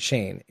 Rick and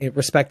Shane,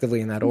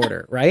 respectively, in that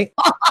order, right?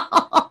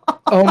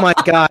 Oh my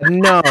God,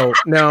 no,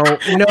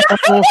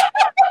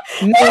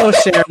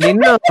 Sharon,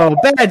 no,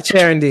 bad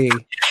Sharon.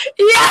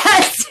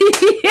 Yes.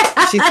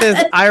 She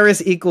says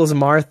Iris equals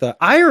Martha.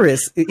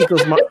 Iris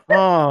equals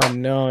Oh,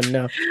 no.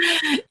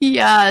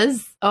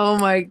 Yes. Oh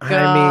my God.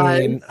 I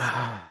mean,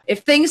 if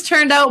things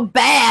turned out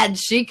bad,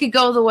 she could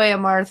go the way of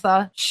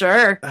Martha.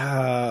 Sure.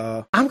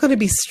 I'm going to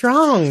be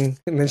strong.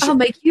 And then I'll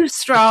make you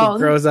strong.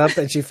 She grows up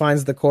and she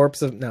finds the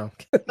corpse of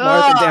Martha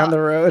down the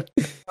road.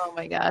 Oh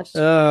my gosh.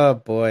 Oh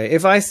boy.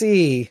 If I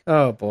see,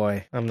 oh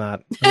boy, I'm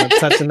not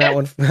touching that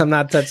one. I'm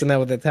not touching that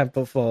with a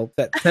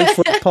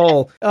 10-foot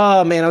pole.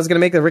 Oh man, I was going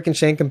to make the Rick and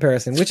Shane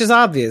comparison, which is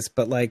obvious,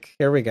 but like,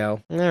 here we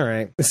go. All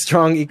right.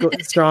 Strong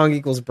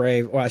equals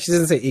brave. Well, she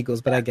doesn't say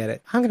equals, but I get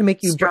it. I'm going to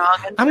make you strong.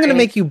 I'm going to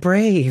make you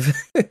brave.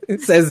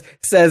 says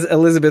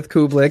Elizabeth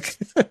Kublik.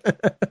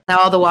 Now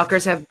all the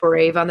walkers have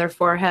brave on their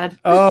forehead.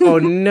 Oh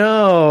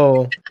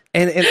no.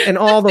 And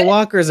all the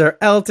walkers are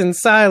Elton,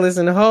 Silas,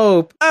 and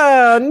Hope.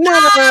 Oh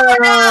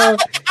no.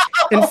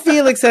 And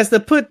Felix has to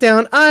put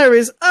down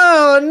Iris.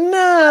 Oh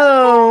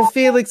no.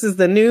 Felix is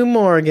the new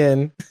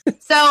Morgan.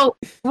 So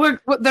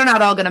they're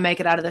not all going to make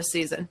it out of this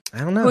season. I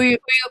don't know. Who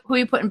are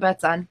you putting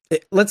bets on?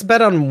 Let's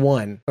bet on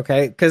one,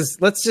 okay? Because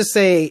let's just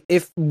say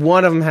if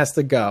one of them has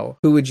to go,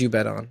 who would you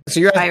bet on? So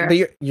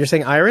you're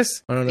saying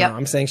Iris? Oh, no. Yep.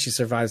 I'm saying she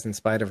survives in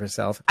spite of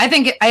herself. I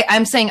think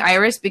I'm saying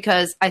Iris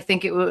because I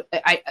think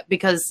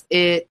because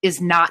it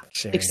is not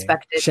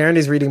expected. Sharon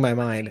is reading my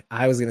mind.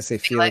 I was going to say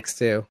Felix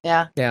too.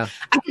 Yeah. Yeah.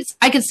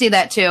 I could see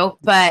that too,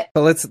 but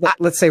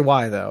let's say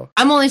why though.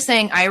 I'm only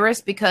saying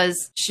Iris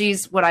because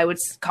she's what I would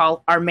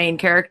call our main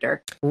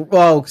character.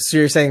 Oh, so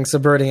you're saying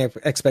subverting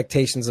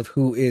expectations of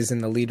who is in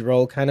the lead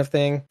role kind of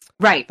thing?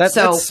 Right. That's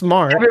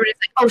smart. Everybody's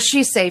like, oh,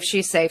 she's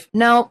safe.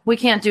 No, we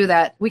can't do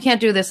that. We can't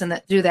do this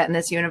and do that in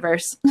this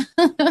universe.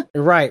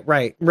 Right.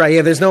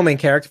 Yeah, there's no main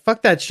character.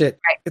 Fuck that shit.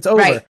 Right. It's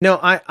over. Right. No,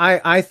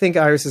 I think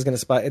Iris is going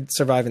to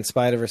survive in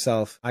spite of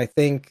herself. I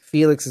think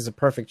Felix is a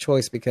perfect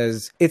choice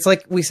because it's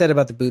like we said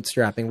about the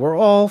bootstrapping. We're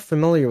all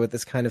familiar with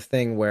this kind of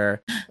thing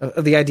where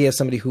the idea of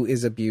somebody who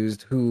is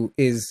abused, who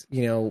is,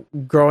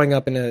 growing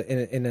up in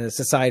in a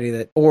society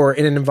that, or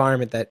in an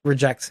environment that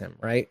rejects him,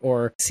 right?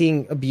 Or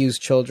seeing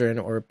abused children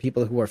or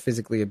people who are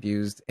physically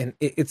abused, and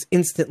it's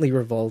instantly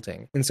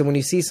revolting. And so when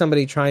you see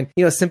somebody trying,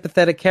 a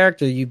sympathetic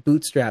character you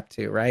bootstrap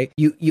to, right?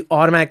 You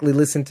automatically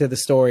listen to the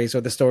stories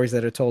or the stories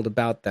that are told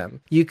about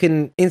them. You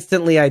can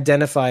instantly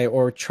identify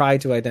or try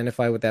to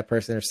identify with that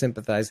person or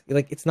sympathize.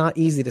 Like, it's not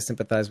easy to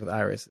sympathize with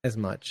Iris as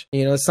much.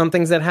 Some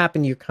things that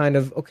happen, you're kind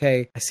of,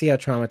 okay, I see how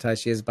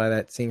traumatized she is by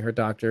that, seeing her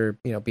doctor,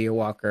 be a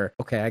walker.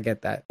 Okay, I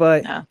get that.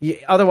 But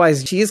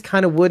otherwise, she is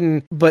kind of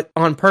wooden, but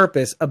on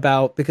purpose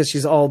because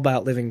she's all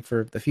about living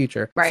for the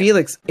future. Right.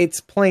 Felix,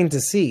 it's plain to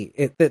see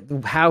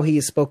that how he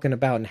is spoken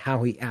about and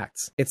how he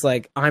acts. It's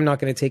like, I'm not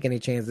going to take any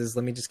chances.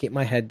 Let me just keep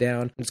my head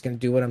down. I'm just going to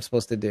do what I'm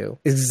supposed to do.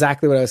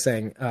 Exactly what I was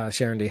saying,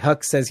 Sharon D.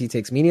 Huck says he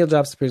takes menial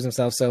jobs to prove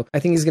himself, so I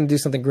think he's going to do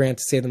something grand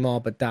to save them all,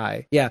 but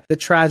die. Yeah, the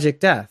tragic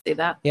death. See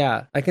that?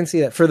 Yeah, I can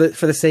see that for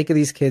the sake of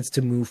these kids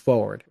to move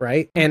forward,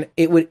 right? And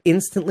it would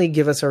instantly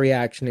give us a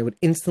reaction. It would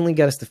instantly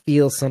get us to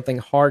feel something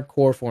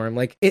hardcore for him.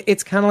 Like,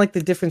 it's kind of like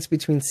the difference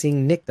between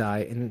seeing Nick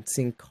die and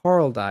seeing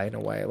Carl die in a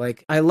way.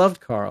 Like, I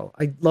loved Carl.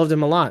 I loved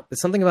him a lot. But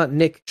something about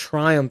Nick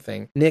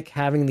triumphing, Nick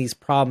having these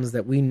problems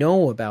that we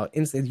know about,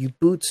 instantly you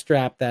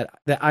bootstrap the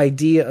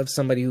idea of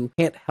somebody who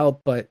can't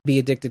help but be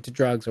addicted to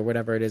drugs or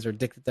whatever it is, or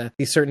addicted to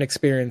these certain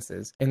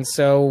experiences. And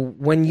so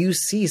when you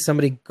see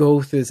somebody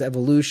go through this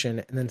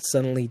evolution and then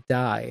suddenly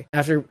die,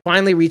 after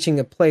finally reaching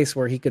a place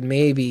where he could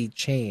maybe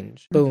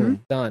change,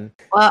 boom, done.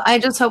 Well, I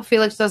just hope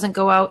Felix doesn't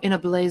go out in a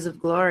blaze of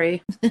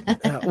glory.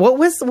 What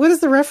is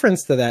the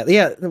reference to that?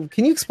 Yeah,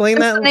 can you explain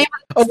that?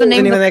 The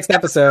name of the next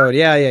episode.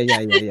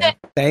 Yeah.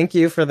 Thank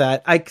you for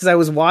that. Because I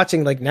was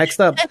watching Next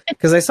Up,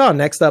 because I saw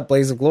Next Up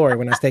Blaze of Glory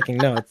when I was taking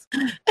notes.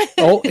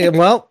 Oh,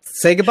 well,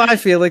 say goodbye,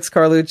 Felix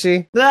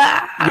Carlucci.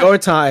 Your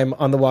time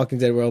on The Walking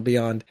Dead World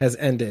Beyond has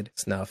ended.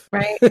 Snuff.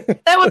 Right.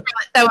 That would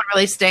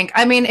really stink.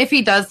 I mean, if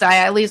he does die,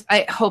 at least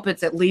I hope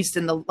it's at least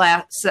in the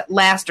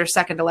last or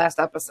second to last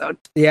episode.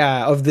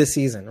 Yeah, of this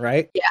season,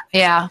 right?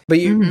 Yeah. But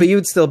you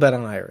would still bet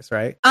on Iris,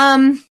 right?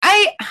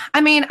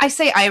 I mean, I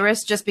say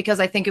Iris just because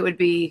I think it would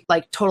be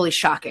totally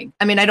shocking.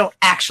 I mean, I don't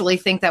actually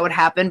think that would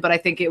happen, but I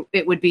think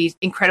it would be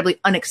incredibly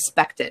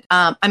unexpected.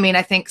 I mean,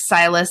 I think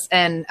Silas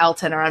and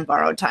Elton are on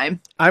borrowed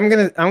time. I'm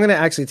gonna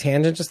actually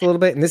tangent just a little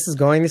bit, and this is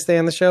going to stay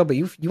on the show, but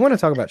you want to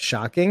talk about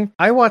shocking?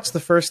 I watched the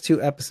first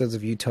 2 episodes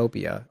of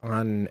Utopia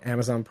on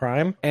Amazon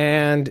Prime,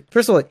 and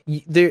first of all,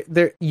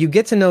 you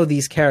get to know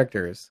these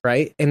characters,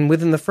 right? And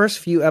within the first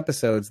few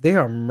episodes, they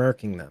are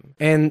murking them.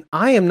 And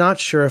I am not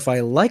sure if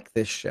I like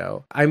this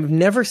show. I've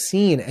never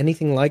seen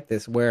anything like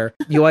this where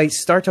I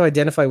start to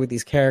identify with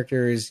these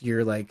characters,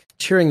 you're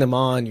cheering them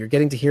on, you're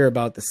getting to hear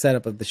about the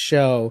setup of the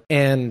show,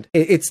 and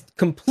it's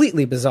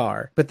completely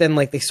bizarre. But then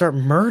they start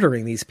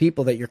murdering these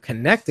people that you're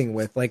connecting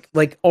with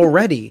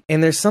already,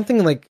 and there's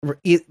something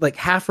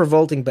half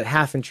revolting but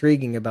half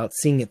intriguing about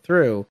seeing it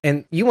through.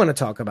 And you want to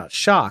talk about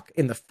shock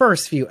in the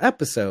first few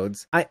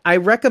episodes. I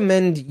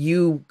recommend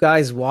you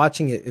guys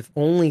watching it, if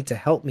only to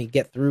help me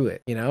get through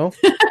it,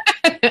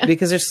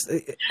 because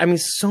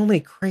there's so many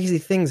crazy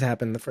things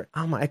happen.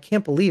 I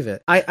can't believe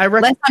it. I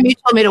Last time you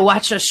told me to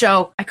watch a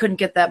show, I couldn't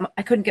get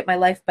my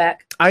life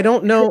back. I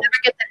don't know. I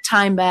never get that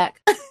time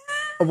back.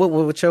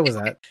 What show was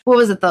that? What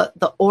was it?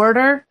 The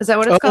Order? Is that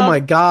what it's called? Oh my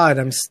God.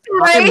 I'm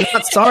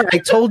not sorry. I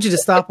told you to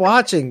stop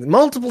watching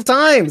multiple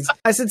times.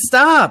 I said,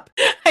 stop.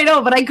 I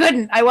know, but I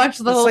couldn't. I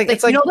watched the whole thing.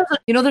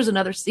 There's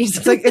another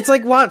season. It's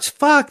like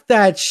fuck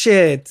that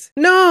shit.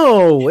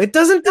 No, it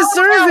doesn't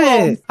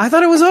deserve it. I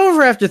thought it was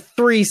over after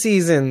 3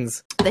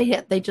 seasons.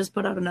 They just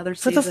put out another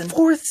season. For the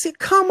 4th season?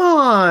 Come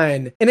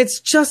on. And it's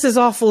just as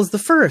awful as the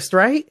first,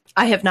 right?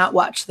 I have not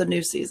watched the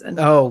new season.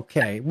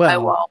 Okay.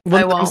 Well,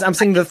 I won't. I'm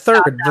saying the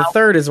third. The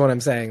third is what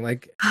I'm saying.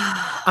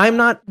 I'm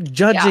not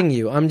judging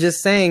you. I'm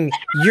just saying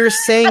you're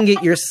saying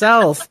it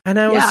yourself. And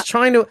I was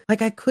trying to,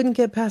 I couldn't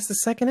get past the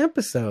 2nd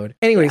episode.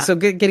 Anyway, so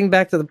getting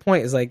back to the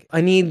point is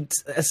I need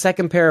a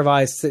second pair of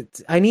eyes.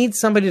 I need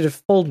somebody to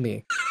hold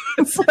me.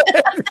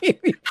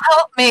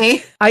 Help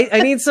me.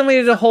 I need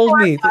somebody to hold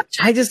me.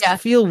 I just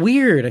feel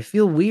weird. I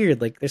feel weird.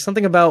 There's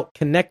something about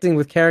connecting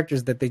with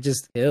characters that they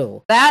just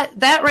kill.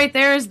 That right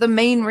there is the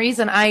main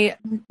reason I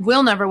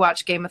will never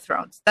watch Game of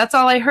Thrones. That's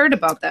all I heard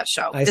about that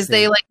show.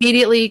 They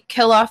immediately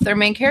kill off their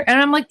main character,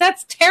 and I'm like,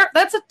 that's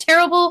a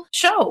terrible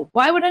show.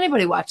 Why would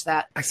anybody watch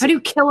that? How do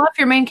you kill off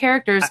your main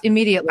characters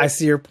immediately? I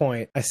see your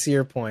point.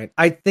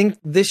 I think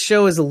this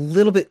show is a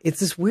little bit. It's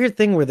this weird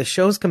thing where the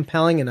show's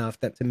compelling enough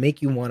to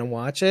make you want to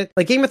watch it.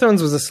 Game of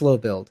Thrones was a slow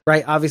build,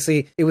 right?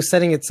 Obviously, it was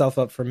setting itself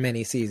up for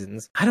many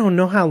seasons. I don't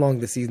know how long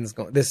this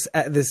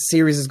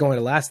series is going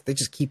to last. They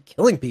just keep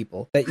killing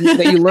people that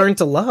you learn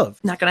to love.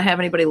 Not going to have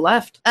anybody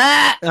left.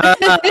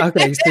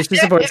 Okay, so she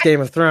supports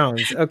Game of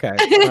Thrones. Okay,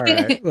 all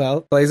right.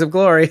 Well, Blaze of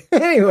Glory.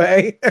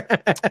 Anyway,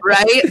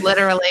 right?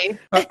 Literally.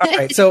 All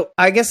right. So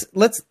I guess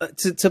let's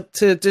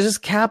to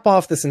just cap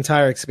off this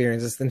entire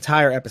experience, this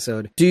entire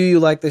episode. Do you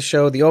like this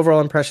show? The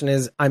overall impression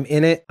is I'm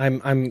in it.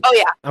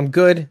 I'm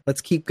good.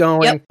 Let's keep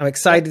going. Yep. I'm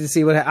excited to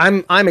see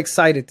I'm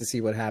excited to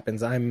see what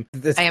happens.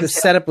 The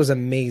setup was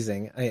amazing.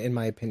 amazing, in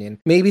my opinion.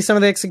 Maybe some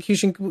of the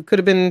execution could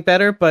have been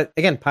better, but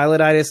again,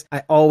 pilotitis,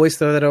 I always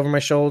throw that over my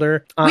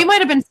shoulder. We might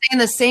have been saying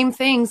the same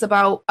things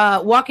about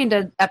Walking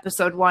Dead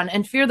episode 1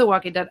 and Fear the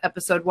Walking Dead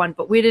episode 1,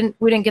 but we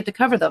didn't get to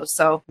cover those.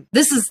 So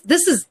this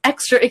is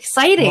extra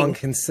exciting.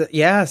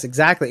 Yes,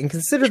 exactly. And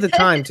consider the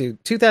time too.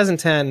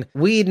 2010,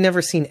 we'd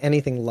never seen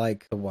anything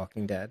like The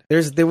Walking Dead.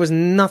 There was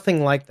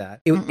nothing like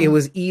that. It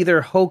was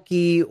either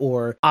hokey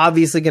or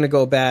obviously going to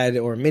go bad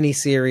or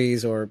miniseries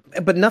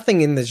but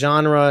nothing in the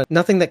genre,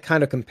 nothing that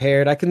kind of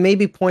compared. I could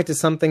maybe point to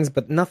some things,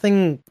 but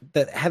nothing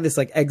that had this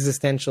like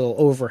existential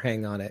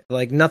overhang on it.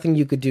 Like nothing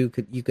you could do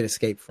you could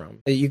escape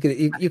from. You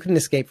couldn't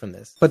escape from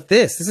this. But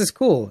this is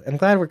cool. I'm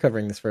glad we're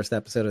covering this first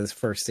episode of this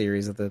first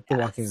series of the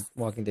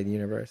Walking Dead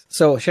universe.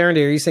 So Sharon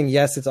D, are you saying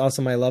yes, it's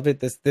awesome, I love it?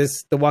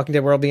 This The Walking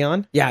Dead World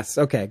Beyond? Yes.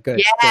 Okay,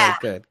 good. Yeah.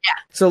 Good. Yeah.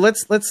 So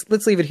let's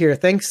leave it here.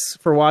 Thanks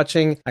for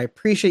watching. I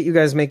appreciate you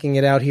guys making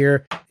it out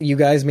here. You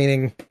guys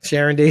meaning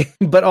Sharon D,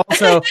 but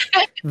also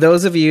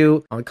those of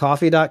you on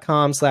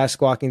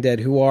coffee.com/squawkingdead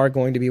who are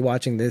going to be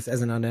watching this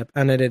as an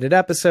unedited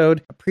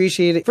episode.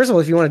 Appreciate it. First of all,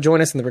 if you want to join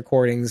us in the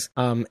recordings,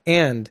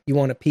 and you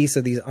want a piece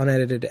of these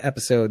unedited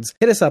episodes,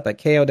 hit us up at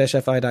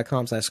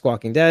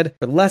ko-fi.com/squawkingdead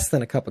for less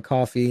than a cup of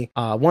coffee.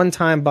 One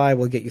time buy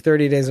will get you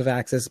 30 days of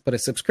access, but a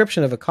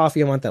subscription of a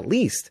coffee a month at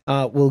least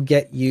will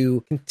get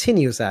you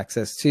continuous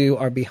access to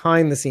our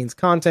behind the scenes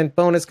content,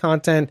 bonus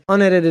content,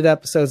 unedited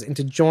episodes, and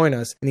to join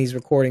us in these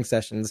recording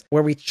sessions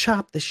where we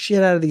chop the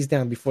shit out of these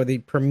down before they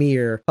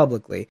premiere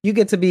publicly. You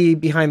get to be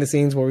behind the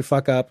scenes where we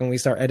fuck up and we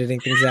start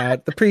editing things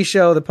out. The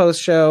pre-show, the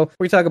post-show,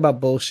 we talk about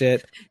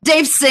bullshit.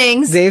 Dave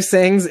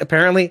sings.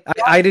 Apparently,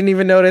 I didn't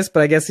even notice,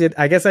 but I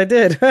guess I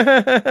did.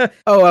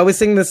 Oh, I was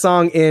singing the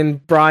song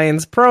in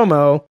Brian's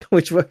promo,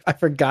 which I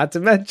forgot to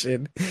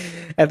mention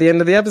at the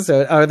end of the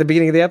episode, or the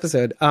beginning of the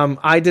episode.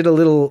 I did a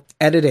little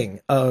editing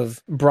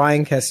of Brian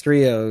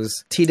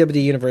Castrillo's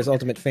TWD Universe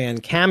Ultimate Fan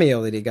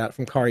cameo that he got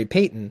from Kari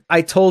Payton.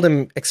 I told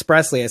him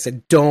expressly, I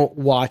said, don't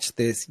watch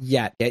this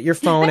yet. Get your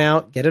phone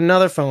out, get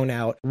another phone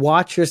out,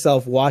 watch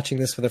yourself watching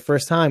this for the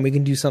first time. We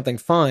can do something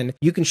fun.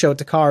 You can show it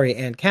to Kari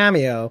and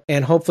Cameo,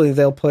 and hopefully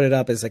they'll put it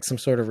up as like some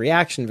sort of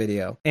reaction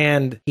video.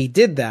 And he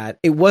did that.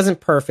 It wasn't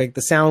perfect.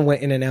 The sound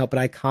went in and out, but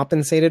I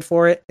compensated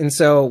for it. And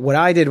so what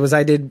I did was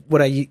I did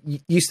what I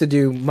used to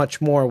do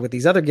much more with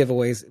these other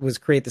giveaways, was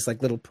create this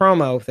like little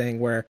promo thing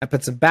where I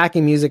put some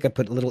backing music, I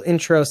put a little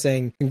intro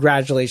saying,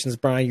 congratulations,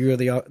 Brian, you're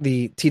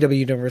the TW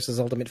Universe's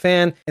Ultimate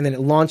Fan. And then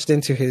it launched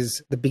into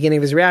the beginning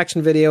of his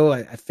reaction video.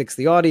 I fixed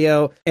the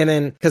audio. And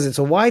then, because it's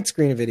a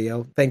widescreen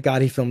video, thank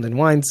God he filmed in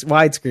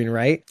widescreen,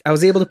 right? I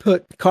was able to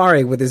put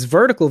Kari with his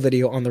vertical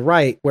video on the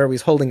right where he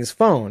was holding his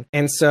phone.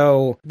 And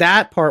so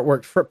that part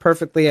worked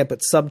perfectly. I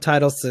put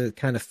subtitles to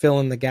kind of fill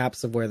in the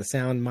gaps of where the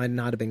sound might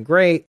not have been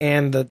great.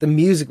 And the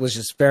music was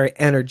just very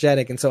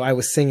energetic. And so I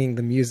was singing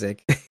the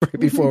music right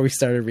before we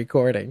started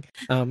recording.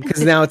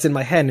 Because now it's in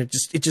my head and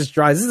it just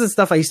drives. This is the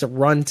stuff I used to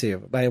run to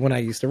when I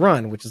used to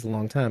run, which is a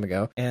long time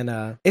ago.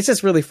 And it's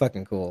just really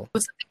fucking cool.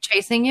 Was something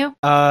chasing you?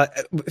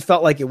 It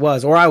felt like it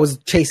was. Or I was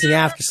chasing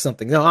after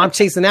something. No, I'm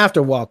chasing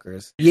after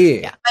walkers.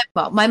 Yeah.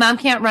 Well, my mom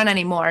can't run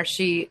anymore.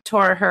 She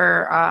tore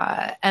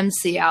her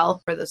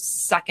MCL for the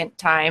second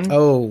time.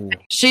 Oh.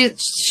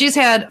 She's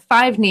had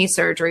 5 knee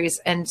surgeries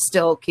and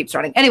still keeps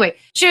running. Anyway,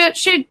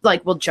 she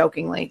like will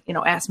jokingly,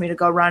 ask me to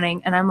go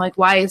running, and I'm like,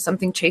 why is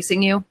something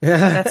chasing you?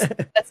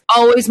 That's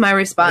always my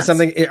response.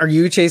 Are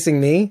you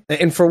chasing me?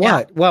 And for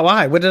what? Yeah. Well,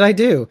 why? What did I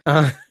do?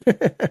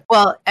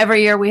 Well,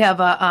 every year we have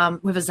a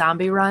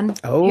zombie run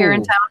here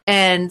in town,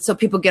 and so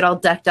people get all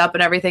decked up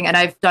and everything. And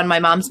I've done my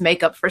mom's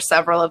makeup for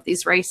several of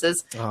these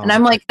races, and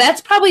I'm like,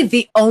 that's probably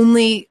the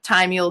only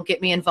time you'll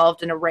get me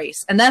involved in a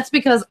race, and that's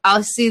because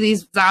I'll see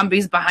these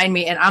zombies behind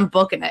me and I'm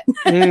booking it.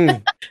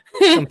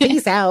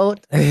 Peace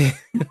out. I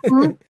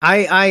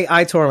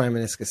tore my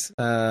meniscus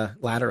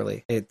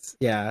laterally. I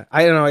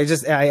don't know.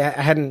 I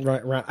hadn't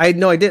run. I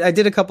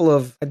did a couple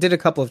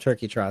of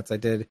turkey trots. I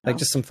did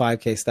just some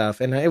 5K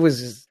stuff, and it was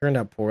just turned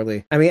out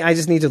poorly. I mean, I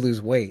just need to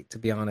lose weight, to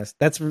be honest.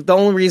 That's the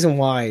only reason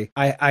why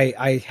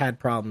I had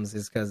problems,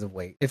 is because of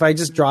weight. If I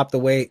just dropped the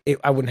weight,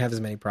 I wouldn't have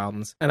as many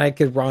problems, and I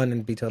could run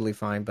and be totally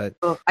fine. But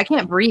I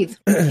can't breathe.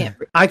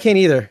 I can't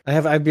either. I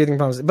have breathing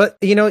problems, but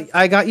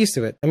I got used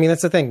to it. I mean,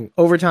 that's the thing.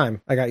 Over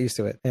time, I got used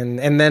to it,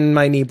 and then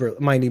my knee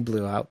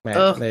blew out.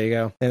 Man, there you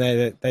go,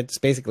 and that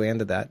just basically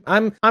ended that.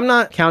 I'm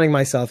not counting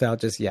myself out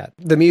just yet.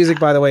 The music,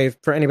 by the way,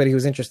 for anybody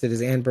who's interested,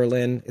 is Anne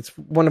Berlin. It's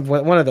one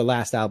of the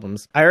last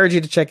albums. I urge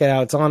you to check it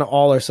out. It's on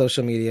all our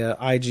social media,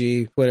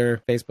 IG,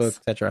 Twitter, Facebook,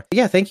 etc.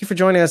 Yeah, thank you for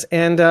joining us,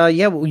 and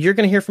you're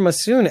going to hear from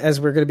us soon,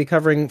 as we're going to be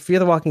covering Fear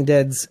the Walking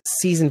Dead's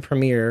season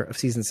premiere of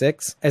season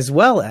 6, as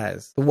well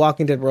as The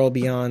Walking Dead World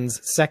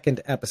Beyond's second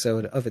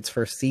episode of its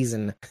first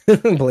season,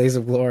 Blaze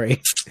of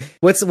Glory.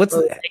 What's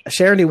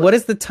Sharon, what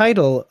is the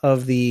title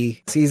of the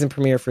season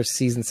premiere for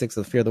season 6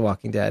 of Fear the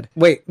Walking Dead?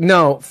 Wait,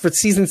 no, for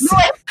season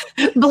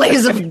 6.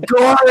 Blaze of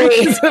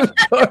Glory.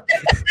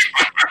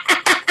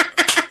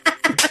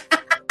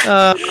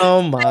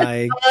 Oh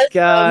my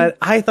God.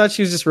 I thought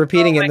she was just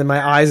repeating it, and then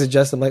my eyes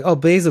adjusted. I'm like, oh,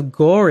 Basil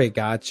Gory,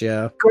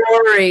 gotcha.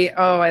 Gory.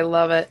 Oh, I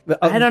love it.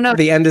 I don't know.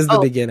 The end is the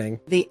beginning.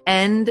 The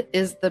end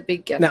is the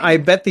beginning. Now, I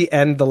bet the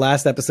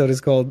last episode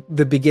is called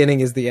The Beginning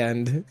is the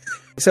End.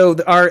 So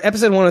our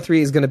episode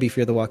 103 is going to be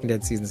Fear the Walking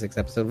Dead Season 6,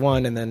 Episode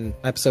 1, and then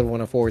episode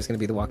 104 is going to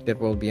be The Walking Dead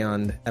World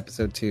Beyond,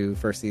 Episode 2,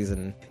 first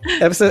season.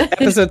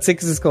 Episode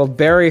 6 is called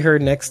Bury Her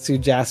Next to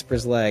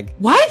Jasper's Leg.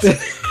 What?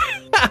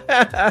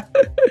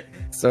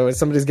 So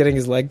somebody's getting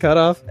his leg cut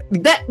off?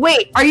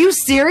 Wait, are you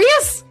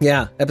serious?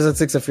 Yeah, episode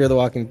 6 of Fear the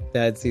Walking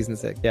Dead Season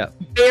 6, yeah.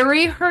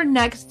 Bury her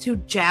next to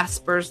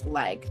Jasper's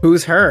leg.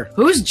 Who's her?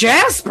 Who's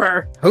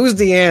Jasper? Who's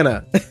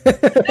Deanna?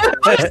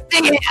 Who's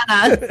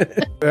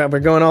Deanna?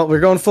 We're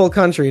going full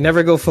country.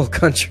 Never go full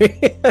country.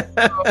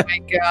 Oh my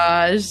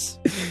gosh.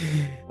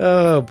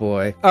 Oh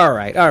boy. All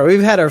right.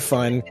 We've had our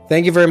fun.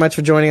 Thank you very much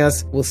for joining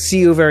us. We'll see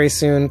you very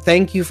soon.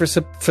 Thank you for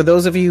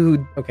those of you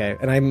who, okay,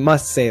 and I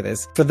must say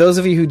this, for those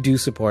of you who do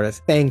support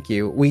us, thank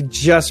you. We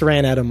just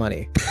ran out of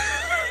money.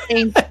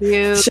 Thank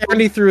you.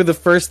 Charity threw the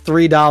first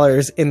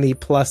 $3 in the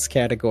plus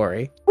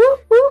category.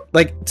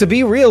 Like, to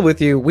be real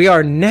with you, we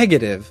are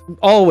negative.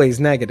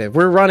 Always negative.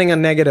 We're running a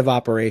negative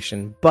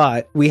operation,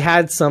 but we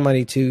had some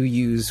money to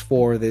use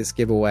for this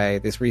giveaway,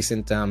 this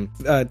recent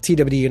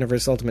TWD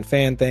Universe Ultimate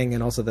Fan thing,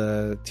 and also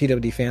the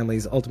TWD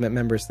Families Ultimate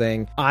Members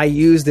thing. I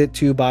used it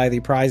to buy the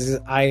prizes.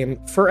 I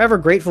am forever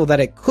grateful that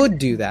it could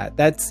do that.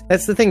 That's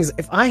the thing.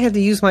 If I had to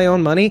use my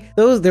own money,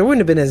 there wouldn't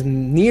have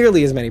been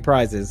nearly as many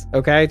prizes,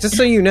 okay? Just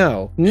so you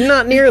know.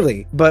 Not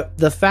nearly. But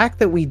the fact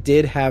that we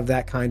did have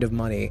that kind of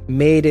money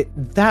made it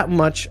that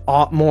much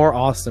more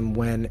awesome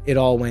when it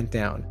all went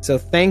down. So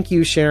thank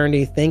you, Sharon.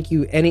 Thank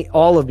you,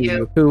 all of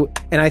you who,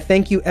 and I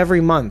thank you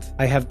every month.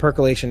 I have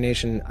Percolation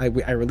Nation. I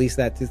release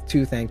that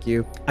to thank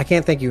you. I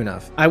can't thank you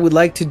enough. I would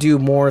like to do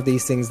more of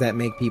these things that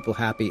make people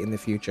happy in the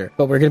future,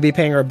 but we're going to be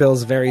paying our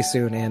bills very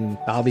soon, and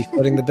I'll be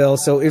footing the bill.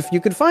 So if you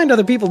could find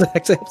other people to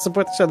actually help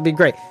support the show, that'd be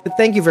great. But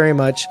thank you very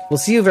much. We'll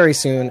see you very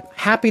soon.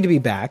 Happy to be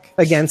back.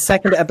 Again,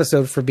 second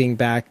episode for being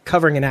back,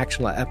 covering an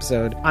actual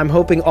episode. I'm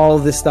hoping all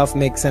of this stuff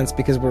makes sense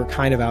because we're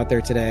kind of out there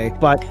today.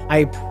 But I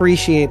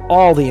appreciate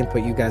all the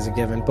input you guys have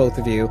given, both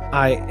of you.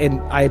 I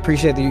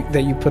appreciate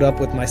that you put up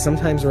with my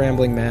sometimes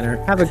rambling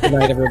manner. Have a good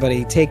night,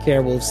 everybody. Take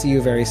care. We'll see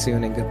you very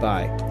soon, and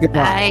goodbye.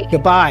 Goodbye. Bye.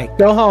 Goodbye.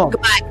 Go home.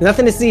 Goodbye.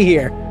 Nothing to see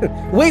here.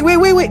 Wait.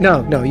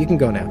 No, you can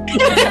go now.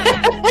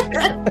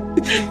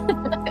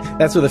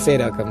 That's where the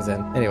fade out comes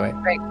in. Anyway.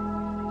 Right.